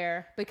friends were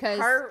there because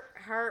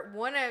her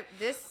one of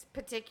this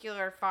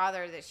particular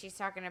father that she's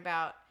talking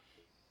about,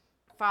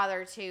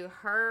 father to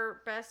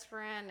her best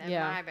friend and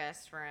my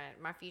best friend,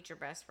 my future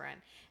best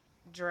friend,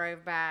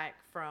 drove back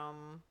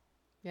from.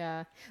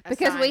 Yeah,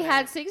 because we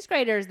had 6th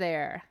graders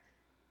there,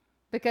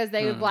 because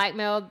they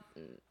blackmailed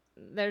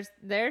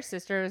their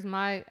sister, was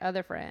my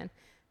other friend,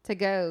 to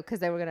go because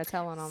they were going to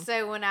tell on them.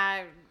 So when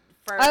I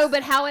first,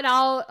 but how it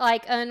all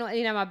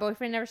my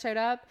boyfriend never showed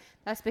up.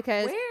 That's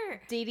because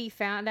Dee Dee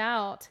found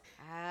out.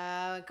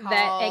 Oh,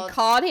 that it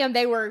called him.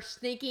 They were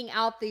sneaking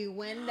out the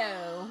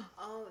window.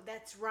 Oh,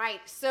 that's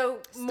right. So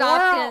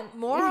Stopped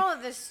moral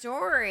of the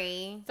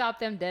story.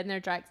 Stopped them dead in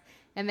their tracks.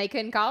 And they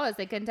couldn't call us.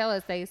 They couldn't tell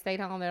us. They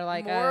stayed home. They're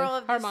like, moral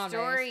of her the mom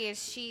story is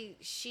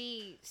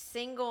she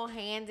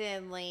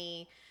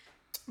single-handedly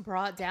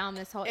brought down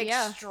this whole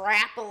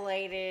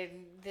extrapolated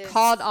this,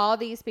 called all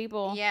these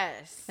people.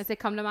 Yes, as they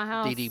come to my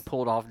house. Dee Dee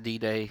pulled off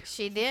D-Day.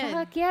 She did.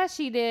 Fuck yeah,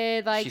 she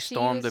did. Like she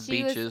stormed the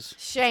beaches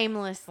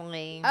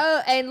shamelessly.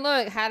 Oh, and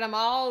look, had them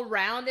all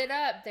rounded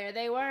up. There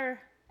they were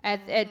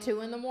at 2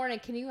 a.m.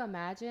 Can you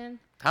imagine?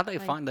 How'd they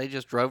find? They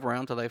just drove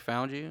around till they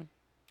found you.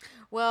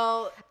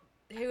 Well,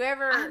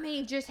 whoever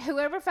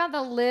found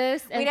the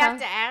list. We'd have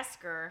to ask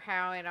her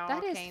how it all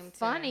came to. That is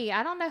funny.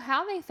 I don't know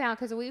how they found,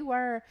 because we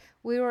were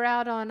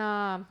out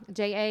on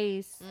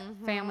J.A.'s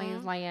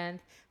family's land,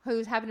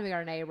 who's happened to be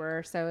our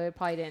neighbor, so it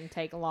probably didn't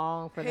take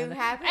long for them.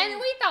 And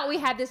we thought we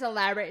had this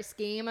elaborate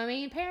scheme. I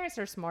mean, parents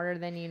are smarter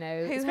than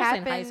especially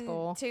in high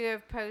school. To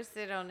have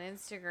posted on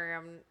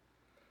Instagram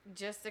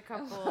just a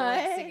couple of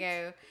weeks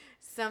ago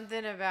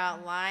something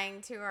about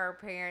lying to our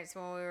parents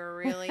when we were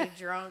really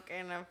drunk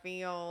in a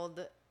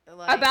field.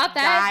 Like about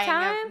that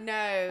time?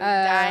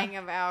 Dying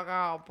of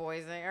alcohol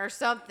poisoning or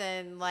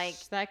something like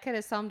that. Could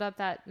have summed up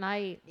that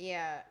night.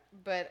 Yeah,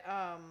 but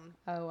oh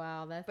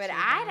wow, that's. But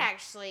I'd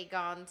actually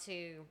gone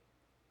to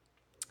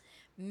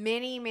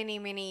many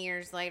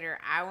years later.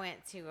 I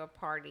went to a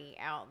party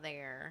out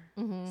there,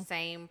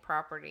 same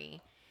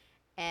property,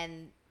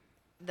 and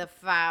the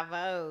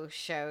 5-0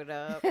 showed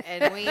up,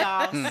 and we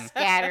all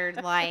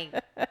scattered like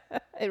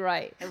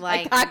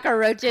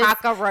cockroaches.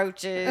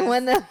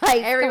 When the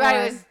lights everybody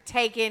was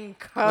taking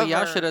cover. Well,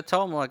 y'all should have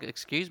told them, like,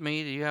 excuse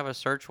me, do you have a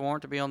search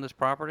warrant to be on this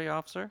property,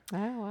 officer?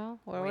 Oh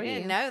well, we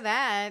didn't know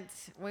that.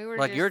 We were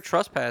like, you're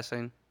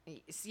trespassing.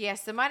 Yeah,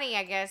 somebody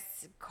I guess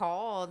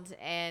called,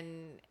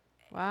 and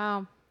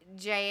wow,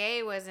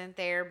 JA wasn't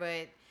there,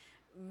 but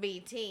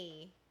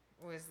BT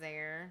was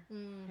there,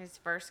 his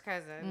first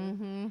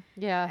cousin.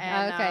 Yeah.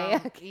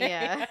 And, okay.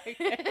 Yeah.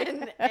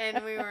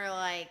 and we were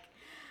like,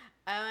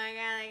 oh my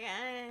god,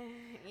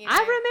 I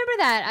remember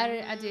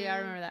that. I do. I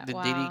remember that. Did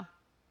wow. Dee Dee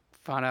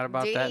find out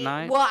about that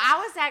night? Well,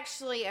 I was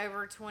actually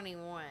over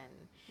 21.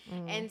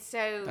 And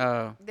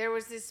so there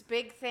was this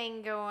big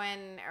thing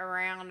going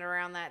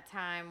around that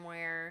time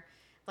where,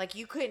 like,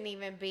 you couldn't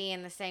even be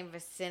in the same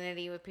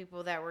vicinity with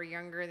people that were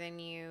younger than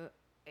you.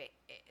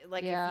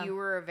 Like, if you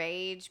were of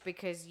age,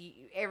 because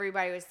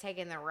everybody was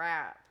taking the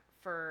rap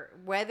for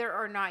whether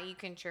or not you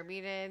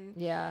contributed.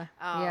 Yeah.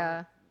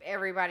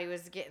 Everybody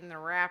was getting the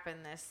rap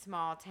in this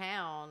small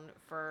town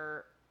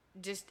for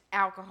just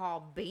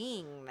alcohol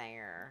being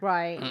there.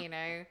 Right. You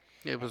know?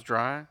 It was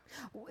dry?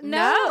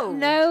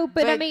 No,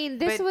 but I mean,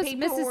 this was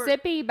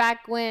Mississippi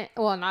back when,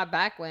 well, not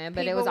back when,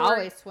 but it was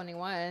always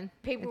 21.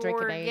 People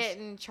were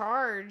getting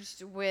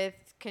charged with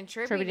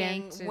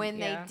contributing when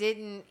they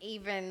didn't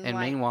even. And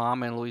meanwhile,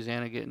 I'm in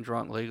Louisiana getting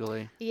drunk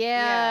legally.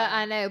 Yeah,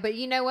 I know. But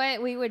you know what?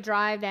 We would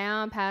drive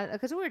down past,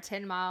 because we were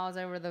 10 miles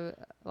over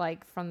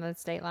from the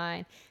state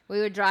line. We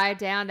would drive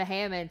down to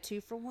Hammond,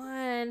 2 for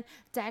 $1,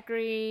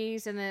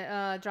 daiquiris, and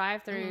the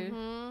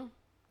drive-through.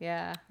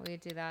 Yeah, we'd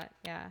do that.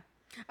 Yeah.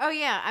 Oh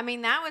yeah, I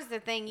mean that was the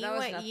thing.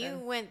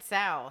 You went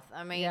south.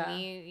 I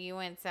mean, you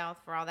went south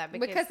for all that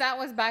because that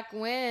was back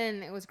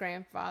when it was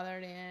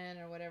grandfathered in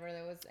or whatever.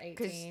 That was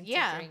 18 to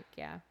drink.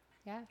 Yeah.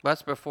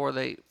 That's before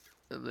the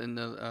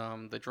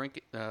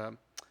drink. The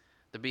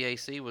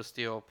BAC was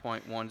still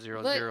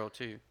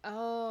 0.1002.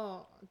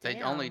 Oh, damn,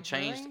 they only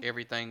changed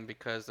everything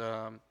because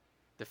the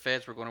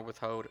feds were going to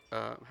withhold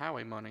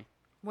highway money.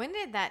 When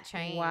did that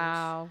change?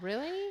 Wow,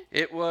 really?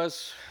 It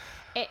was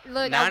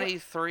Look,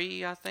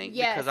 93, I think,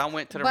 yes, because I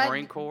went to the but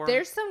Marine Corps.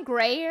 There's some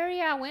gray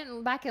area. I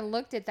went back and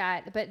looked at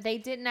that, but they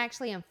didn't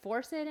actually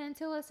enforce it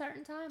until a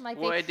certain time. Like,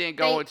 well, it didn't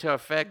go into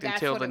effect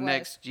until the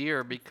next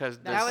year because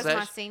that was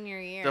my senior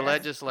year. The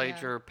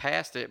legislature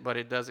passed it, but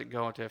it doesn't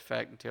go into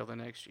effect until the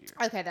next year.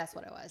 Okay, that's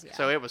what it was. Yeah.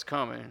 So it was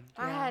coming.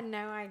 I had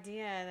no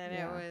idea that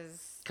it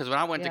was. Because when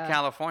I went to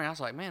California, I was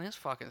like, man, this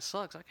fucking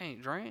sucks. I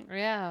can't drink.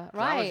 Yeah,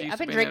 right. I've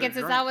been drinking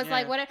since I was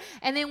like, whatever.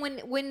 And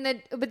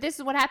then but this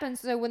is what happens.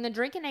 So when the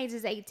drinking age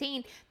is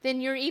 18, then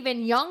you're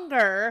even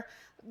younger,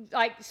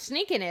 like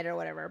sneaking it or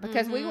whatever.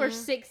 Because we were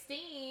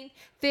 16,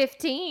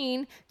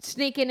 15,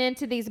 sneaking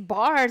into these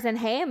bars in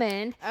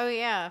Hammond. Oh,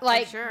 yeah,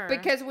 like, for sure.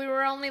 Because we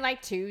were only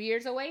like 2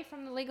 years away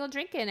from the legal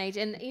drinking age.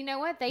 And you know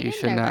what? You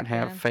should not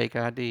have fake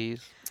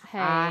IDs. Hey.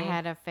 I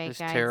had a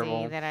fake ID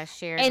terrible. that I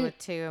shared with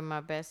 2 of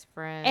my best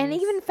friends. And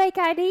even fake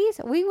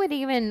IDs, we would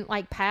even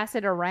like pass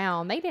it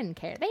around. They didn't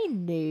care. They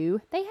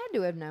knew. They had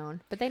to have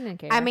known, but they didn't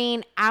care. I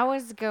mean, I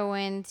was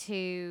going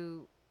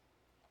to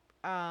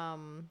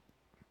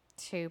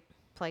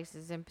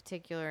places in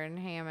particular in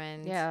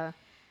Hammond. Yeah.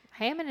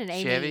 Hammond and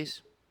Amy.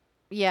 Chevy's?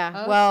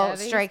 Yeah. Oh, well,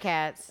 Chevy's. Stray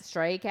Cats.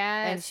 Stray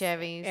Cats. And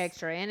Chevy's.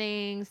 Extra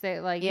innings. They,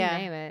 like, yeah.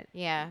 you name it.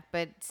 Yeah.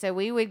 But so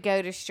we would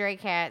go to Stray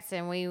Cats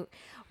and we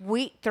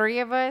 3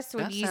 of us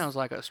would That use. sounds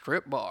like a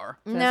strip bar.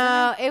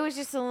 No, it was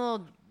just a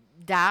little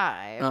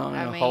dive. Oh,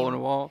 I a mean, hole in the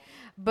wall.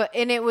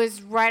 And it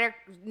was right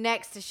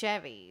next to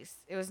Chevy's.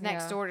 It was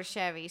next Yeah. door to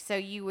Chevy. So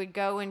you would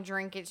go and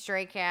drink at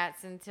Stray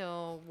Cats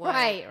until what?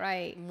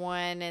 Right.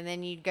 1, and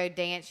then you'd go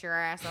dance your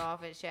ass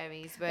off at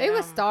Chevy's. But It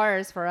was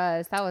Stars for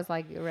us. That was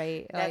like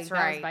right. That's That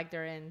right. was back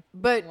during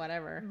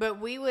whatever. But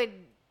we would.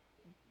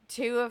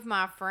 2 of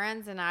my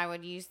friends and I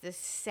would use the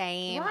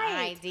same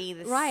ID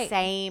the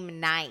same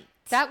night.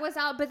 That was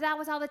all the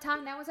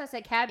time. That was us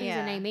at Cabby's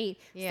and they meet,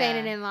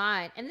 standing in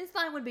line. And this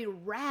line would be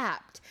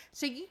wrapped.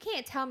 So you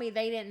can't tell me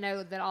they didn't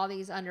know that all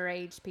these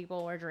underage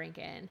people were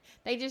drinking.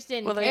 They just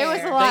didn't care. It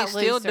was a lot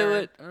They still looser. do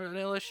it at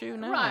LSU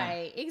now.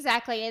 Right,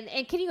 exactly.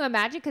 And can you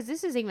imagine? Because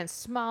this is even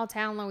small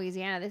town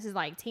Louisiana. This is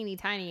like teeny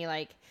tiny,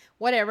 like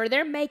whatever.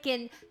 They're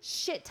making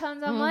shit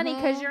tons of money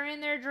because you're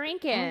in there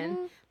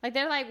drinking. Like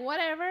they're like,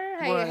 whatever.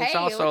 Hey, Well, it's hey,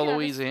 also look at all this-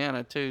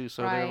 Louisiana too,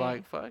 so they're Right.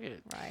 like, fuck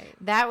it. Right.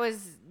 That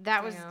was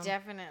Yeah.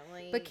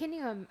 definitely. But can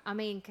you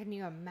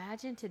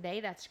imagine today?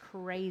 That's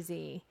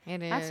crazy. It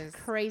That's is.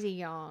 crazy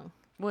young.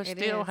 Well, it It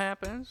still is.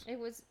 happens.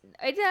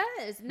 It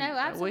does. No,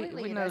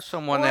 absolutely. We it know does.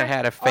 someone that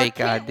had a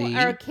fake ID.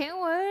 Or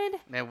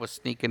Kentwood. That was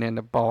sneaking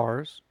into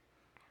bars.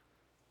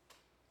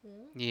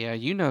 Yeah,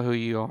 you know who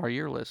you are.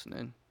 You're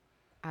listening.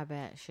 I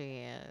bet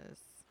she is.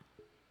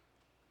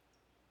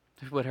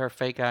 With her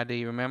fake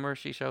ID, remember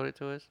she showed it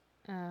to us?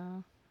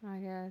 Oh, I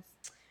guess.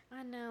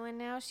 I know, and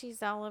now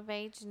she's all of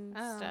age and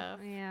stuff.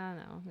 Yeah, I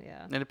know.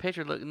 Yeah. And the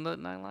picture looked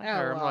nothing like Oh,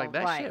 her. I'm well, like,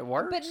 that right. shit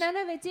works. But none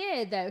of it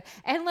did though.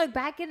 And look,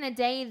 back in the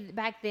day,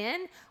 back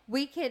then,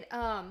 we could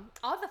all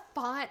the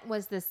font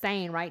was the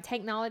same, right?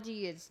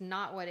 Technology is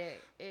not what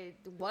it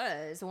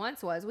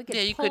once was. We could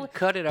Yeah, you pull, could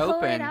cut it pull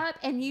open, it up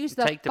and use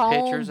the take the phone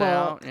pictures book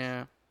out.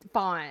 Yeah.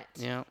 font.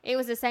 Yeah. It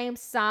was the same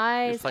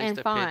size Replace and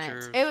the font.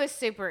 pictures. It was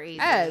super easy.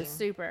 Oh,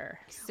 super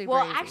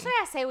Well, easy. actually,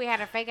 I say we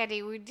had a fake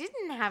ID. We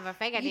didn't have a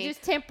fake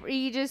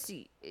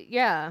ID.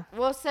 Yeah.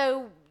 Well,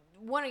 so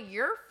one of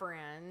your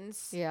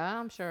friends Yeah,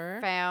 I'm sure.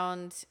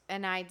 found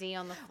an ID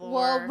on the floor.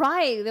 Well,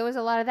 right. There was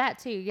a lot of that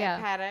too. Yeah.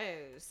 At Pat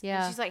O's.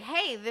 Yeah. And she's like,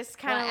 hey, this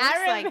kind of Well, I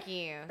looks like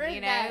remember you.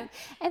 You know? that.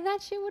 And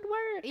that shit would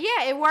work.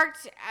 Yeah, it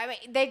worked. I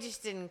mean, they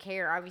just didn't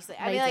care, obviously.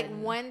 I They mean, like,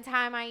 didn't. one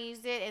time I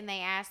used it and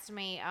they asked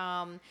me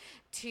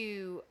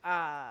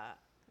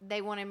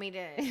they wanted me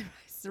to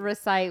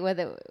Recite what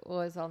it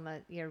was on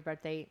your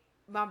birthday.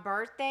 my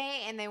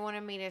birthday, and they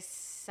wanted me to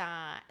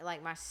sign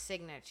like my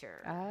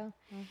signature. Oh,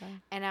 okay.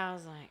 And I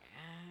was like,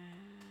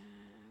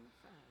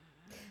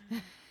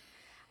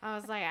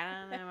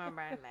 I don't know my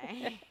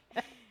birthday.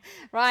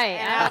 Right.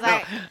 And I was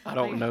like, I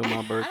don't know my I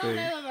don't birthday.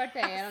 know my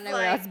birthday. I don't know Like,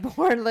 where I was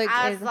born. Look,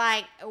 I is- was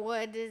like,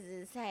 what does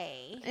it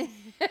say?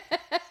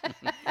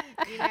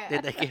 You know,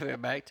 Did they give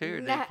it back to her? Or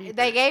did no, they keep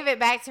they it? gave it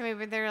back to me,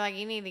 but they were like,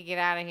 you need to get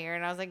out of here.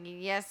 And I was like,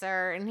 yes,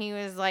 sir. And he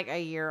was like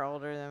a year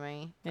older than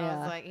me.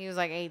 Yeah. He was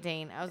like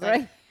 18. I was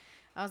Right.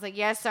 like,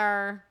 yes,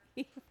 sir.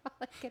 You're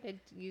probably gonna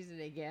use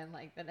it again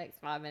like the next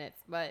 5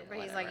 minutes, but But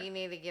he's whatever. like, you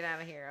need to get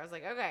out of here. I was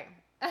like, okay.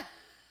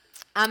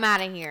 I'm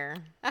out of here.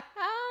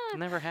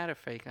 Never had a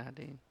fake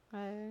ID.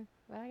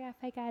 But I got a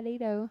fake ID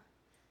though.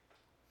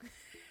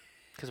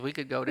 Because we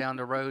could go down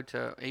the road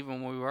to,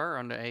 even when we were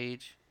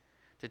underage,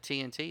 to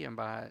TNT and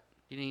buy it.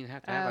 You didn't even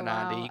have to have Oh, an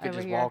wow. ID. You could Over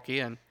just here. walk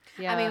in.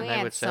 Yeah. I mean, we They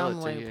had would sell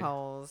some it to you.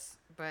 loopholes,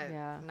 but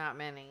Yeah. not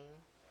many.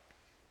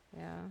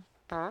 Yeah.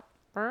 Burp.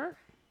 Burp.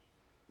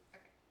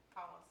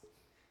 Pause.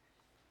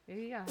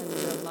 You gotta have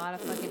to do a lot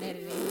of fucking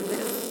editing for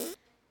this.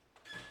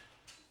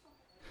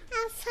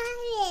 I'm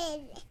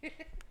fired.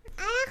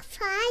 I'm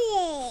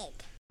fired.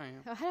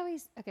 Oh, how do we?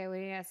 Okay,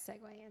 we gotta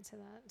segue into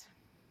that.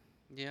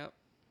 Yep.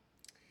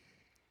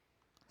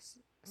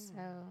 So,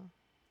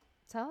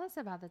 tell us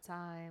about the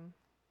time.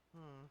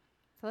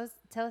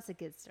 Tell us a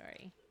good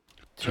story.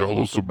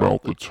 Tell us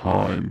about the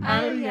time.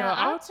 Yeah,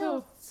 I'll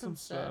tell some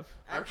stuff.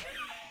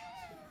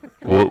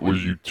 What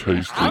was you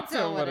tasted? I'll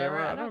tell whatever.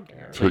 I don't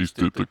care.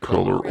 Tasted the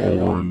color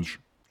orange.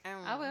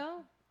 I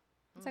will.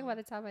 Let's talk about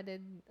the time I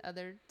did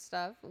other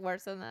stuff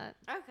worse than that.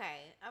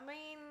 Okay. I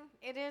mean,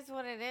 it is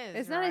what it is.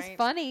 It's not as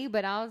funny,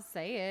 but I'll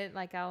say it.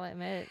 Like, I'll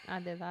admit I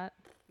did that.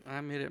 I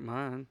admitted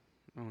mine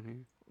on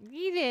here.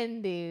 You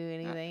didn't do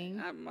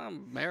anything.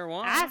 I'm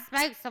marijuana. I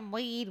smoked some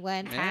weed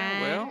one time.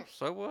 Yeah, well,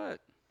 so what?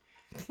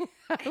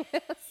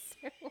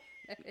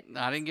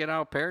 I didn't get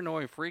all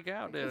paranoid and freak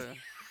out, did I?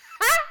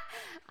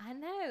 I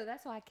know.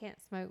 That's why I can't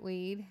smoke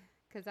weed.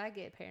 Because I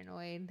get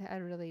paranoid. I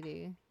really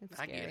do. It's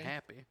I scary. get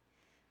happy.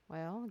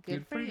 Well,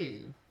 good for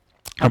you.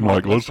 I'm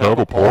like, let's have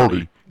a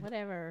party.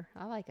 Whatever.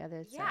 I like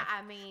other stuff. Yeah,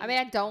 I mean,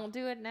 I don't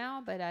do it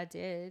now, but I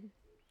did.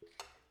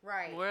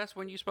 Right. Well, that's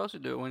when you're supposed to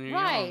do it, when you're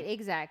Right, young.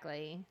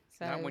 exactly.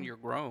 So Not when you're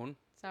grown.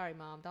 Sorry,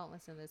 Mom. Don't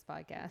listen to this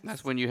podcast.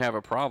 That's when you have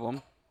a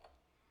problem.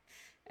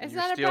 It's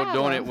you're not still a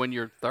problem. doing it when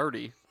you're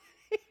 30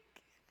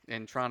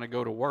 and trying to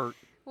go to work.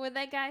 What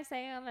that guy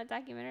say on that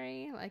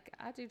documentary? Like,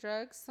 I do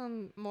drugs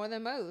more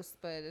than most,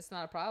 but it's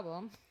not a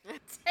problem.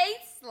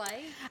 Tastes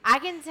like. I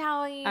can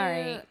tell you. All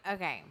right.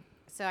 Okay.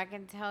 So I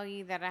can tell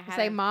you that I had.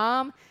 Say,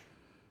 Mom,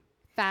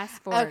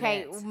 fast forward.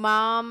 Okay, it.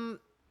 Mom.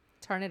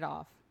 Turn it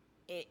off.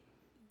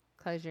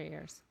 Close your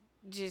ears.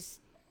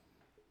 Just.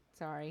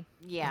 Sorry.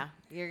 Yeah,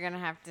 you're gonna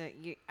have to.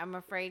 I'm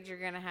afraid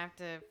you're gonna have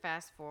to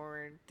fast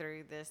forward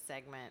through this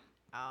segment.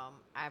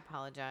 I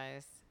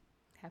apologize.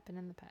 Happened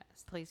in the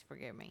past. Please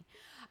forgive me.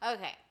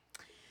 Okay.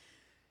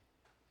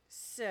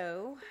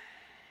 So,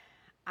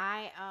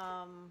 I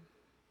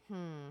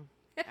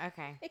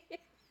Okay.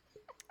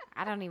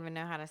 I don't even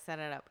know how to set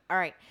it up. All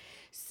right.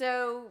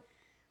 So,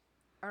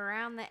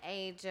 around the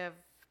age of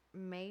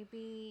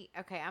maybe,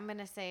 okay, I'm going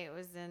to say it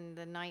was in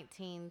the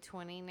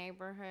 1920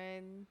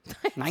 neighborhood.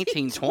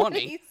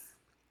 1920?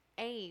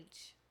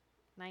 Age.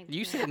 19.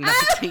 You said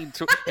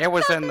 1920. It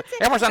was in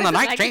the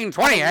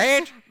 1920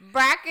 age.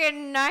 Back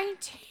in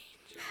 19.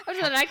 It was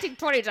in the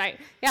 1920s.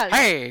 Yeah.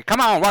 Hey,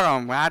 come on,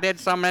 welcome. I did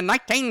some in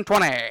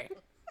 1920.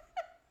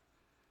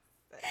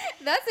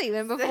 That's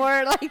even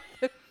before, like.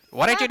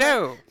 What did you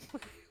do?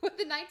 With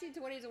the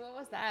 1920s, what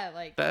was that?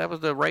 Like. That was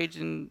the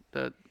roaring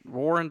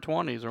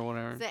 20s or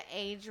whatever. The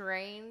age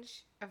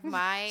range of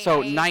my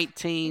So age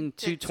 19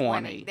 to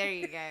 20. There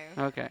you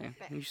go. Okay.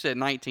 You said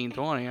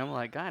 1920. I'm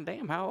like, God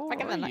damn, how old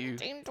Back in the are you?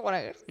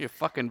 1920s. You a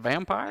fucking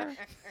vampire?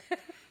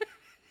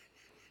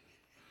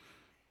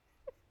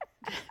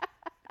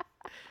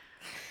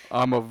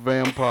 I'm a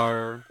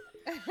vampire.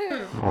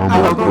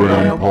 I'm a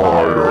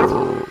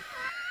vampire.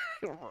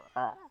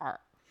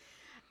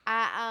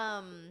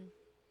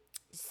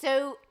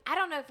 So I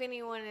don't know if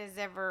anyone has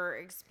ever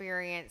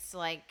experienced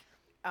like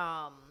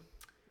hallucinogens,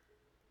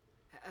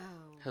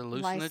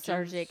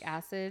 Lysergic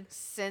acid,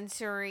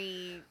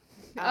 sensory.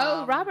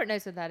 Robert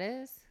knows what that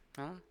is.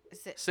 Huh?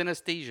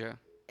 Synesthesia.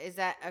 Is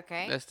that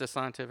okay? That's the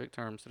scientific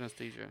term,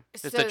 synesthesia.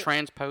 It's So- the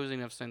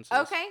transposing of senses.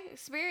 Okay,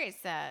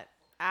 experienced that.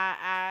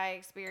 I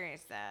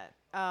experienced that.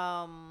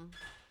 I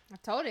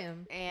told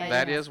him. And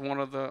That is one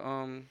of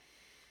the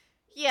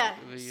yeah.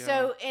 the,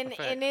 So and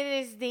effects. it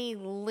is the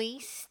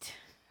least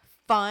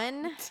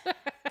fun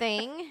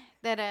thing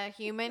that a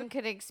human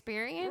could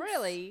experience.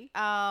 Really?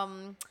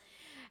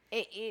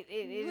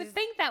 It You would is.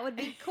 think that would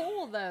be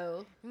cool,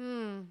 though.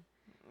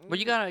 Well,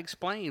 you gotta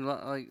explain.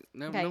 Like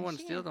no, Okay, no one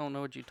she still can. don't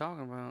know what you're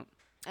talking about.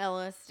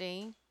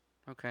 LSD.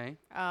 Okay.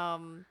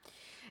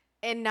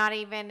 And not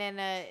even in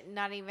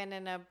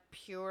a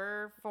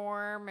pure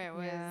form. It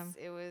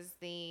was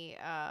the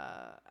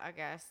I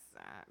guess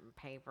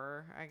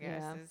paper. I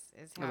guess Yeah.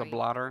 is With how a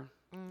blotter.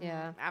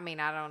 Yeah. I mean,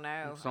 I don't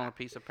know. It's on a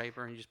piece of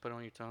paper and you just put it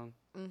on your tongue.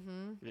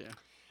 Mm-hmm. Yeah.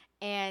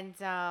 And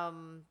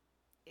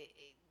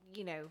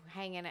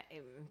hanging.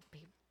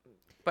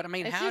 But I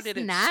mean, It's how just did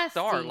it nasty,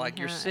 start? Like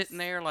you're huh? sitting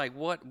there, like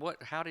what?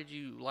 How did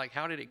you like?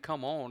 How did it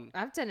come on?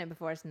 I've done it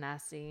before. It's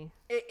nasty.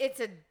 It's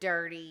a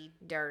dirty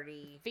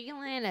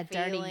Feeling a feeling.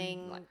 dirty.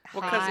 Well,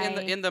 because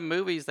high. in the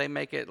movies they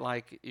make it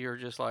like you're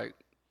just like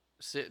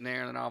sitting there,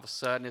 and then all of a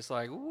sudden it's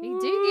like You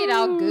do get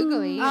all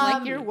googly.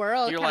 like your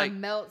world you're kind like of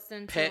melts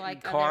into petting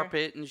like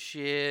carpet and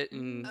shit,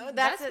 and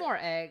That's more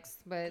eggs,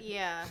 but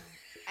Yeah,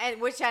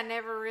 and which I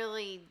never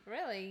really.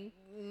 really,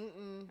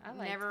 I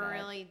liked never that.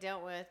 really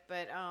dealt with,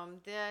 but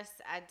this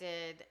I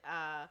did,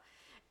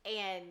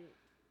 and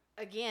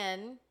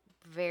again,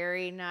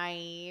 very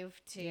naive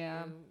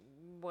to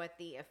what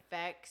the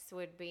effects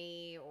would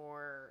be,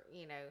 or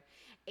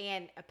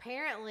and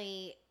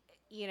apparently,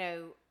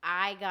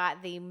 I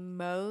got the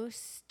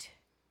most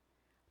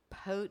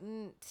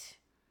potent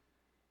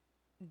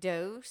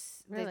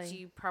dose that Really?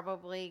 you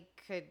probably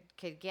could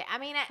get. I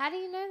mean, How do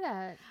you know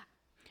that?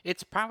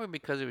 it's probably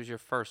because it was your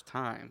first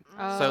time.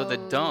 So the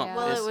Oh, dump. yeah.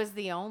 well, is, it was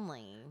the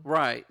only.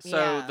 right. So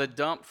Yeah. the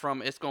dump from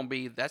that's gonna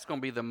be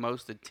the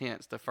most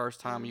intense the first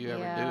time you ever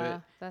do Yeah,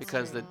 it that's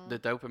because true. the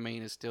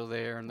dopamine is still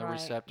there and the Right,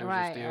 receptors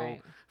right, are still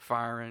right.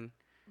 firing.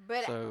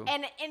 But So-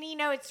 and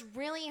it's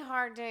really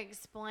hard to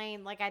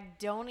explain. Like I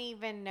don't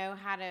even know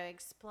how to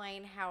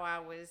explain how I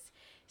was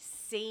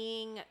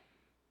seeing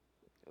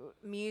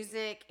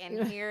music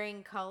and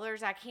hearing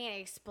colors. I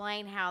can't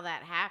explain how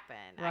that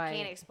happened. I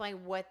can't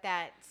explain what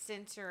that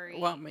sensory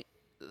Well, I mean,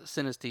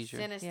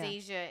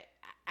 synesthesia.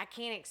 I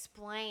can't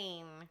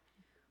explain.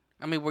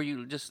 I mean,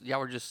 y'all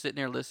were just sitting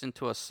there listening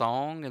to a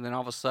song, and then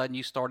all of a sudden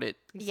you started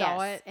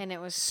saw it, and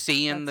it was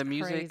seeing the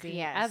music. Crazy.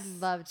 Yes.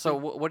 I'd love to. So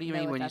what do you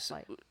mean when you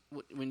like.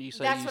 when you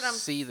say That's you what I'm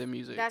see the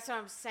music? That's what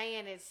I'm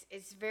saying.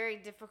 It's very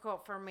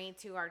difficult for me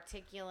to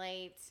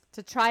articulate.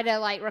 To try to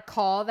like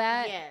recall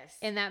that Yes.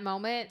 in that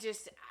moment.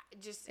 Just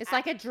It's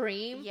like a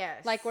dream.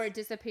 Yes. Like where it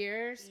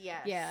disappears.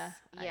 Yes. Yeah.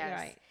 Yes. You're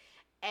right.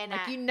 And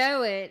Like you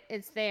know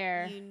it's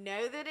there. You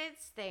know that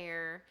it's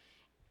there,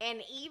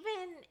 and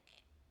even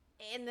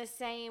in the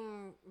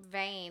same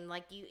vein,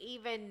 like you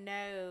even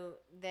know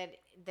that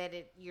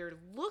you're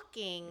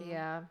looking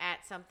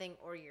at something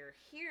or you're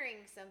hearing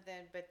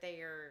something, but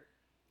they're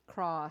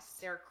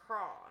crossed. They're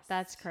crossed.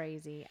 That's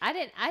crazy. I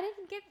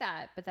didn't get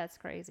that, but that's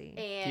crazy.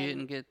 And you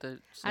didn't get the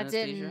synesthesia? I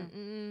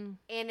didn't.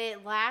 And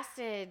it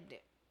lasted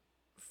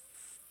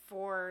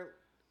for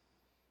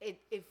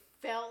it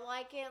felt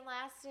like it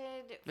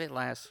lasted. It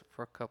lasts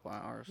for a couple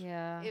hours.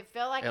 Yeah. It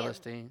felt like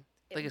LSD.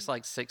 I think it's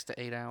like 6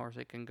 to 8 hours.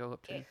 It can go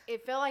up to.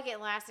 It felt like it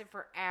lasted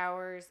for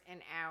hours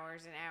and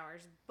hours and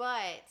hours.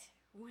 But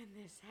when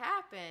this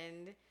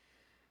happened,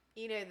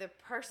 you know, the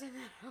person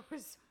that I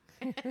was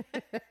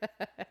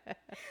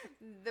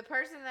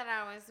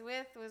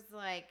was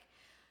like,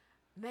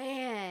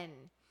 man,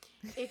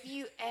 if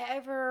you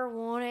ever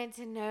wanted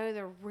to know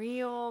the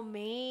real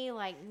me,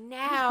 like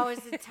now is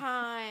the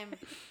time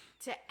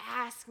to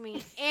ask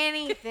me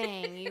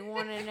anything you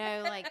want to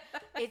know. Like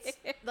it's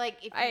like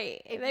if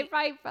they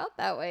probably felt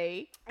that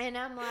way. And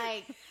I'm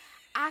like,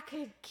 I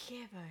could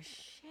give a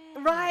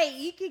shit. Right,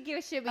 you could give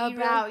a shit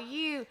about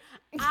you.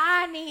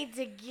 I need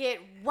to get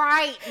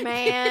right,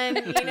 man.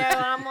 You know,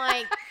 I'm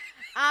like,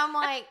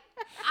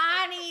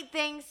 I need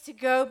things to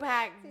go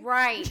back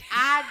right.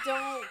 I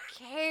don't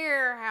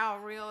care how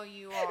real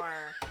you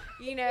are.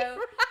 You know,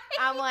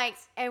 I'm like,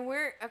 and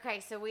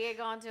so we had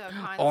gone to a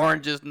concert.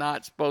 Orange is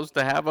not supposed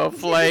to have a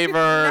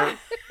flavor.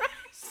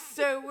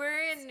 So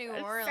we're in New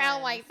Orleans.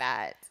 Sound like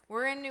that.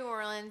 We're in New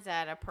Orleans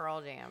at a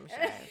Pearl Jam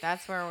show.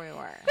 That's where we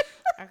were.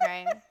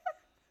 Okay.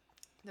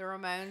 The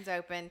Ramones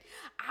opened.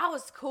 I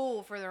was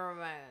cool for the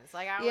Ramones.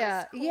 Like I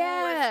was cool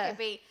as could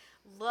be.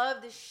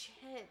 Loved the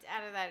shit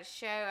out of that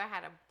show. I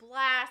had a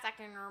blast. I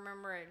can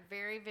remember it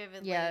very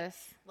vividly.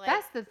 Yes. Like,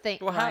 that's the thing.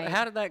 Well,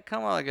 how did that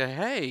come? Like,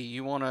 hey,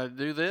 you want to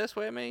do this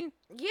with me?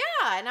 Yeah,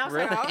 and I was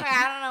like, okay,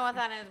 I don't know what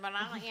that is, but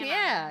I'm, you know,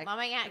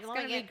 it's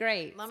gonna be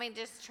great. Let me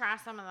just try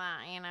some of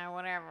that, you know,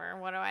 whatever.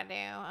 What do I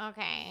do?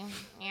 Okay,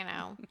 you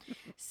know.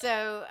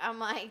 So I'm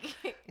like,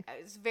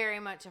 I was very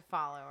much a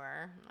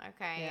follower,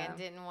 okay, and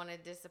didn't want to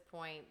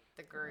disappoint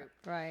the group,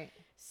 right?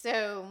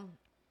 So,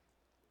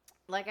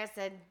 like I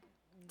said,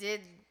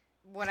 did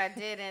what I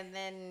did and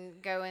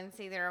then go and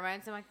see the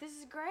Ramones. I'm like, this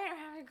is great. I'm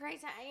having a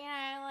great time. You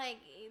know, like,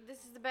 this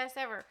is the best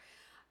ever.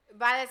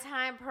 By the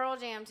time Pearl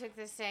Jam took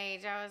the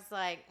stage, I was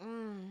like,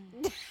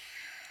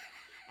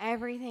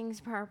 everything's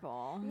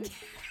purple.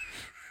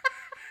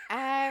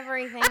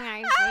 Everything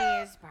I see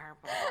is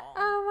purple.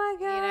 Oh,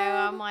 my God. You know,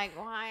 I'm like,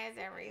 why is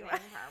everything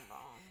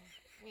purple?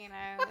 You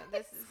know,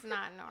 this is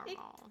not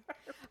normal.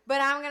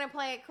 But I'm going to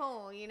play it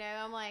cool. You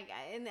know, I'm like,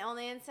 on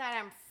the inside,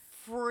 I'm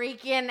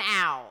freaking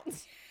out.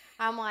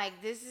 I'm like,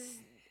 it's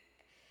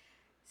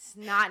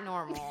not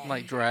normal.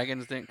 Like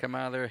dragons didn't come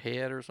out of their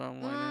head or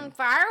something like that?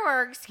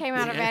 Fireworks came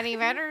out of Eddie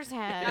Vedder's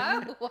head.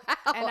 Oh, wow.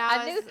 And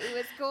I knew he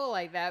was cool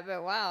like that,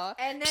 but wow.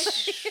 And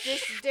this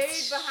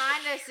dude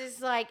behind us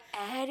is like,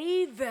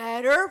 Eddie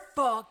Vedder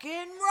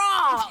fucking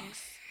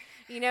rocks.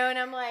 You know, and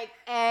I'm like,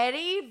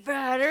 Eddie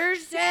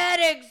Vedder's head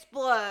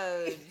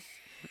explodes.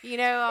 You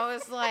know, I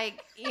was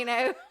like,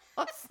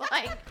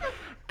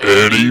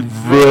 Eddie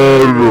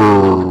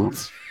Vedder.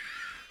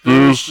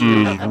 This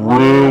is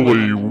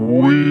really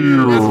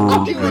weird.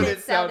 That's what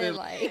it sounded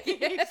like.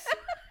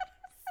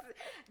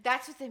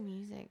 That's what the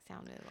music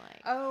sounded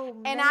like. Oh,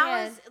 man. And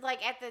I was,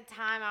 like, at the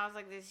time, I was,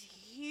 like, this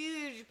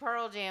huge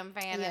Pearl Jam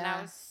fan, and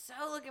I was so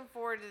looking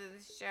forward to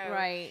this show.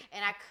 Right.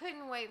 And I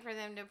couldn't wait for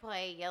them to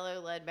play Yellow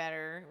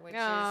Ledbetter, which is,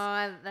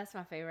 that's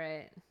my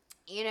favorite.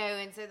 you know,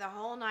 and so the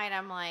whole night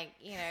I'm, like,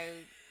 you know,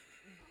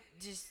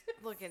 just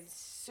looking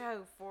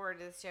so forward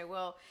to the show.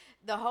 Well,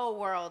 the whole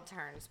world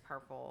turns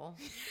purple.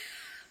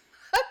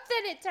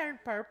 Then it turned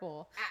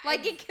purple.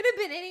 Like it could have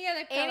been any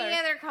other color. Any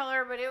other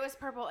color, but it was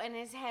purple, and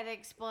his head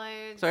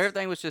explodes. So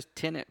everything was just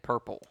tinted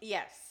purple.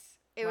 Yes.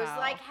 It was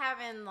like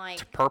having,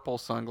 like... Purple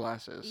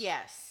sunglasses.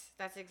 Yes.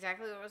 That's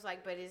exactly what it was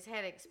like, but his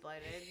head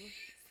exploded.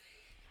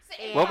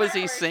 What was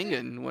he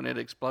singing when it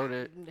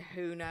exploded?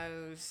 Who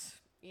knows?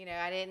 You know,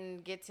 I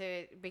didn't get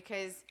to...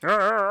 Because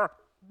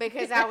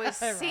I was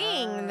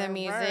seeing the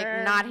music,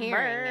 not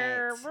hearing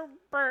it.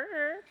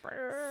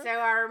 So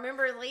I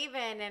remember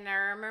leaving, and I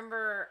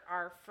remember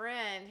our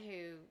friend,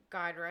 who,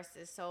 God rest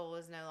his soul,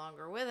 is no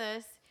longer with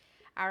us.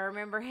 I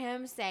remember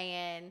him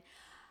saying,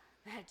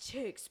 "That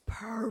chick's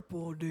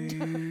purple,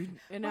 dude."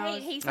 And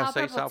Wait, he saw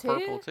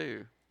purple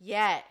too?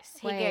 Yes.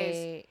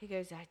 Wait. He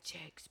goes, that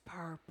chick's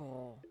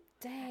purple.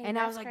 Dang, And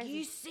I was that's like, crazy.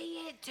 you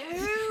see it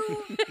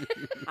too?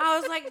 I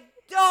was like,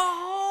 the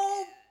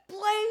whole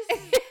place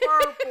is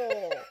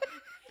purple.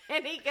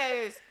 And he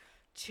goes,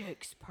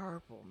 chick's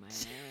purple, man.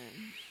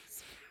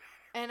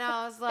 And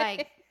I was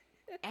like,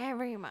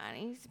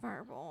 everybody's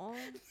purple.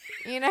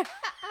 You know?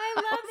 I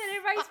love that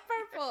everybody's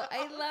purple.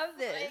 I love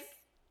this.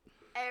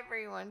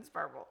 Everyone's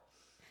purple.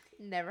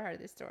 Never heard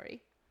this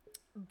story.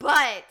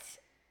 But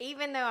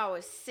even though I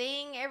was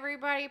seeing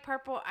everybody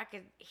purple, I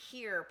could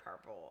hear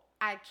purple.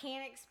 I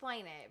can't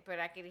explain it, but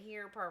I could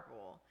hear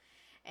purple.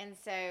 And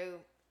so,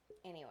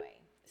 anyway.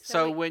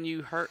 So when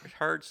you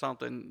heard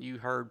something, you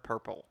heard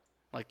purple.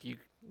 Like you,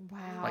 Wow.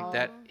 like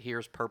that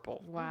hears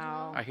purple.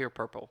 Wow. I hear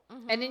purple.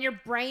 And then your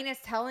brain is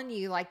telling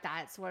you, like,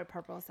 that's what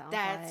purple sounds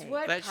That's like.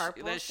 what That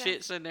purple that sounds-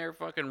 shit's in there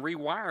fucking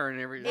rewiring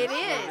everything. It is.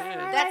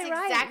 Right, That's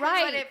right, exactly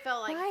right, what it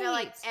felt like. It felt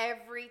like right.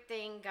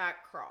 everything got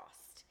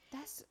crossed.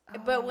 That's.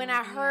 But when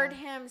I heard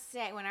yeah. him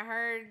say, when I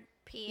heard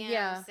PM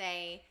Yeah.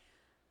 say,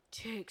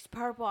 chick's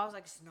purple, I was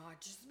like, it's not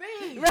just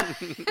me.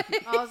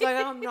 I was like,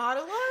 I'm not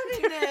alone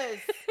in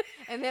this.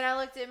 And then I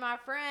looked at my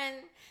friend,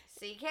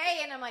 CK,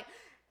 and I'm like,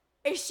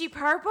 is she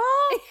purple?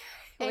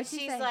 And What'd she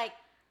she's say? like,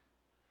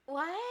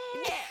 what?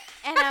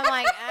 And I'm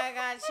like, oh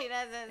God, she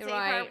doesn't say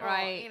Right, purple.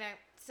 right. You know.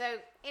 So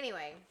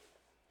anyway,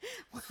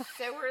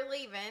 so we're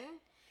leaving,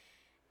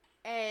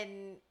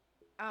 and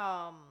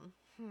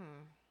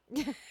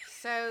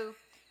so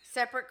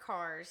separate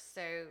cars.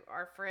 So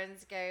our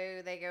friends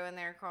they go in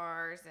their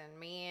cars, and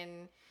me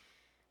and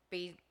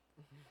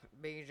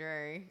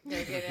BJ go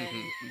get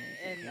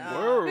in,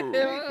 Whoa.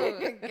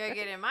 go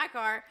get in my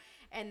car.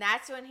 And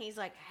that's when he's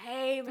like,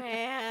 hey,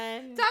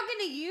 man. Talking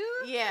to you?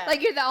 Yeah.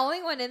 Like you're the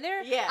only one in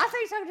there? Yeah. I thought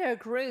you were talking to a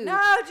group. No,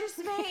 just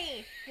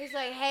me. He's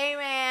like, hey,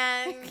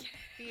 man, if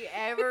you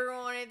ever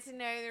wanted to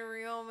know the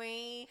real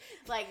me,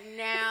 like,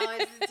 now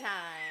is the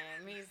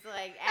time. He's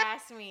like,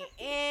 ask me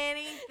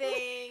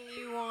anything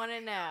you want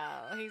to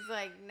know. He's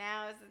like,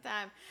 now is the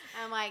time.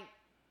 I'm like,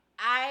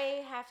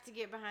 I have to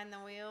get behind the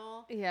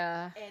wheel.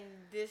 Yeah. And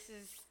this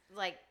is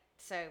like,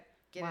 so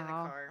get in the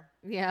Wow. car.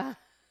 Yeah.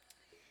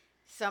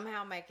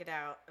 Somehow make it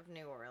out of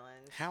New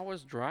Orleans. How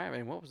was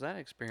driving? What was that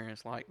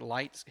experience like?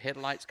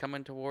 Headlights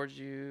coming towards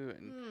you,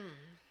 and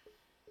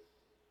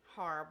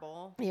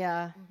Horrible.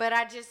 Yeah. But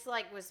I just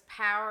like was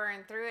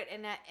powering through it,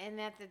 and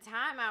at the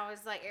time I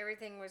was like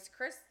everything was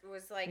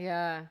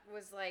Yeah.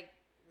 was like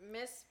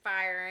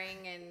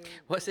misfiring, and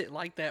was it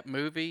like that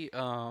movie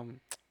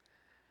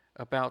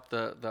about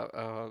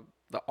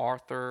the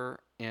Arthur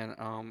in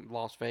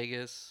Las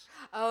Vegas?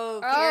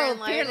 oh, Oh, Fear and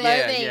Fear Loathing. and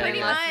Loathing pretty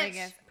in Las much,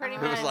 Vegas. pretty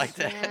It much. was like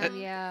that.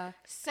 Yeah.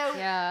 So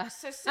Yeah.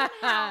 so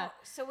somehow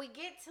so we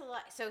get to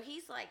like so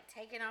he's like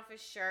taking off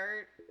his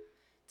shirt,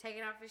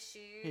 taking off his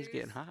shoes. He's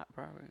getting hot,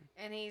 probably.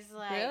 And he's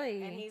like,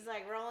 Really? and he's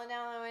like rolling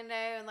down the window,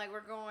 and like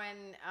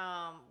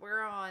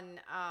we're on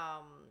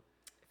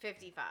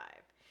 55.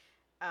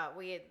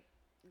 We had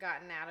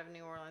gotten out of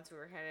New Orleans. We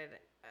were headed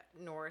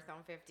north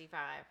on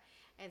 55,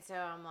 and so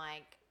I'm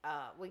like,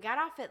 we got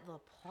off at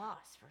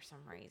Laplace for some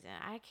reason.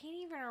 I can't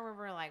even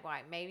remember like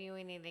why. Maybe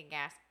we needed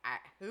gas.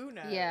 Who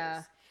knows?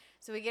 Yeah.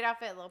 So we get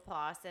off at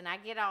Laplace, and I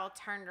get all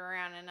turned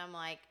around, and I'm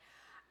like,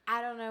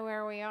 I don't know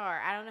where we are.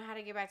 I don't know how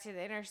to get back to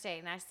the interstate.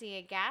 And I see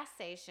a gas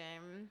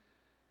station,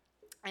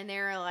 and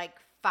there are like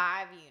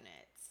 5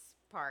 units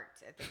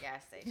parked at the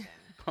gas station.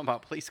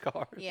 About police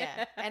cars.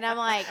 Yeah. And I'm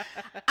like,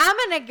 I'm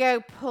going to go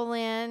pull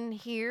in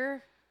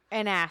here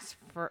and ask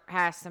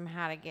them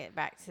how to get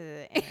back to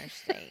the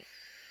interstate.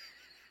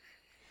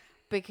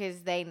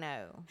 Because they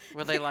know.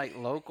 Were they like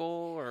local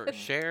or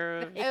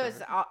sheriffs? It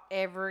was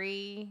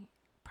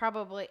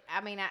probably,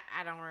 I mean,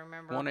 I don't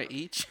remember. One of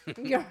each.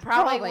 Yeah,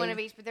 probably one of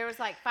each, but there was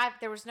like 5.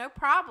 There was no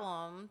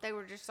problem. They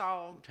were just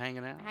all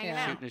hanging out, Hanging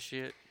out. shooting the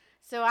shit.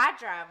 So I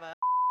drive up.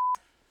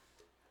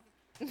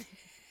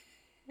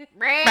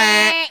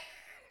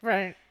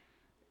 Right.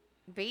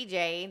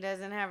 BJ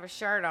doesn't have a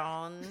shirt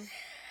on.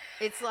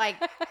 It's like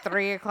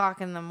 3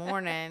 o'clock in the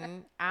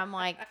morning. I'm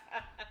like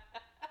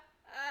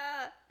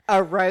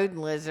a road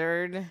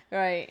lizard.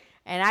 Right.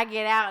 And I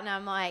get out and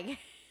I'm like,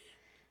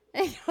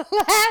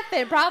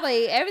 laughing.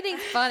 Probably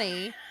everything's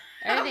funny.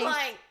 I'm Everything's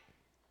like,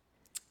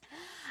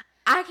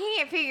 I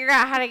can't figure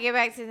out how to get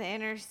back to the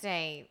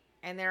interstate.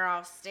 And they're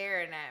all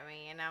staring at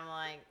me. And I'm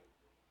like,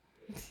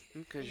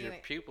 Because your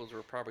pupils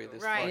were probably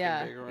this Right. fucking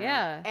Yeah. big around.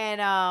 Yeah.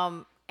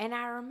 And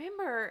I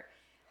remember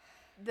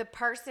the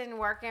person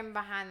working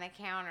behind the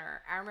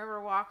counter. I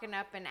remember walking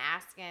up and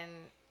asking,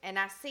 and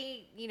I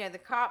see, the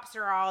cops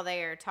are all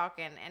there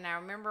talking. And I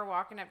remember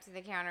walking up to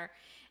the counter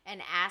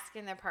and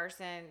asking the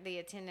person, the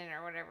attendant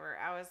or whatever,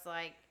 I was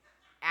like,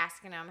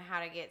 asking them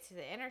how to get to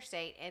the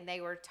interstate. And they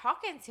were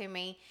talking to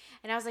me.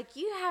 And I was like,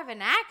 you have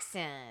an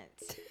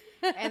accent.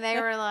 And they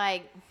were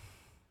like,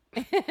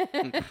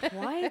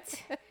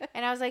 what?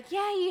 And I was like,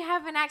 yeah, you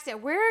have an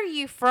accent. Where are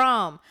you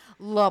from?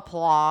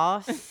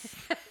 Laplace.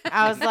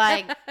 I was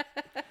like,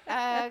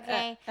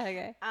 okay.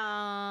 Okay.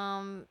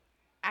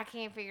 I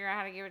can't figure out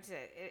how to give it to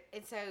it.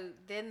 And so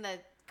then the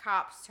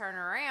cops turn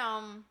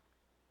around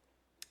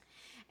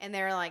and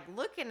they're like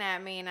looking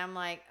at me, and I'm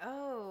like,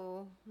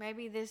 oh,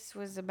 maybe this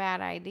was a bad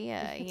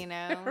idea, you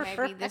know?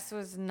 Maybe this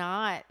was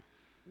not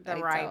the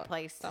right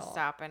place to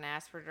stop and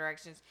ask for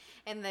directions.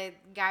 And the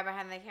guy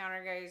behind the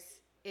counter goes,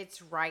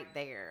 it's right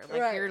there.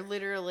 Like, you're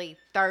literally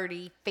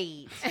 30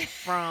 feet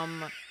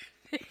from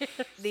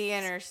the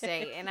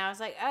interstate. And I was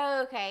like,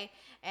 oh, okay.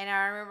 And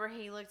I remember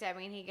he looked at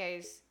me and he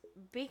goes,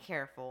 be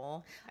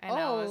careful. And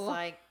I was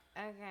like,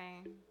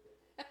 okay.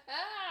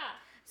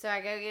 So I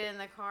go get in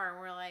the car and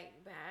we're like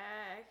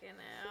backing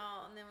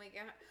out, and then we go.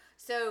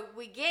 So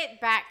we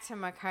get back to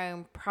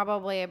Macomb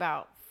probably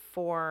about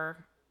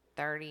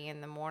 4:30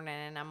 in the morning,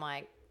 and I'm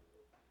like,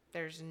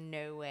 there's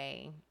no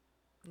way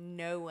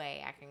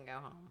I can go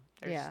home.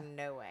 There's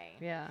no way.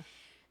 Yeah.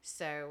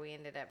 So we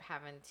ended up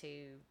having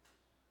to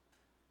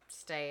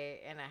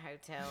stay in a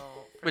hotel.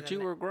 But you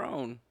were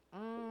grown.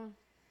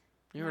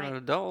 You're an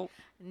adult.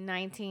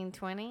 19,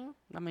 20.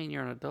 I mean,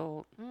 you're an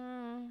adult.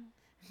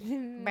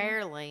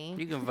 Barely.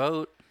 You can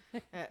vote.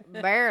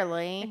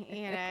 Barely,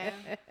 you know.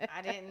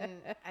 I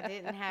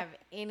didn't have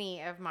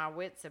any of my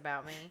wits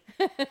about me.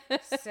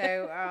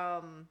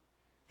 So,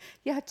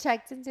 y'all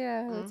checked into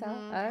a hotel?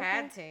 Okay.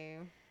 Had to.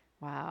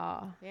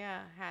 Wow.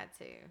 Yeah, had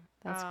to.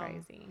 That's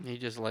crazy. You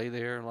just lay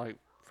there like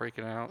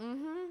freaking out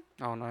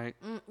all night.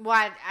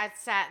 Well, I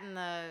sat in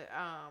the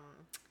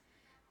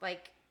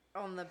like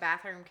on the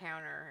bathroom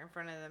counter in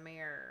front of the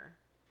mirror,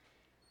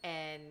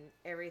 and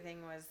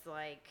everything was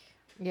like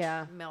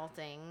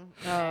melting.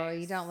 Oh,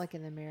 you don't look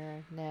in the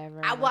mirror.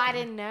 Never. I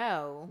didn't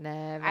know.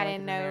 Never. I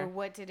didn't know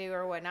what to do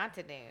or what not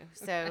to do.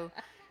 So,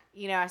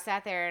 you know, I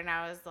sat there and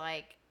I was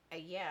like,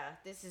 yeah,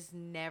 this is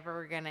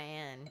never going to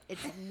end.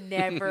 It's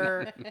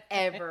never,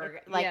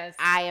 ever. Like,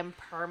 I am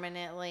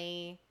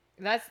permanently.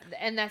 That's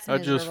I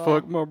just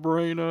fucked my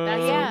brain up.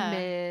 That's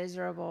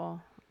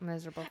miserable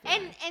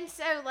feeling. And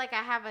so, like,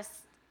 I have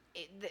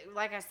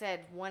like I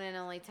said, one and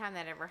only time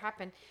that ever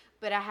happened.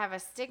 But I have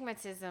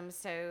astigmatism,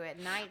 so at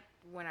night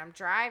when I'm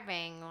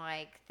driving,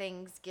 like,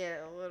 things get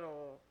a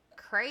little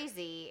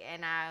crazy,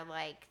 and I,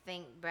 like,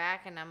 think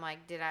back, and I'm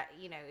like, did I,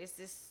 you know, is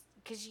this,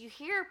 because you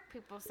hear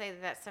people say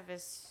that stuff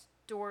is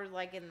stored,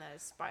 like, in the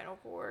spinal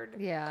cord.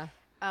 Yeah.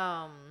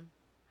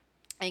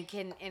 And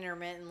can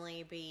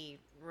intermittently be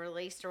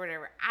released or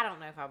whatever. I don't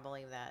know if I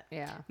believe that.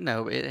 Yeah.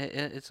 No,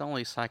 it's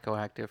only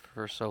psychoactive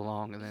for so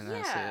long, and then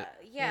that's it.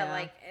 Yeah,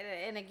 like,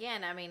 and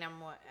again, I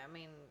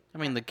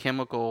mean, the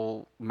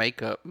chemical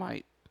makeup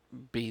might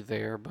be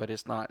there, but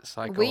it's not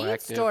psychoactive.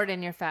 Weed's stored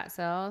in your fat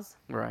cells.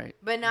 Right.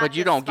 But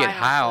you don't get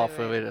high off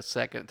of it a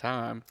second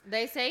time.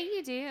 They say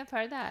you do. I've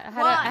heard that.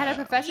 I had a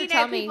professor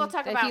tell me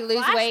that if you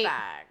lose weight.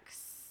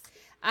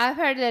 I've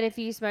heard that if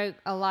you smoke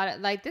a lot of,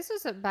 like, this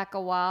was back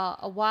a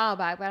while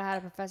back, but I had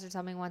a professor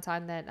tell me one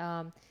time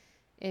that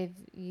if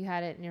you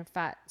had it in your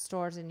fat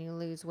stores and you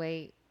lose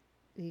weight,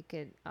 you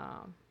could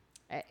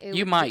it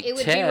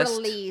would be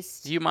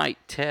released. You might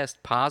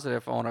test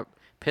positive on a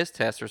piss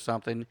test or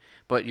something,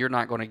 but you're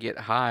not going to get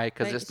high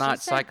because it's not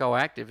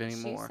psychoactive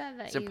anymore.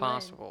 It's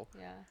impossible.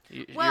 Yeah.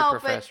 Your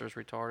professor's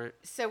retarded.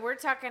 So we're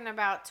talking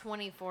about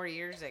 24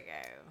 years ago.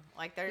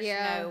 Like, there's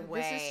no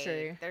way. This is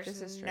true.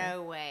 There's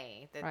no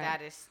way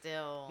that is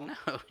still.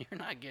 No, you're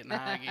not getting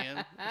high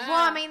again.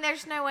 Well, I mean,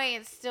 there's no way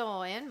it's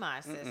still in my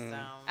system.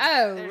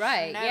 Oh, there's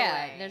right. No way.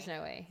 way. There's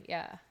no way.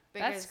 Yeah.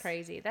 Because that's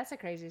crazy. That's a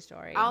crazy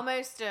story.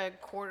 Almost a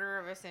quarter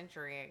of a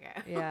century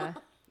ago. Yeah.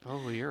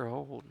 Oh, you're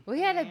old.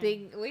 We had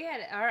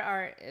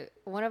our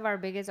one of our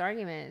biggest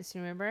arguments.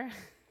 You remember?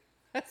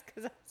 That's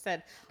because I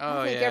said,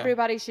 I think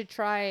everybody should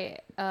try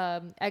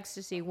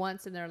ecstasy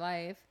once in their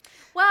life.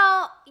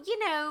 Well, you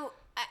know,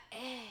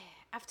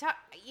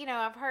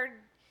 I've heard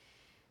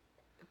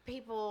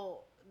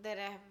people that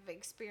have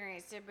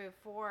experienced it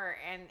before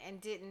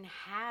and didn't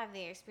have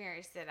the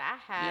experience that I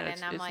had,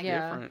 and I'm like,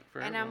 different for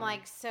and everyone. I'm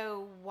like,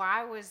 so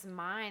why was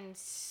mine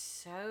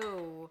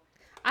so?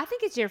 I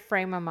think it's your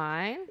frame of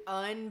mind.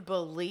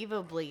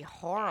 Unbelievably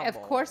horrible. Of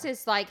course,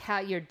 it's like how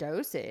your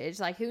dosage.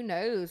 Like, who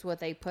knows what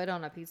they put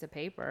on a piece of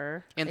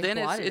paper? And then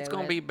it's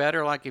going to be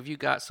better, like, if you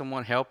got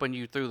someone helping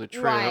you through the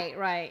trip.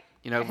 Right.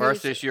 You know,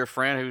 versus your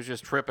friend who's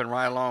just tripping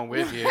right along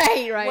with you.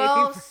 Right.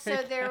 Well,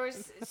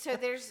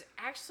 there's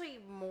actually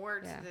more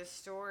to the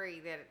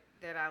story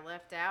that I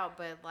left out,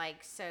 but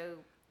like, so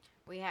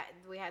we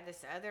had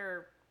this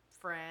other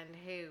friend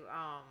who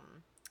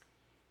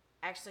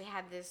actually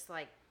had this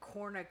like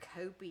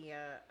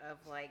cornucopia of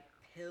like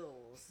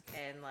pills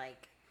and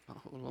like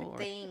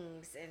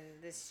things in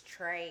this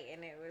tray,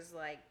 and it was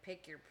like,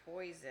 pick your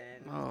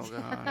poison. Oh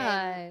God.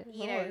 And,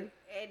 you know,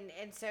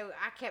 and so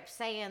I kept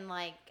saying,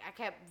 like, I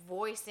kept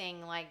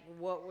voicing like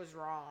what was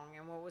wrong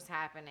and what was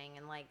happening,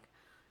 and like,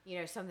 you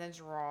know,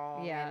 something's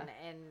wrong,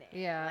 and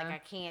like,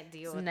 I can't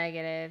deal with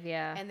negative,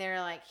 and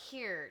they're like,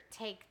 here,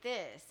 take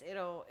this,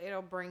 it'll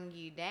bring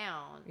you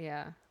down.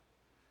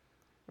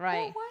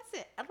 Right. What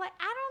was it? I'm like,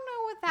 I don't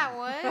know what that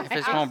was. If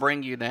it's going to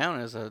bring you down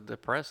as a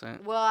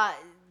depressant. Well,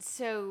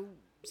 so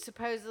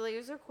supposedly it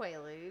was a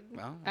Quaalude,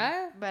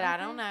 but I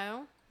don't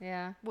know.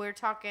 Yeah. We're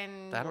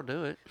talking. That'll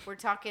do it. We're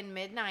talking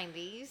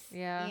mid-90s.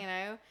 Yeah. You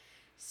know?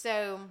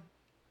 So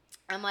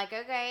I'm like,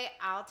 okay,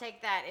 I'll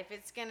take that. If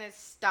it's going to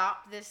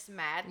stop this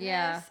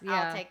madness,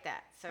 I'll take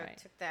that. So I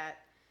took that.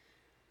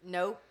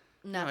 Nope.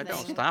 No, Nothing. it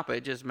don't stop it.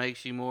 It just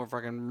makes you more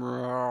fucking.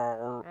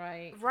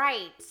 Right.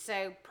 Right.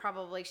 So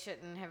probably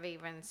shouldn't have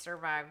even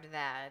survived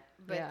that.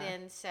 But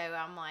then, so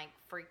I'm like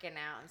freaking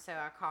out. And so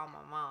I call my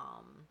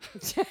mom.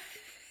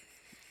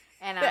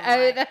 And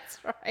I'm that's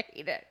right.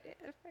 I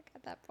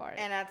forgot that part.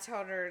 And I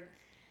told her,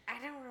 I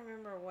don't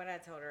remember what I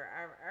told her.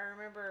 I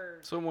remember.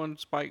 Someone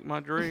spiked my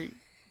drink.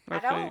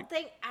 I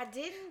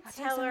didn't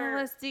tell her.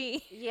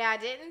 LSD. Yeah, I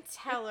didn't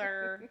tell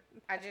her.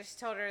 I just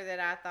told her that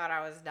I thought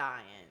I was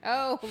dying.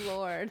 Oh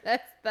Lord,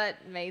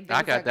 that made.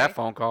 I got that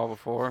phone call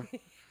before.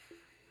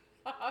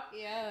 Oh,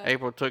 yeah.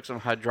 April took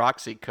some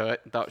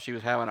Hydroxycut and thought she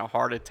was having a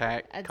heart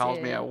attack. Calls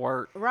me at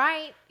work.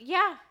 Right?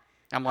 Yeah.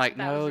 I'm like,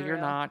 no, you're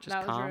not.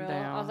 Just calm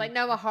down. I was like,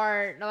 no, my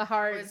heart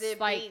Was it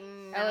like,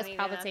 beating? it was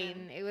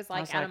palpitating. It was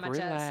like out of my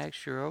chest.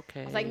 Relax, you're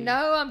okay. I was like,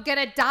 no, I'm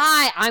gonna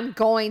die. I'm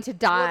going to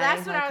die. Well,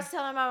 that's what I was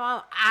telling my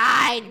mom.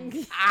 I'm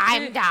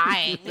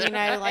dying. You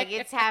know, like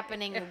it's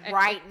happening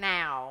right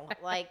now,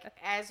 like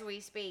as we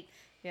speak.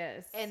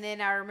 Yes. And then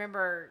I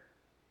remember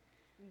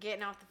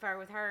getting off the phone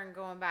with her and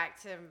going back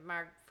to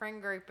my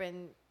friend group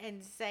and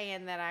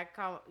saying that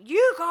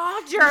you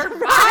called your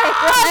mom,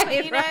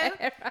 right, you know?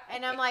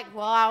 And I'm like,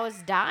 well, I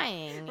was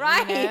dying,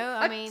 right? You know?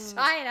 I mean,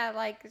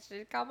 I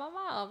should call my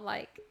mom.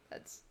 Like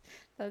that's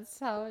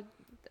how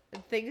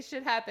things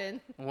should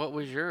happen. What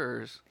was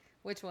yours?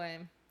 Which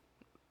one?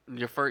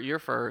 Your first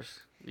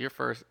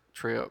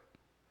trip.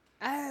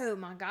 Oh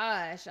my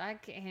gosh, I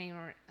can't even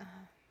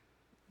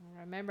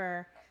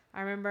remember.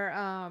 I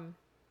remember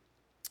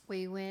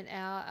we went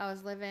out. I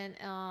was living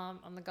on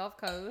the Gulf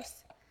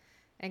Coast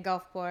in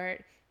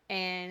Gulfport,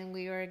 and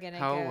we were gonna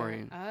How go. old were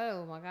you?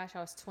 Oh my gosh, I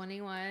was 20.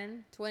 It was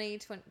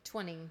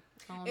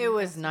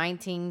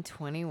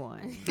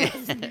 1921.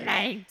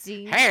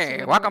 19.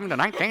 Hey, welcome to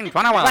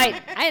 1921.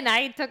 Right, and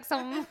I took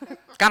some.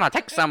 Gonna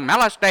take some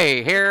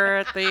LSD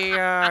here at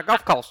the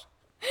Gulf Coast.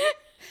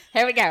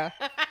 Here we go.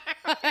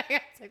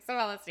 Took some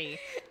LSD.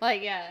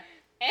 Like, yeah.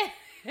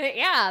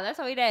 Yeah, that's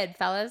what we did,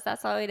 fellas.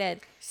 That's what we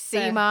did.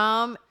 See,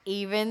 Mom,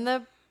 even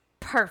the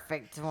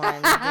perfect one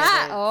did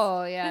it.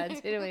 Oh, yeah.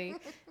 Did we?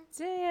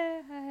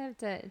 I have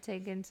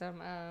taken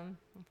some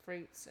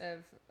fruits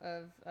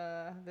of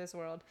this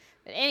world.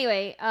 But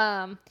anyway,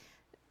 I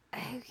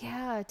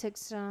took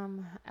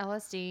some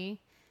LSD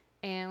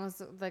and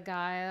was the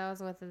guy I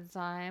was with at the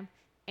time.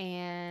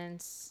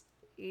 And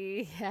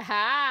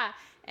yeah.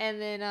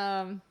 And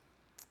then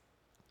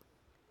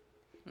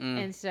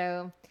and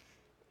so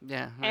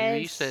yeah,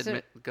 and you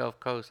said Gulf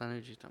Coast. I knew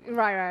you were talking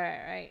about.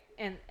 Right.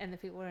 And the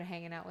people we were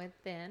hanging out with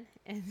then,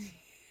 and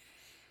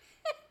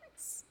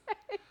so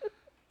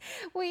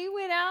we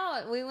went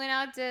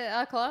out to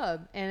a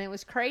club, and it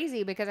was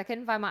crazy because I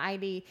couldn't find my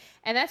ID.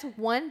 And that's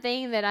one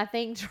thing that I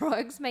think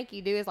drugs make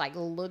you do is like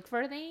look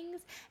for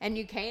things, and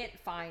you can't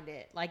find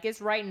it. Like it's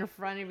right in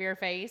front of your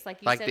face,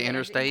 like you like said the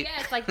interstate.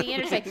 Yes, like the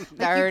interstate. Like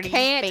 30 you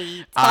can't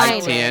feet.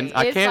 find I-10. it.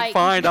 I It's can't like,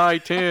 find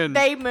I-10.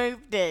 They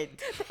moved it.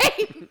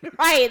 They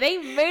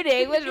moved it.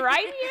 It was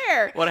right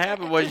here. What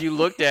happened was you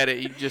looked at it,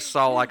 you just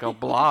saw like a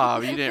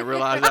blob. You didn't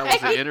realize that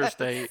was the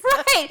interstate.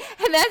 Right,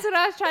 and that's what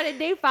I was trying to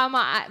do, find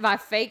my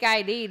fake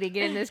ID to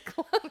get in this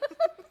club.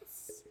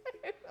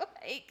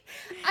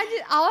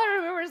 All I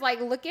remember is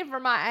like looking for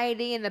my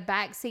ID in the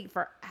back seat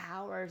for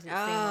hours. It seemed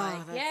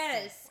like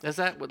yes. Is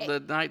that the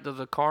night of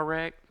the car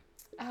wreck?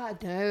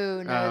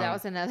 No, that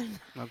was another.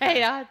 Okay.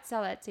 Hey, I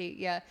saw that too.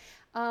 Yeah,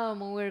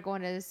 when we were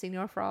going to the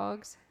Senior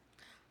Frogs.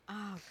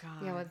 Oh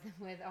God. Yeah,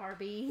 with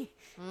RB.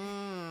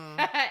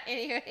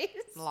 Anyways,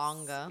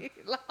 Longer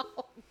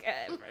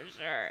for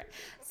sure.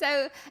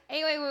 So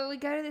anyway, when we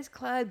go to this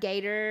club,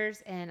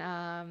 Gators and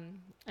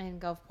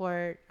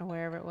Gulfport or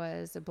wherever it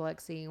was, the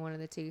Biloxi, one of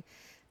the two,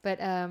 but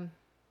down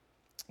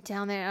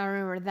there, I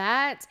remember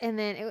that, and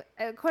then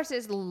of course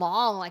it's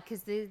long, like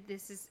because it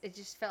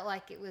just felt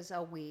like it was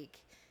a week,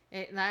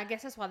 and I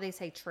guess that's why they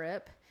say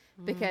trip.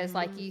 Because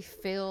like you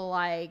feel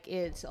like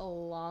it's a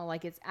long,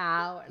 like it's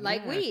hour,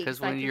 like weeks. Because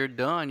when you're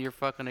done, you're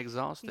fucking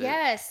exhausted.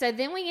 Yes. So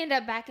then we end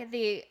up back at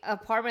the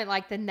apartment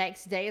like the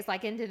next day. It's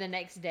like into the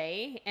next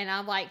day, and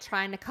I'm like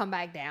trying to come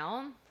back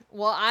down.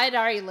 Well, I'd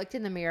already looked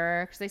in the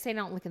mirror because they say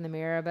don't look in the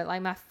mirror, but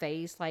like my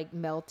face like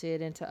melted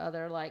into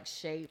other like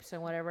shapes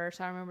and whatever.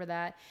 So I remember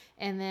that.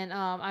 And then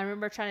I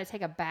remember trying to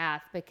take a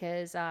bath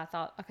because I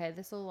thought, okay,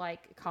 this will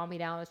like calm me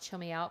down, chill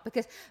me out.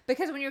 Because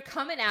when you're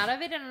coming out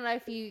of it, I don't know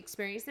if you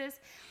experience this,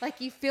 like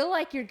you feel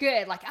like you're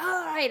good. Like,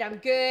 all right, I'm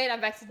good.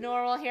 I'm back to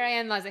normal. Here I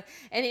am. And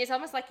it's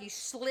almost like you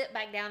slip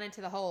back down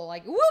into the hole.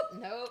 Like, whoop,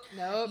 nope.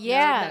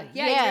 Yeah. No. Yeah.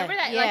 You remember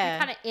that? Like you're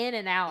kind of in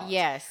and out.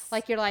 Yes.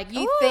 Like you're like,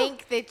 you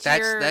think that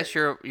that's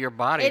your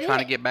body trying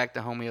to get back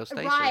to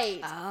homeostasis. Right.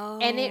 Oh,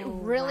 and it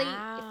really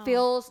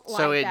feels like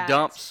So it that.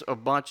 dumps a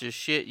bunch of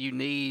shit you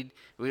need.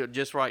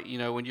 Just right,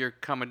 when you're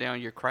coming down,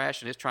 you're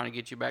crashing. It's trying to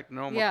get you back to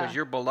normal because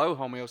you're below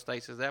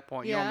homeostasis at that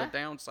point. You're on the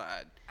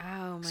downside. Oh,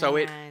 man. So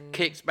it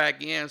kicks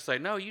back in and say,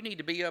 no, you need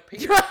to be up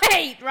here.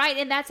 Right.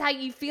 And that's how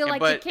you feel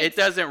like But it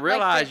doesn't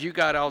realize like you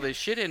got all this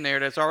shit in there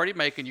that's already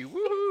making you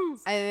woohoo.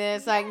 And then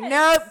it's like,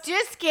 nope,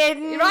 just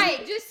kidding.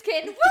 Right, just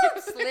kidding.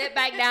 Woo, slip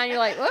back down. You're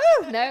like,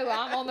 woo, no,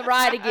 I'm on the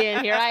ride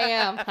again. Here I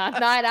am. I'm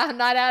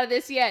not out of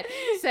this yet.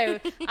 So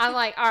I'm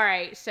like, all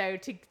right. So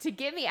to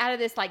get me out of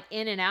this, like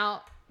in and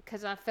out,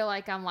 because I feel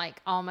like I'm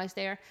like almost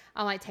there.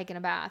 I'm like taking a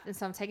bath, and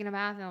so I'm taking a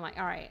bath, and I'm like,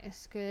 all right,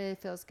 it's good,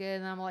 feels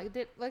good, and I'm like,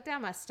 look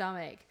down my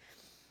stomach,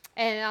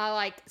 and I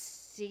like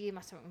see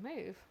my stomach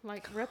move,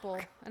 like ripple,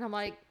 and I'm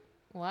like,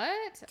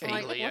 what? I'm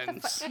like, what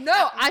the fuck?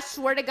 No, I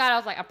swear to God, I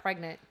was like, I'm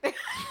pregnant.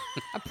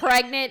 I'm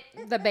pregnant.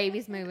 The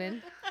baby's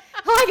moving.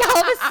 Like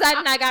all of a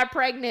sudden, I got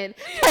pregnant.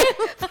 Like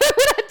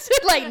I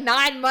took like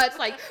 9 months.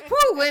 Like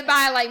went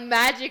by like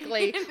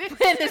magically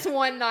in this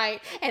one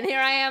night, and here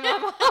I am.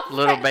 I'm all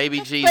little baby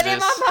Jesus. But in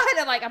my mind,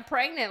 I'm like, I'm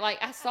pregnant. Like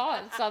I saw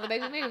the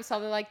baby move. Saw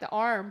the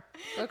arm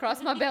go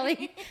across my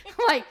belly.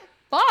 I'm like,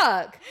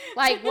 fuck.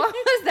 Like, what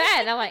was that?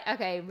 And I'm like,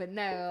 okay, but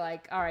no,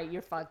 like, all right,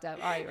 you're fucked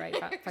up. All right,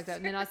 fucked up.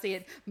 And then I see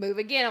it move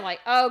again. I'm like,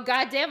 oh,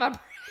 goddamn, I'm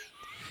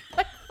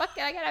like, fuck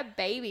it, I got a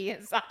baby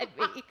inside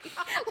me. Like,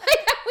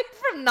 I went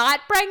from not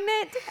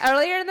pregnant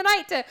earlier in the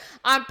night to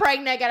I'm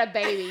pregnant, I got a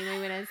baby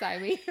moving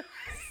inside me.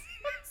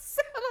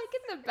 So, like,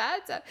 in the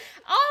bathtub.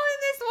 All in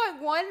this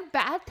one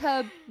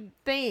bathtub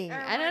thing.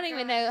 I don't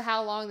even know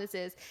how long this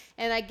is.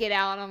 And I get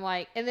out, and I'm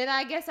like, and then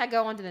I guess I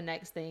go on to the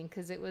next thing,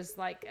 because it was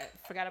like,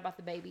 I forgot about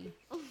the baby.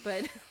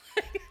 But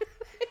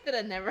that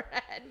I never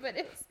had. But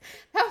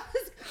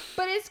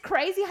it's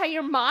crazy how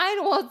your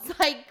mind will,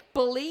 like,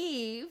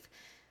 believe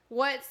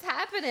what's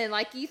happening.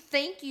 Like, you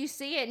think you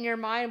see it, and your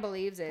mind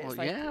believes it. Well, it's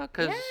like, yeah,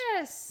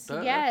 because...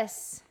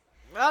 Yes.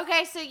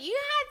 Okay, so you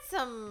had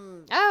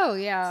some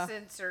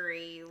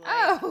sensory,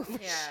 like,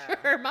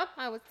 sure. My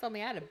mom was telling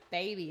me I had a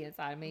baby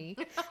inside me.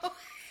 Like,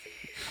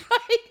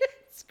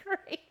 it's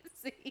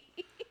crazy.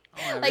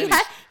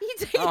 I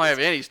don't have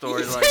any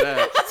stories like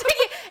that.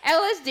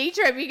 LSD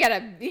trip, you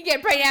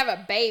get pregnant, have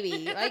a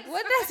baby. Like,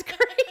 what? That's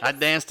crazy. I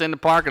danced in the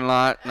parking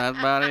lot, and that's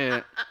about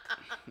it.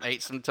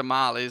 Ate some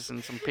tamales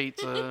and some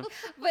pizza.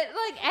 But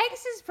like,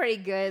 X is pretty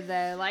good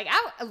though. Like,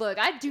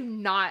 I do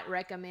not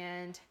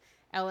recommend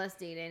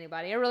LSD to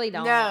anybody. I really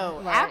don't.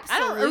 No, like, absolutely I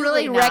don't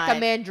really not.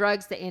 recommend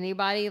drugs to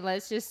anybody.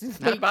 Let's just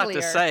be I'm about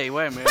clear. to say,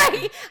 wait a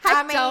minute.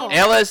 I mean,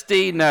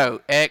 LSD, no.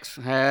 X,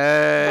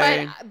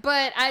 hey.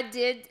 But I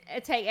did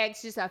take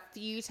X just a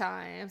few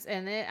times,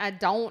 and then I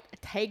don't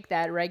take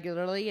that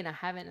regularly, and I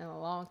haven't in a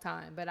long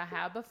time, but I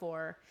have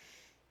before.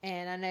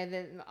 And I know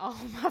that all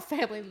my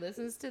family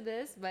listens to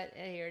this, but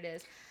here it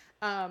is.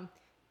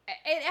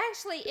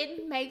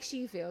 It makes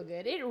you feel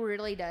good. It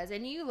really does.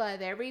 And you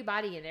love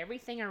everybody and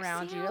everything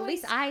around you. At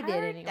least I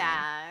did anyway.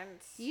 That.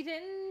 You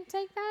didn't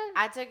take that?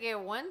 I took it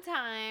one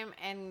time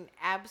and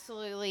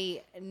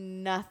absolutely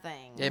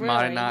nothing. It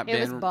might have not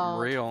been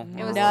bunk. real.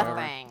 It was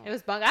nothing. It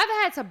was bunk. I've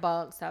had some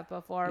bunk stuff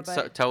before,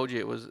 but told you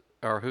it was,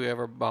 or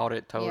whoever bought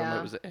it told them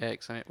it was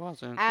X, and it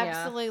wasn't.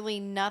 Absolutely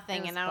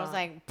nothing. And I was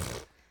like,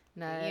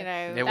 no,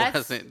 it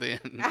wasn't then.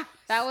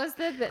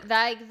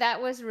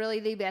 That was really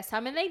the best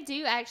time, and they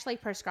do actually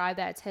prescribe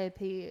that to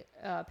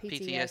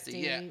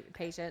PTSD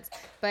patients.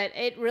 But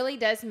it really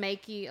does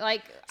make you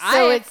like.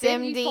 So it's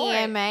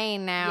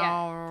MDMA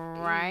now,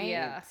 right?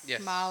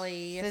 Yes.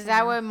 Molly. Is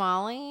that what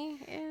Molly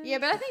is? Yeah,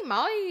 but I think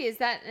Molly is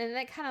that, and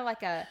that kind of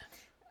like a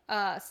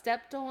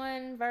stepped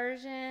on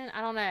version.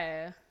 I don't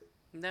know.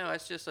 No,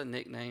 it's just a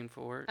nickname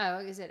for it. Oh,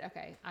 is it?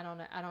 Okay. I don't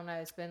know.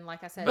 It's been,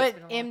 like I said, but it's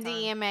been a long time.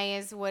 MDMA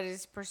is what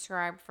is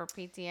prescribed for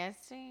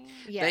PTSD?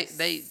 Yes.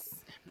 They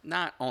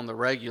not on the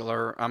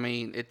regular. I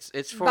mean,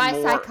 it's for by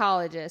more,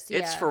 psychologists.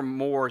 It's for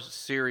more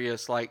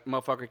serious, like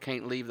motherfucker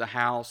can't leave the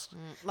house.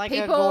 Like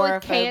people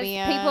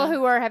agoraphobia. People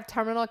who have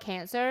terminal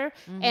cancer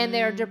and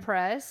they're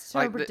depressed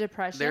or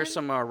depression. There's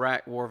some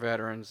Iraq war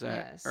veterans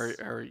that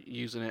are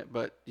using it,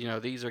 but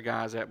these are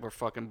guys that were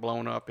fucking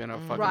blown up in a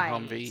fucking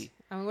Humvee.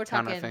 I mean, we're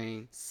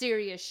talking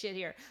serious shit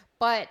here.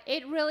 But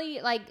it really,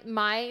 like,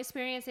 my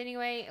experience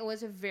anyway, it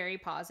was very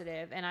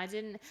positive. And I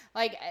didn't,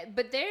 like,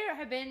 but there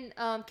have been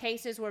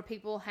cases where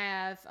people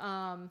have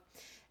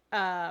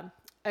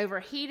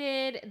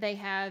overheated, they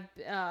have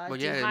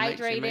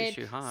dehydrated. It makes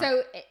you hot.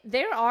 So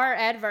there are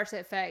adverse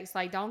effects.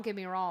 Like, don't get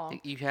me wrong.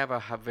 You have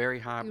a very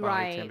high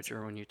body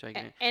temperature when you're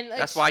taking it. And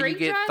that's why you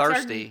get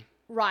thirsty.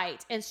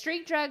 Right. And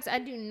street drugs, I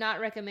do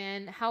not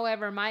recommend.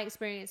 However, my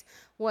experience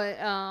was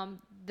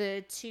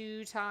the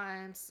 2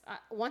 times.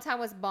 One time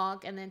was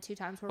bunk, and then 2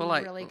 times were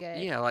really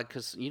good. Yeah, like,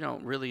 because you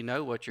don't really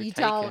know what you're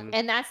taking. Don't,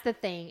 and that's the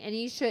thing. And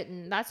you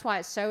shouldn't. That's why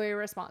it's so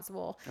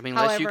irresponsible. I mean,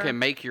 unless you can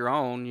make your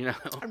own,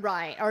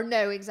 Right. Or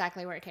know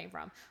exactly where it came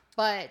from.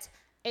 But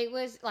it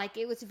was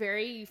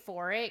very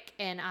euphoric,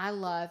 and I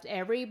loved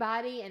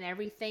everybody and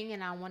everything,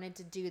 and I wanted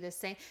to do the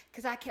same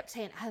because I kept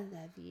saying I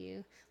love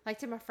you, like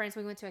to my friends.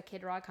 We went to a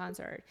Kid Rock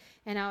concert,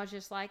 and I was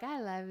just like I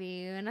love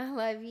you and I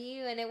love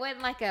you, and it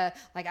wasn't like I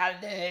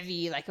love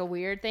you like a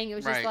weird thing. It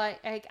was just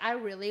like I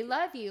really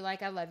love you,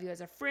 like I love you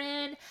as a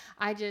friend.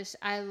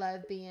 I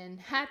love being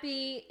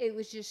happy. It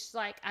was just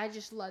like I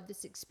just love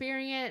this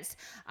experience.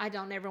 I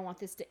don't ever want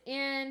this to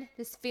end.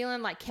 This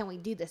feeling like, can we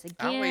do this again?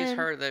 I always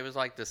heard that it was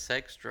like the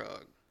sex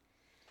drug.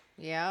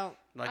 Yeah.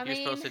 Like you're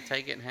supposed to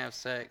take it and have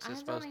sex. It's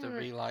supposed to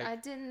be like. I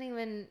didn't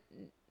even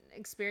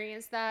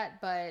experience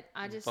that, but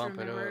I just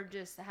remember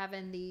just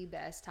having the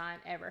best time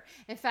ever.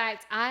 In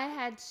fact,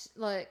 I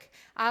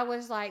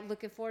was like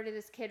looking forward to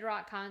this Kid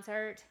Rock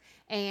concert,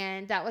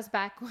 and that was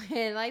back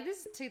when, like,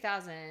 this is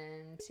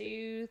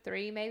 2002,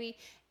 3 maybe,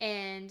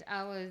 and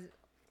I was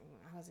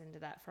into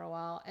that for a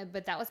while,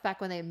 but that was back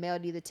when they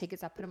mailed you the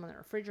tickets. I put them on the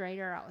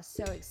refrigerator. I was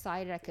so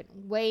excited. I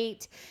couldn't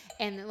wait.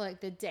 And look,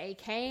 the day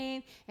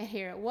came, and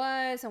here it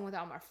was. I'm with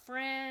all my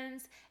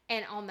friends,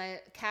 and on the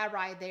cab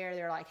ride there,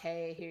 they're like,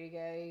 hey, here you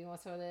go. You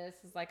want some of this?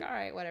 It's like, all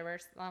right, whatever.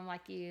 I'm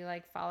like, you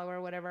like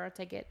follower, whatever. I'll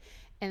take it.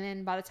 And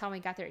then by the time we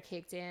got there, it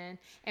kicked in,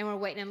 and we're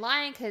waiting in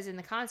line because in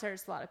the concert,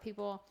 it's a lot of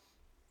people.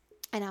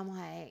 And I'm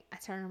like, I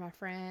turn to my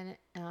friend,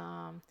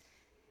 and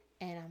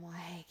I'm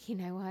like, you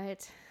know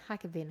what? I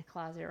could be in a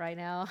closet right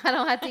now. I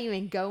don't have to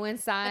even go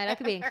inside. I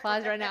could be in a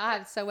closet right now. I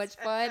have so much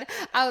fun.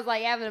 I was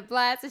like having a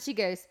blast. And she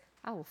goes,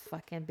 I will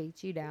fucking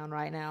beat you down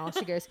right now.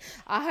 She goes,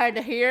 I heard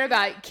to hear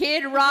about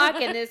Kid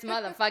Rock and this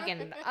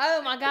motherfucking,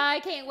 oh my God, I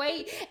can't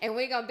wait. And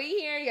we're going to be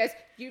here. He goes,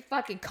 you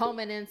fucking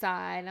coming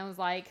inside. And I was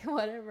like,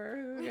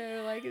 whatever.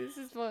 Like, this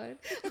is fun.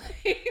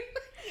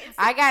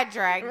 I got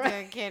dragged to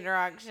a Kid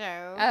Rock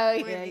show. Oh,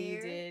 yeah,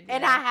 you did.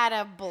 And I had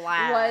a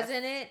blast.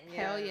 Wasn't it? Yes.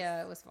 Hell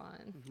yeah, it was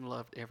fun.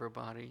 Loved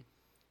everybody.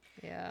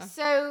 Yeah.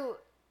 So,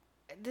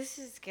 this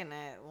is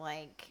gonna,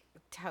 like,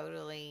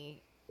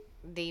 totally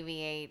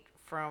deviate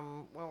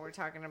from what we're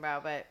talking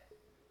about, but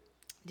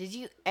did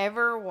you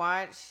ever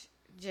watch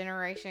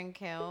Generation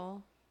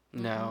Kill?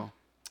 No.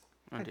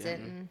 I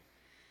didn't.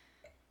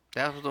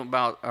 That was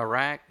about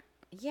Iraq?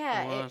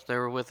 Yeah. They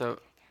were with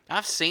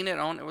I've seen it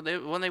on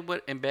when they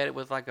would embed it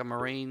with like a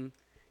Marine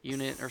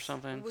unit or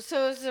something.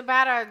 So it's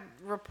about a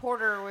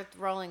reporter with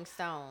Rolling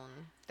Stone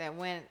that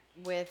went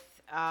with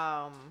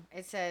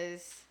it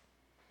says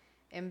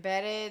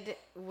embedded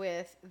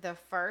with the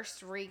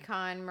 1st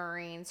Recon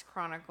Marines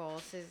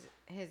chronicles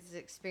his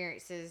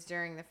experiences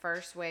during the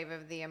first wave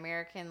of the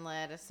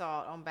American-led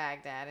assault on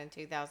Baghdad in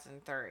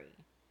 2003.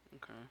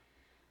 Okay.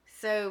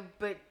 So,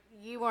 but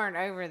you weren't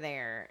over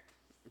there.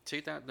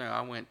 No,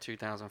 I went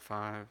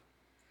 2005.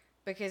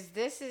 Because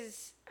this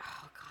is,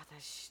 oh God,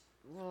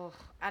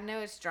 I know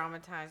it's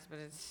dramatized, but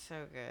it's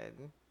so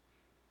good.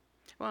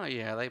 Well,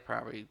 yeah, they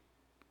probably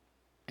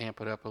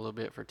amp it up a little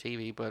bit for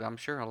TV, but I'm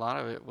sure a lot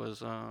of it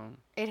was.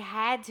 It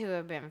had to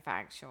have been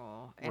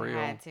factual. It real.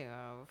 had to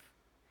have,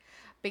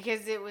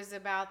 because it was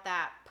about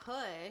that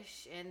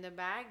push into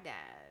Baghdad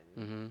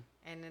and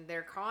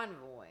their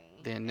convoy.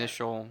 The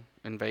initial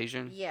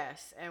invasion.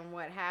 Yes, and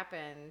what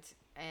happened,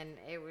 and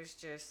it was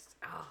just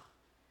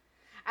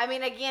I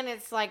mean, again,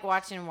 it's like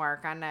watching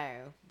work, I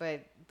know,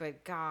 but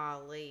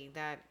golly,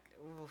 that.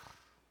 Oof.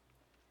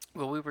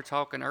 Well, we were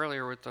talking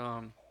earlier with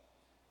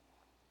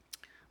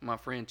my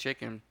friend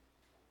Chicken,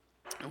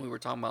 and we were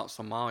talking about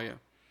Somalia,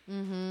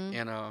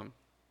 and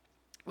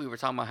we were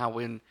talking about how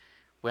when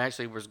we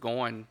actually was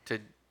going to,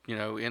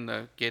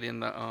 get in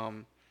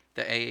the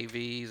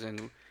AAVs,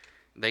 and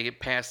they get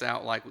passed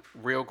out like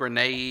real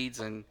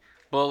grenades and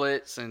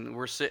bullets, and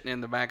we're sitting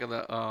in the back of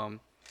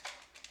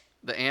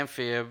the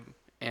amphib.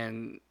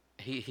 And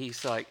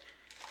he's like,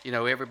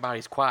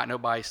 everybody's quiet,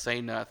 nobody's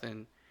saying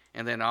nothing,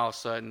 and then all of a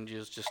sudden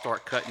just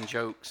start cutting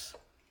jokes.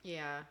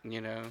 Yeah.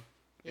 And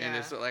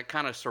it's like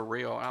kind of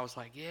surreal. And I was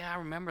like, yeah, I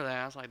remember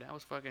that. I was like, that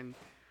was fucking,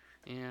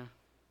 yeah.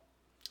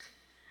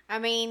 I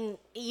mean,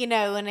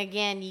 and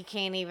again, you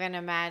can't even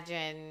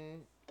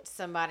imagine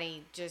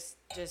somebody just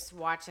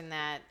watching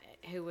that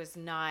who was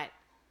not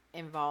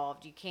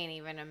involved. You can't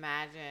even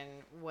imagine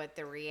what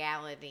the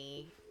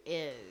reality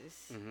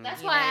is.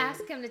 That's why I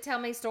ask him to tell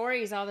me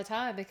stories all the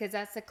time, because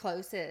that's the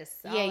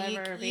closest I'll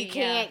ever be.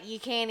 You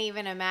can't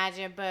even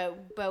imagine, but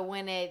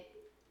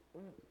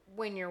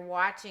when you're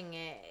watching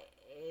it,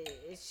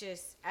 it's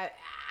just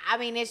I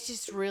mean, it's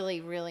just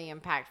really, really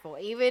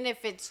impactful. Even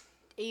if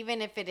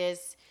it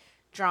is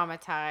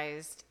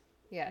dramatized,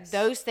 yes,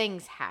 those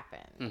things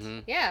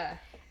happen. Yeah,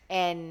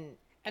 and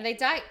they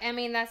I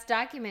mean, that's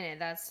documented.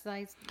 That's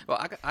like. Well,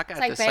 I got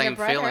like the same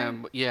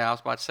feeling. Yeah, I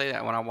was about to say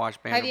that when I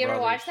watched Band of Brothers. Have you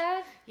ever watched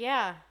that?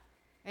 Yeah,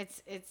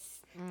 it's.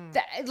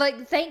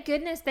 Like, thank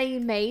goodness they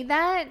made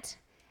that,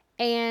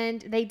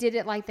 and they did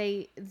it like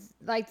they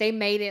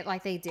made it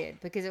like they did,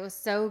 because it was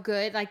so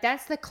good. Like,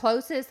 that's the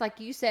closest, like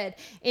you said,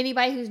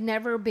 anybody who's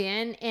never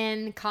been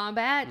in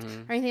combat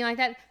or anything like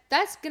that,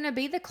 that's gonna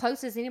be the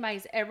closest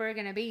anybody's ever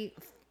gonna be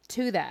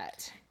to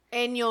that.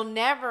 And you'll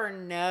never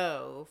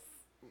know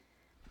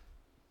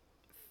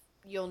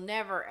you'll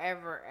never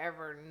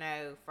ever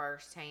know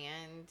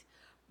firsthand.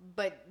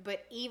 But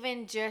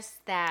even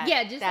just that,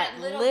 just that that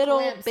little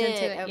glimpse bit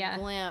into it, of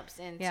glimpse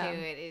into Yeah.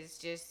 it is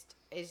just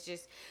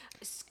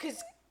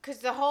because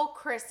the whole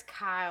Chris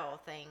Kyle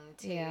thing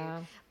too.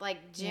 Yeah. Like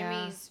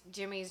Yeah.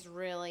 Jimmy's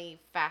really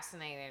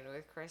fascinated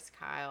with Chris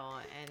Kyle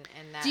and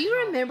that. Do you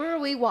whole- remember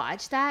we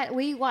watched that?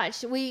 We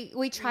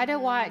tried to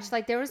watch,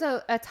 like, there was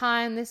a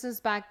time, this was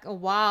back a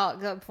while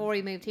ago before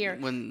we moved here.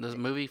 When the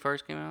movie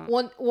first came out?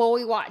 Well,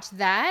 we watched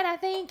that, I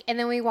think, and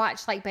then we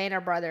watched, like, Band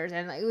of Brothers,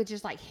 and it would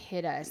just, like,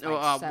 hit us,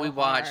 like, so we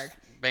watched hard.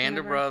 Band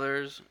of Remember?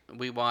 Brothers,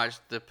 we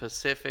watched The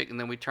Pacific, and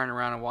then we turned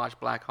around and watched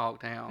Black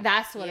Hawk Down.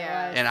 That's what it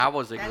was. And I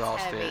was That's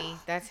exhausted. heavy.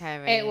 That's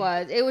heavy.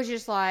 It was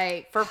just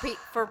like... For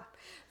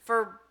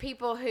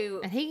people who...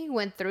 And he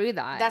went through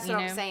that, That's you what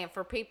know? I'm saying.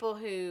 For people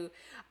who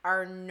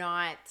are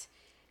not...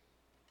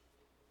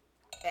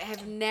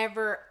 have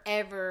never,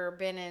 ever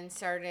been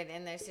inserted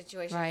in those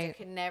situations, Right. and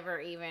could never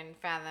even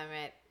fathom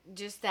it,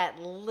 just that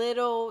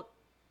little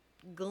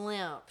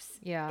glimpse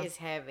is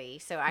heavy.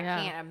 So I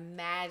Yeah. can't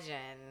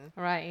imagine.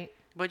 Right.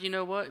 But you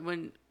know what?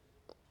 When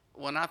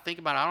I think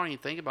about it, I don't even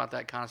think about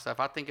that kind of stuff.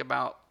 I think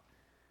about...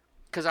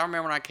 Because I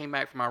remember when I came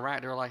back from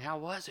Iraq, they were like, how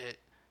was it?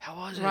 How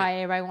was it? Right,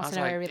 everybody wants I was to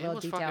know like, every little it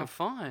was detail. fucking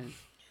fun.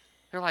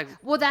 They're like,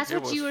 Well, that's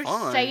 "It what you was were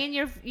fun." saying.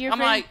 Your I'm friend,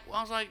 like, I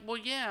was like, well,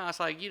 yeah. I was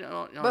like, you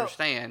don't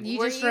understand. You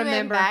Were just you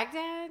remember in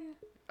Baghdad?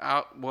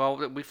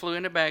 Well, we flew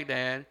into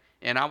Baghdad,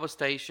 and I was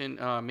stationed.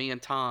 Me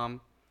and Tom,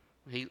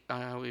 I don't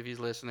know if he's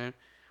listening.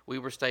 We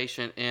were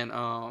stationed in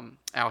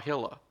Al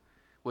Hilla,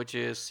 which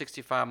is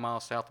 65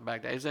 miles south of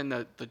Baghdad. It was in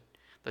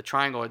the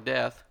Triangle of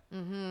Death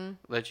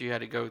that you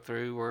had to go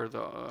through, where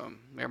the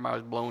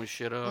everybody was blowing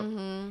shit up.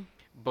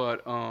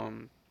 But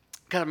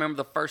cause I remember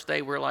the first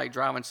day we were like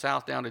driving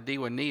south down to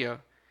Diwania,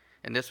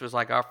 and this was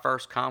like our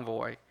first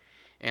convoy,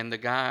 and the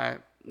guy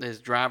is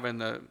driving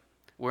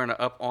we're in an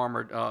up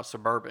armored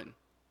Suburban.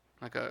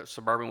 Like a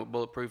Suburban with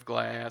bulletproof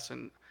glass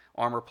and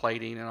armor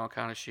plating and all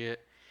kind of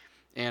shit.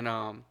 And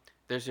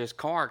there's this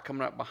car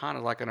coming up behind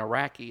us like an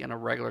Iraqi in a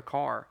regular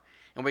car.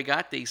 And we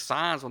got these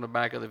signs on the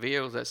back of the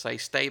vehicles that say,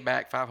 stay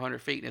back 500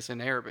 feet, and it's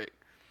in Arabic.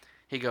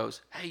 He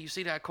goes, hey, you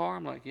see that car?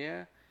 I'm like,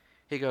 yeah.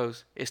 He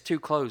goes, it's too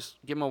close.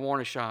 Give him a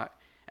warning shot.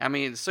 I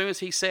mean, as soon as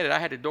he said it, I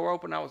had the door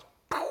open. I was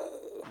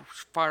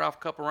fired off a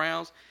couple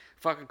rounds.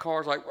 Fucking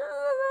car's like,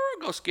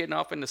 go skidding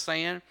off in the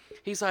sand.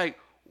 He's like,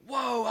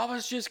 whoa, I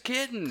was just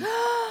kidding.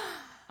 I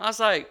was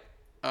like,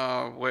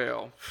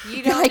 well.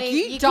 You don't Like, need,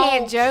 you you don't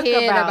can't joke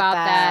kid about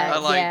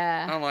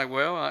that. I'm like,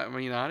 well, I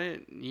mean, I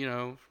didn't, you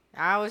know.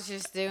 I was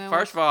just doing.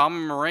 First of all, I'm a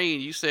Marine.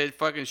 You said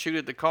fucking shoot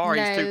at the car.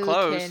 He's too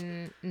close.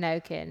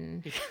 No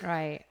kidding.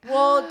 Right.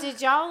 Well,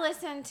 did y'all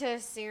listen to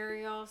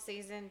Serial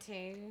season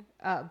 2?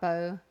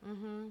 Bo.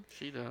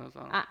 She does.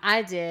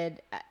 I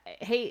did.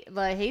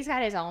 He's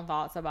got his own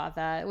thoughts about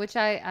that, which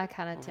I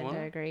kind of tend What?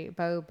 to agree.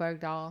 Bo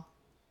Bergdahl.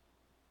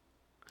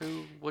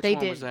 Which They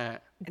one did. was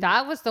that?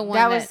 That was the one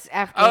That was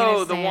Afghanistan.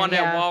 Oh, the one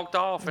that yeah. walked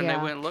off and Yeah.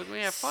 they went and looked.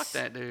 Yeah, fuck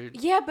that dude.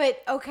 Yeah,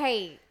 but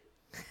okay.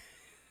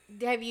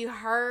 Have you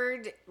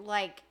heard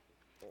like?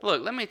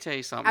 Look, let me tell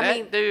you something. I That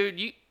mean-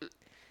 dude,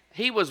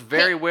 he was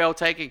very well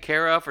taken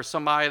care of for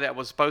somebody that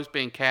was supposed to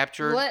be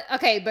captured.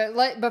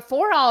 But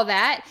before all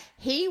that,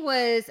 he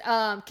was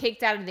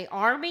kicked out of the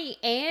army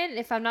and,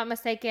 if I'm not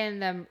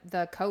mistaken,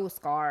 the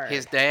Coast Guard.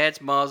 His dad's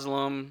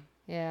Muslim.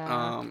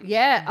 Yeah.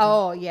 Yeah.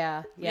 Oh,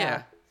 yeah.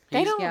 Yeah.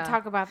 They don't Yeah.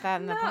 talk about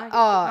that in the podcast.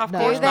 Oh, Of no.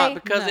 course Do not, they?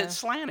 because No. it's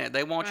slanted.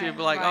 They want you to be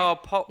Right, like, right.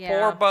 oh, Yeah.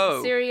 poor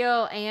Bo.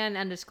 Serial and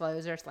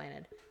Undisclosed are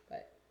slanted.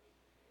 But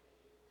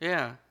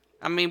Yeah.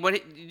 I mean,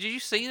 did you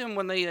see them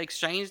when they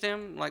exchanged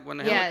him? Like when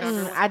the Yes.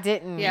 helicopter? I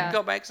didn't. Yeah. You can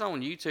go back, it's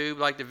on YouTube,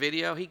 like the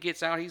video. He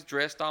gets out, he's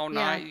dressed all Yeah.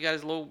 night. He got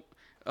his little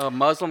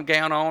Muslim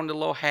gown on, the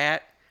little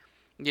hat.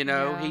 You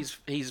know, Yeah.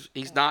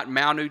 he's not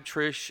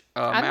malnourished.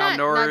 I'm not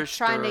malnourished.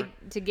 trying or,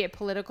 to get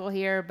political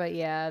here, but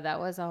yeah, that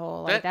was a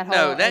whole like that that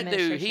whole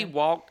dude, he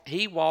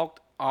administration. walked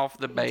off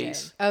the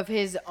base Of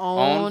his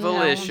on own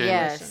volition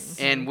Yes.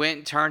 and went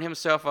and turned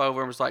himself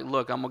over and was like,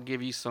 look, I'm gonna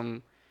give you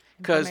some,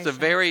 because the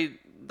very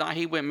night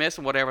he went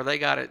missing, whatever, they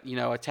got it,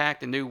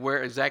 attacked and knew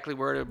exactly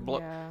where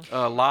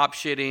to lob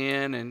shit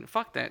in, and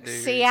fuck that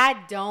dude. See, I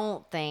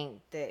don't think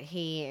that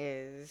he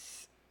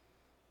is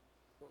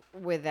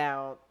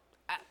without.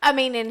 I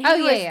mean, and he Oh,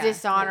 yeah, was yeah.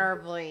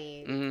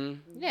 dishonorably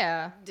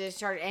Yeah.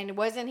 discharged, and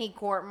wasn't he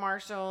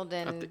court-martialed?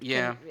 And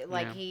yeah,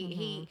 like yeah.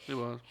 He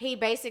was. he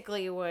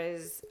basically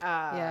was.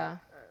 Yeah.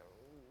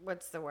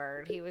 What's the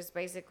word? He was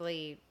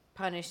basically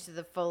punished to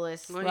the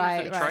fullest. Well,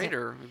 Right, he's a right.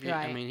 traitor. I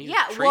Right. mean, he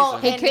Yeah, was well,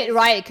 treason. He could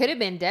right. It could have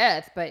been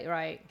death, but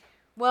right.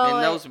 Well,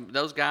 and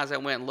those guys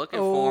that went looking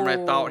for him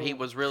that thought he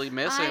was really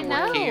missing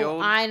were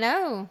killed. I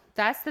know.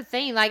 That's the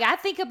thing. Like, I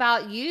think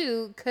about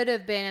you could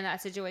have been in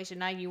that situation.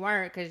 Now you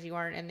weren't because you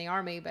weren't in the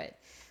army, but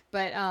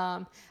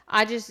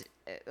I just,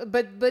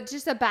 but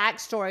just a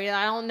backstory.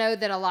 I don't know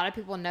that a lot of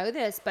people know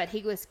this, but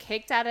he was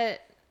kicked out of.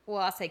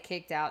 Well, I say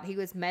kicked out. He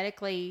was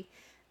medically,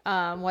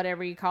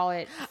 whatever you call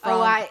it,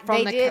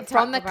 from they did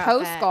from talk the about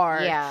Coast that.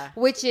 Guard, Yeah.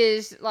 which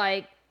is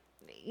like.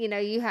 you know,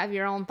 you have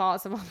your own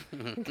thoughts about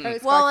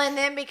Coast Well, Guard. and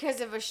then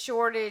because of a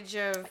shortage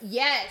of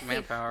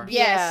manpower.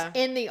 Yes,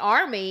 in the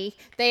Army,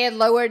 they had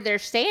lowered their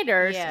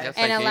standards Yeah.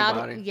 and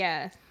allowed.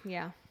 Anybody.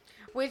 Yeah.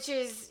 which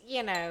is,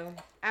 you know,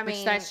 I Which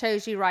mean, that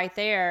shows you right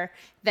there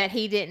that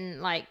he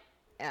didn't like.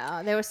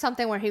 There was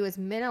something where he was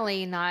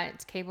mentally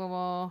not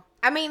capable.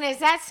 I mean, is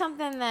that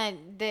something that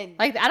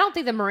Like, I don't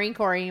think the Marine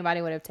Corps or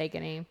anybody would have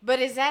taken him. But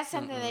is that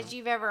something that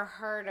you've ever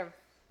heard of,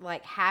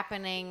 like,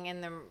 happening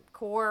in the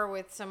Corps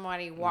with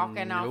somebody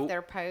walking off Nope.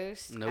 their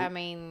post? Nope. I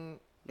mean,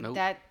 Nope.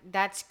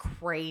 that's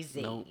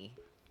crazy. Nope.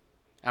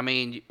 I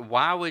mean,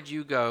 why would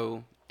you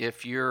go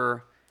if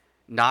you're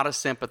not a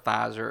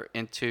sympathizer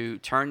and to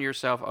turn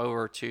yourself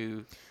over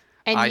to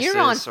And ISIS you're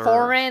on or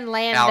foreign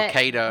land Al that-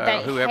 Qaeda,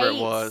 that whoever it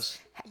hates- was?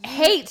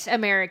 Hates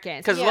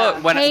Americans. Because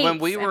look, when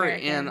Hates we were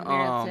American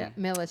in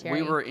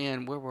military, we were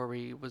in where were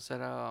we? Was that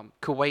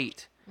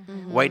Kuwait,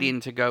 Mm-hmm. waiting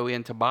to go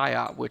into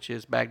Bayat, which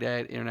is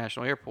Baghdad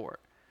International Airport.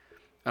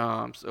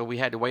 So we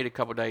had to wait a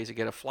couple days to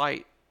get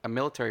a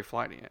military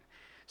flight in.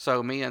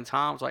 So me and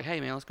Tom was like, "Hey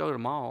man, let's go to the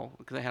mall,"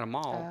 because they had a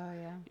mall. Oh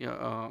yeah. You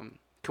know,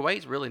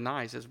 Kuwait's really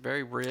nice. It's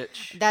very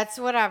rich. That's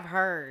what I've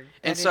heard.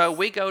 And That so it's-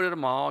 we go to the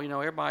mall. You know,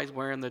 everybody's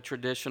wearing the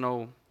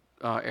traditional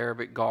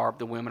Arabic garb.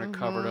 The women are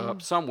covered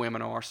up. Some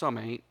women are, some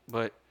ain't.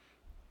 But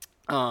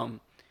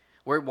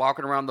we're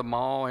walking around the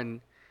mall,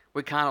 and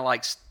we kind of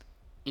like,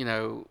 you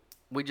know,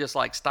 we just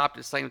like stopped at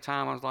the same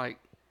time. I was like,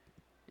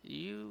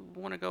 "You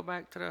want to go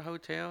back to the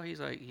hotel?" He's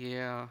like,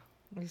 "Yeah."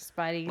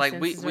 Spidey Like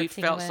we senses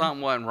are felt tingling.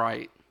 something wasn't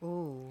right.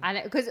 Ooh. I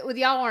know, because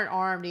y'all weren't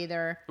armed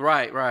either.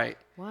 Right.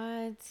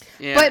 What?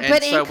 Yeah, but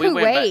and so in we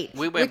went Kuwait, back,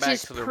 we went which back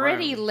is to the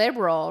pretty room.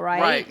 liberal,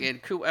 right? Right, and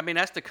I mean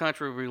that's the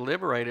country we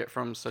liberated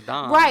from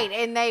Saddam. Right,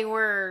 and they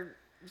were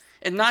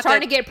and not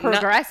Starting that, to get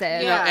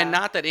progressive. You know, Yeah. and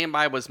not that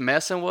anybody was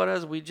messing with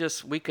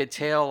us. We could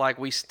tell like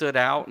we stood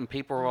out, and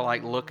people were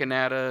like looking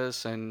at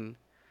us, and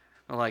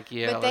were like,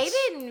 yeah. But they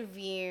let's- didn't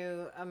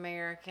view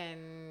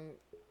American.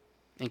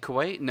 in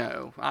Kuwait.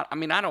 No, I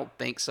mean I don't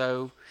think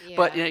so.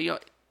 But Yeah. you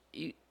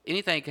know,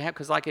 anything can happen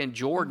because like in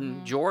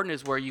Jordan, Jordan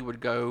is where you would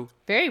go.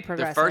 Very The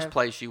progressive. first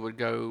place you would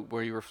go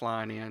where you were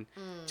flying in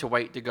to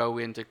wait to go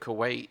into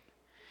Kuwait.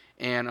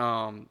 And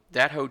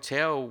that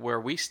hotel where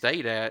we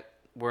stayed at,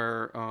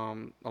 where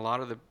a lot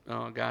of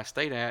the guys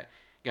stayed at,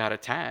 got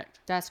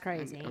attacked. That's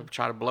crazy.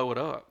 Try to blow it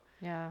up.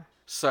 Yeah.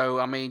 So,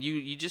 I mean,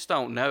 you just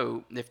don't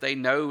know. If they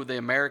know the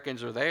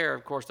Americans are there,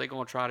 of course, they're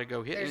going to try to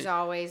go hit There's it.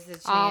 always the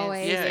chance.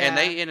 Always. Yeah, and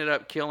they ended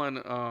up killing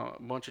a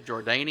bunch of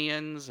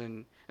Jordanians.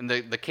 And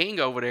the king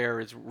over there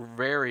is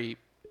very,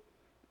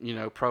 you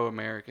know,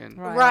 pro-American.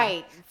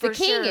 Right. The for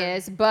king sure.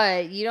 is,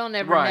 but you don't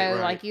never Right, know.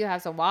 right. Like, you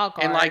have some wild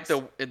cards. And like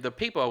the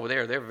people over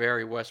there, they're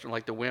very Western.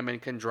 Like the women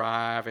can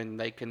drive and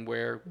they can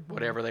wear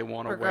whatever they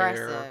want to wear.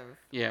 Progressive.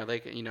 Yeah, they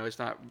can. You know, it's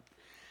not.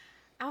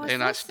 I was They're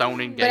not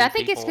stoning gay But I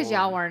think it's because people.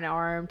 y'all weren't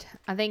armed.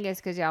 I think it's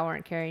because y'all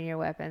weren't carrying your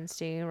weapons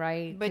too,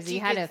 right? But 'Cause you,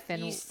 had could, to feel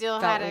you still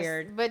felt had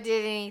weird. But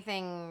did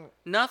anything?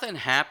 Nothing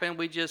happened.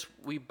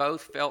 We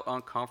both felt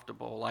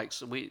uncomfortable. Like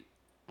so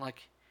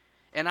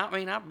and I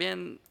mean I've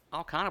been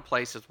all kind of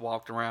places,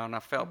 walked around. And I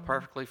felt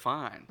perfectly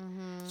fine.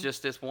 It's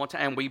just this one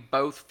time, and we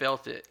both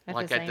felt it At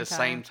like the at the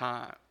same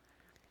time.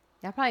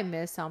 Y'all probably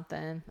missed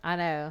something. I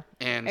know.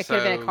 And It could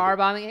have been a so- car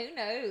bombing. Who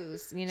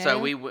knows? You know. So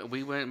we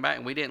went back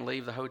and we didn't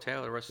leave the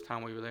hotel the rest of the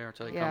time we were there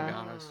until they Yeah.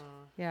 come got us.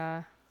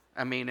 Yeah.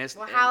 I mean it's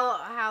Well,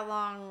 how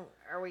long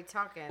are we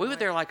talking? we were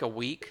there like a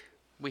week.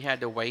 We had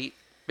to wait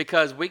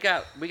because we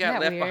got that left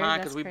weird?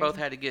 behind because That's we both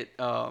crazy. had to get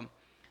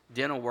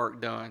dental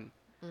work done.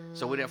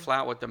 So we didn't fly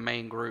out with the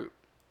main group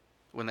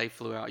when they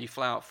flew out. You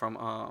fly out from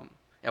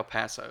El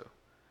Paso.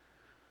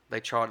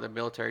 The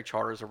military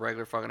charters a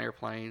regular fucking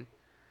airplane,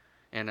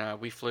 and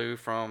we flew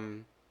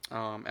from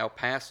El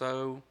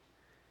Paso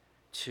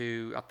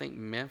to I think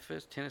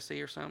Memphis,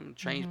 Tennessee or something.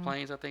 Changed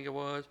planes, I think it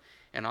was,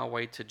 and all the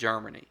way to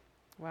Germany.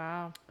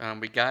 Wow.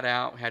 We got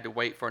out, had to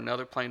wait for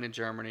another plane in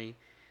Germany.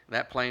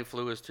 That plane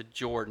flew us to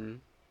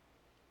Jordan,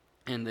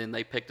 and then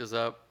they picked us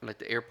up at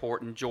the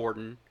airport in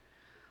Jordan,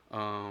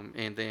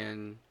 and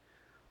then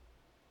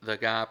the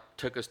guy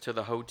took us to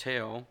the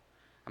hotel.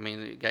 I mean,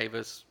 it gave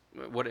us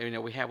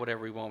we had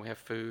whatever we want. We had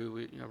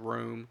food,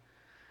 room,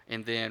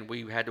 and then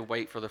we had to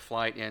wait for the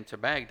flight into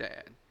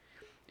Baghdad,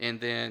 and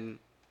then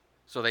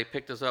so they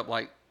picked us up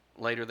like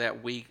later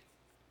that week,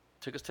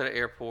 took us to the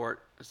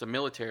airport. It's the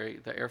military,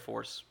 the Air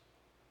Force.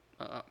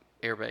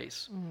 Air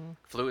base,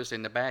 flew us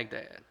into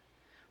Baghdad.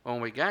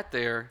 When we got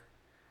there,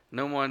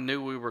 no one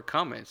knew we were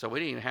coming, so we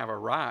didn't even have a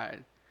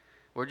ride.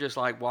 We're just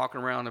like walking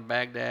around the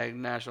Baghdad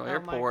National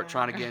Airport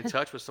trying to get in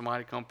touch with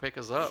somebody to come pick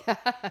us up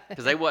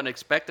because they wasn't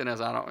expecting us.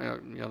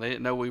 They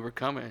didn't know we were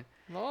coming,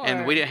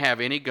 and we didn't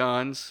have any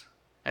guns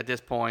at this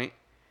point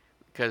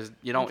because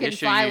you don't couldn't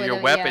issue fly you with your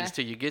them, weapons yeah.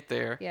 till you get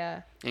there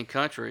Yeah. in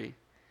country.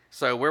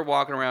 So we're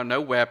walking around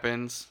no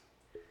weapons.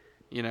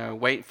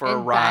 Waiting for a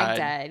In ride.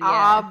 Baghdad, yeah.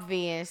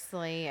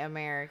 Obviously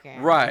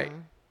American. Right.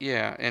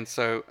 Yeah. And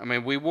so, I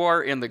mean, we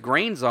were in the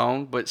green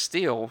zone, but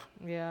still,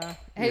 Yeah.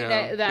 we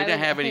didn't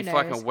have any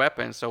fucking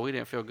weapons, so we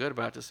didn't feel good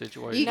about the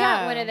situation. You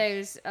got one of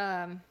those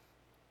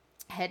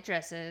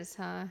headdresses,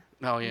 huh?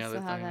 Oh yeah,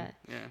 Still the have thing. that.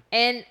 Yeah.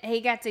 And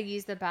he got to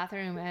use the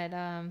bathroom at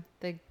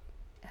the.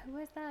 Who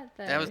was that?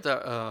 That was the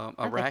not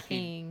the Iraqi.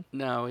 king.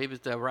 No, he was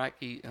the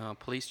Iraqi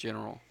police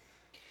general.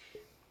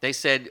 They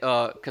said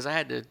because I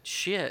had to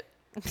shit,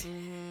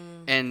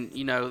 and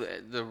you know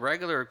the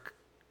regular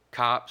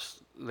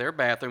cops, their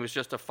bathroom was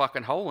just a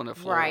fucking hole in the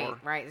floor.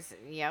 Right.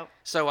 Yep.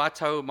 So I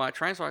told my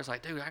translator, I was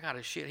like, dude, I got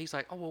to shit. He's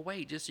like, oh well,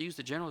 wait, just use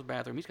the general's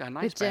bathroom. He's got a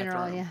nice general,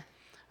 bathroom. yeah.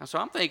 And so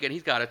I'm thinking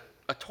he's got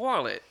a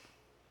toilet.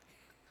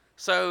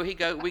 So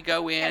we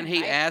go in.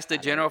 He asked the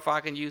general if I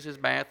can use his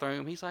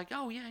bathroom. He's like,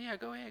 "Oh yeah,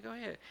 go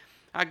ahead."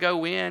 I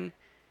go in,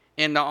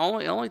 and the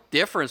only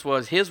difference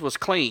was his was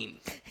clean,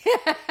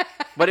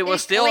 but it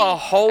was still a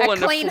hole in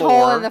the floor. Clean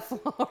hole in the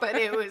floor, But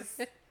it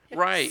was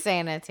right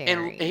sanitary.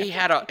 And he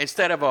had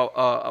instead of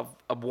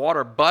a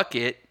water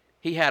bucket,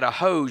 he had a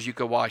hose you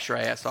could wash your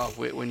ass off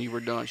with when you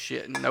were done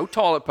shitting. No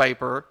toilet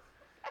paper.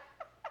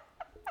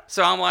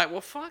 So I'm like,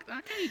 well, fuck,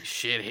 I can't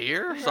shit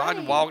here. So I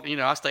walked,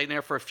 I stayed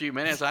there for a few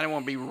minutes. I didn't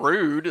want to be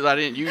rude. I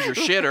didn't use your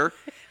shitter.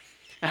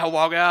 And I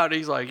walk out, and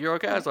he's like, you're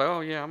okay? I was like,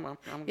 oh, yeah, I'm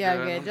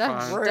good. I'm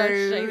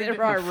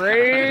fine.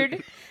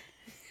 Rude.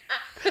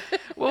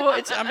 Well,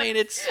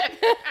 it's,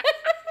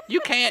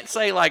 you can't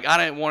say, like,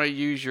 I didn't want to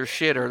use your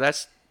shitter.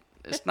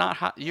 It's not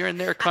hot. You're in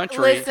their country.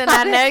 Listen,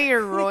 I know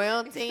you're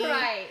royalty.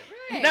 Right.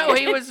 No,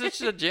 he was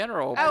just a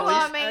general. Oh,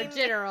 well, police. I mean,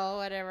 general,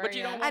 whatever. But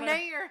you don't I wanna, know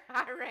you're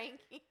high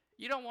ranking.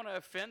 You don't want to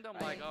offend them,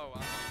 like, oh.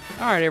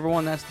 All right,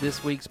 everyone, that's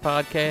this week's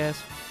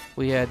podcast.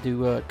 We had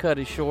to cut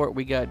it short.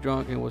 We got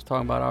drunk and was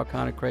talking about all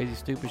kind of crazy,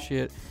 stupid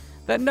shit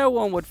that no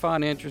one would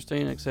find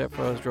interesting except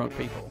for us drunk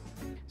people.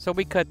 So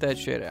we cut that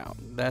shit out.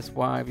 That's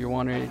why, if you're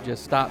wondering, it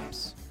just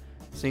stops.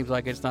 Seems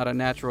like it's not a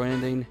natural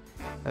ending.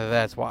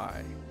 That's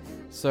why.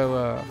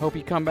 So hope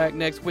you come back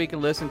next week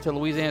and listen to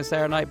Louisiana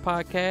Saturday Night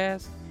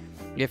Podcast.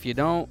 If you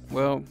don't,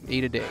 well,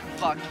 eat a dick.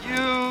 Fuck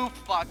you,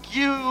 fuck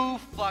you,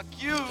 fuck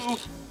you.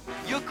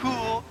 You're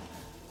cool.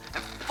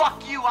 And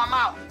fuck you, I'm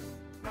out.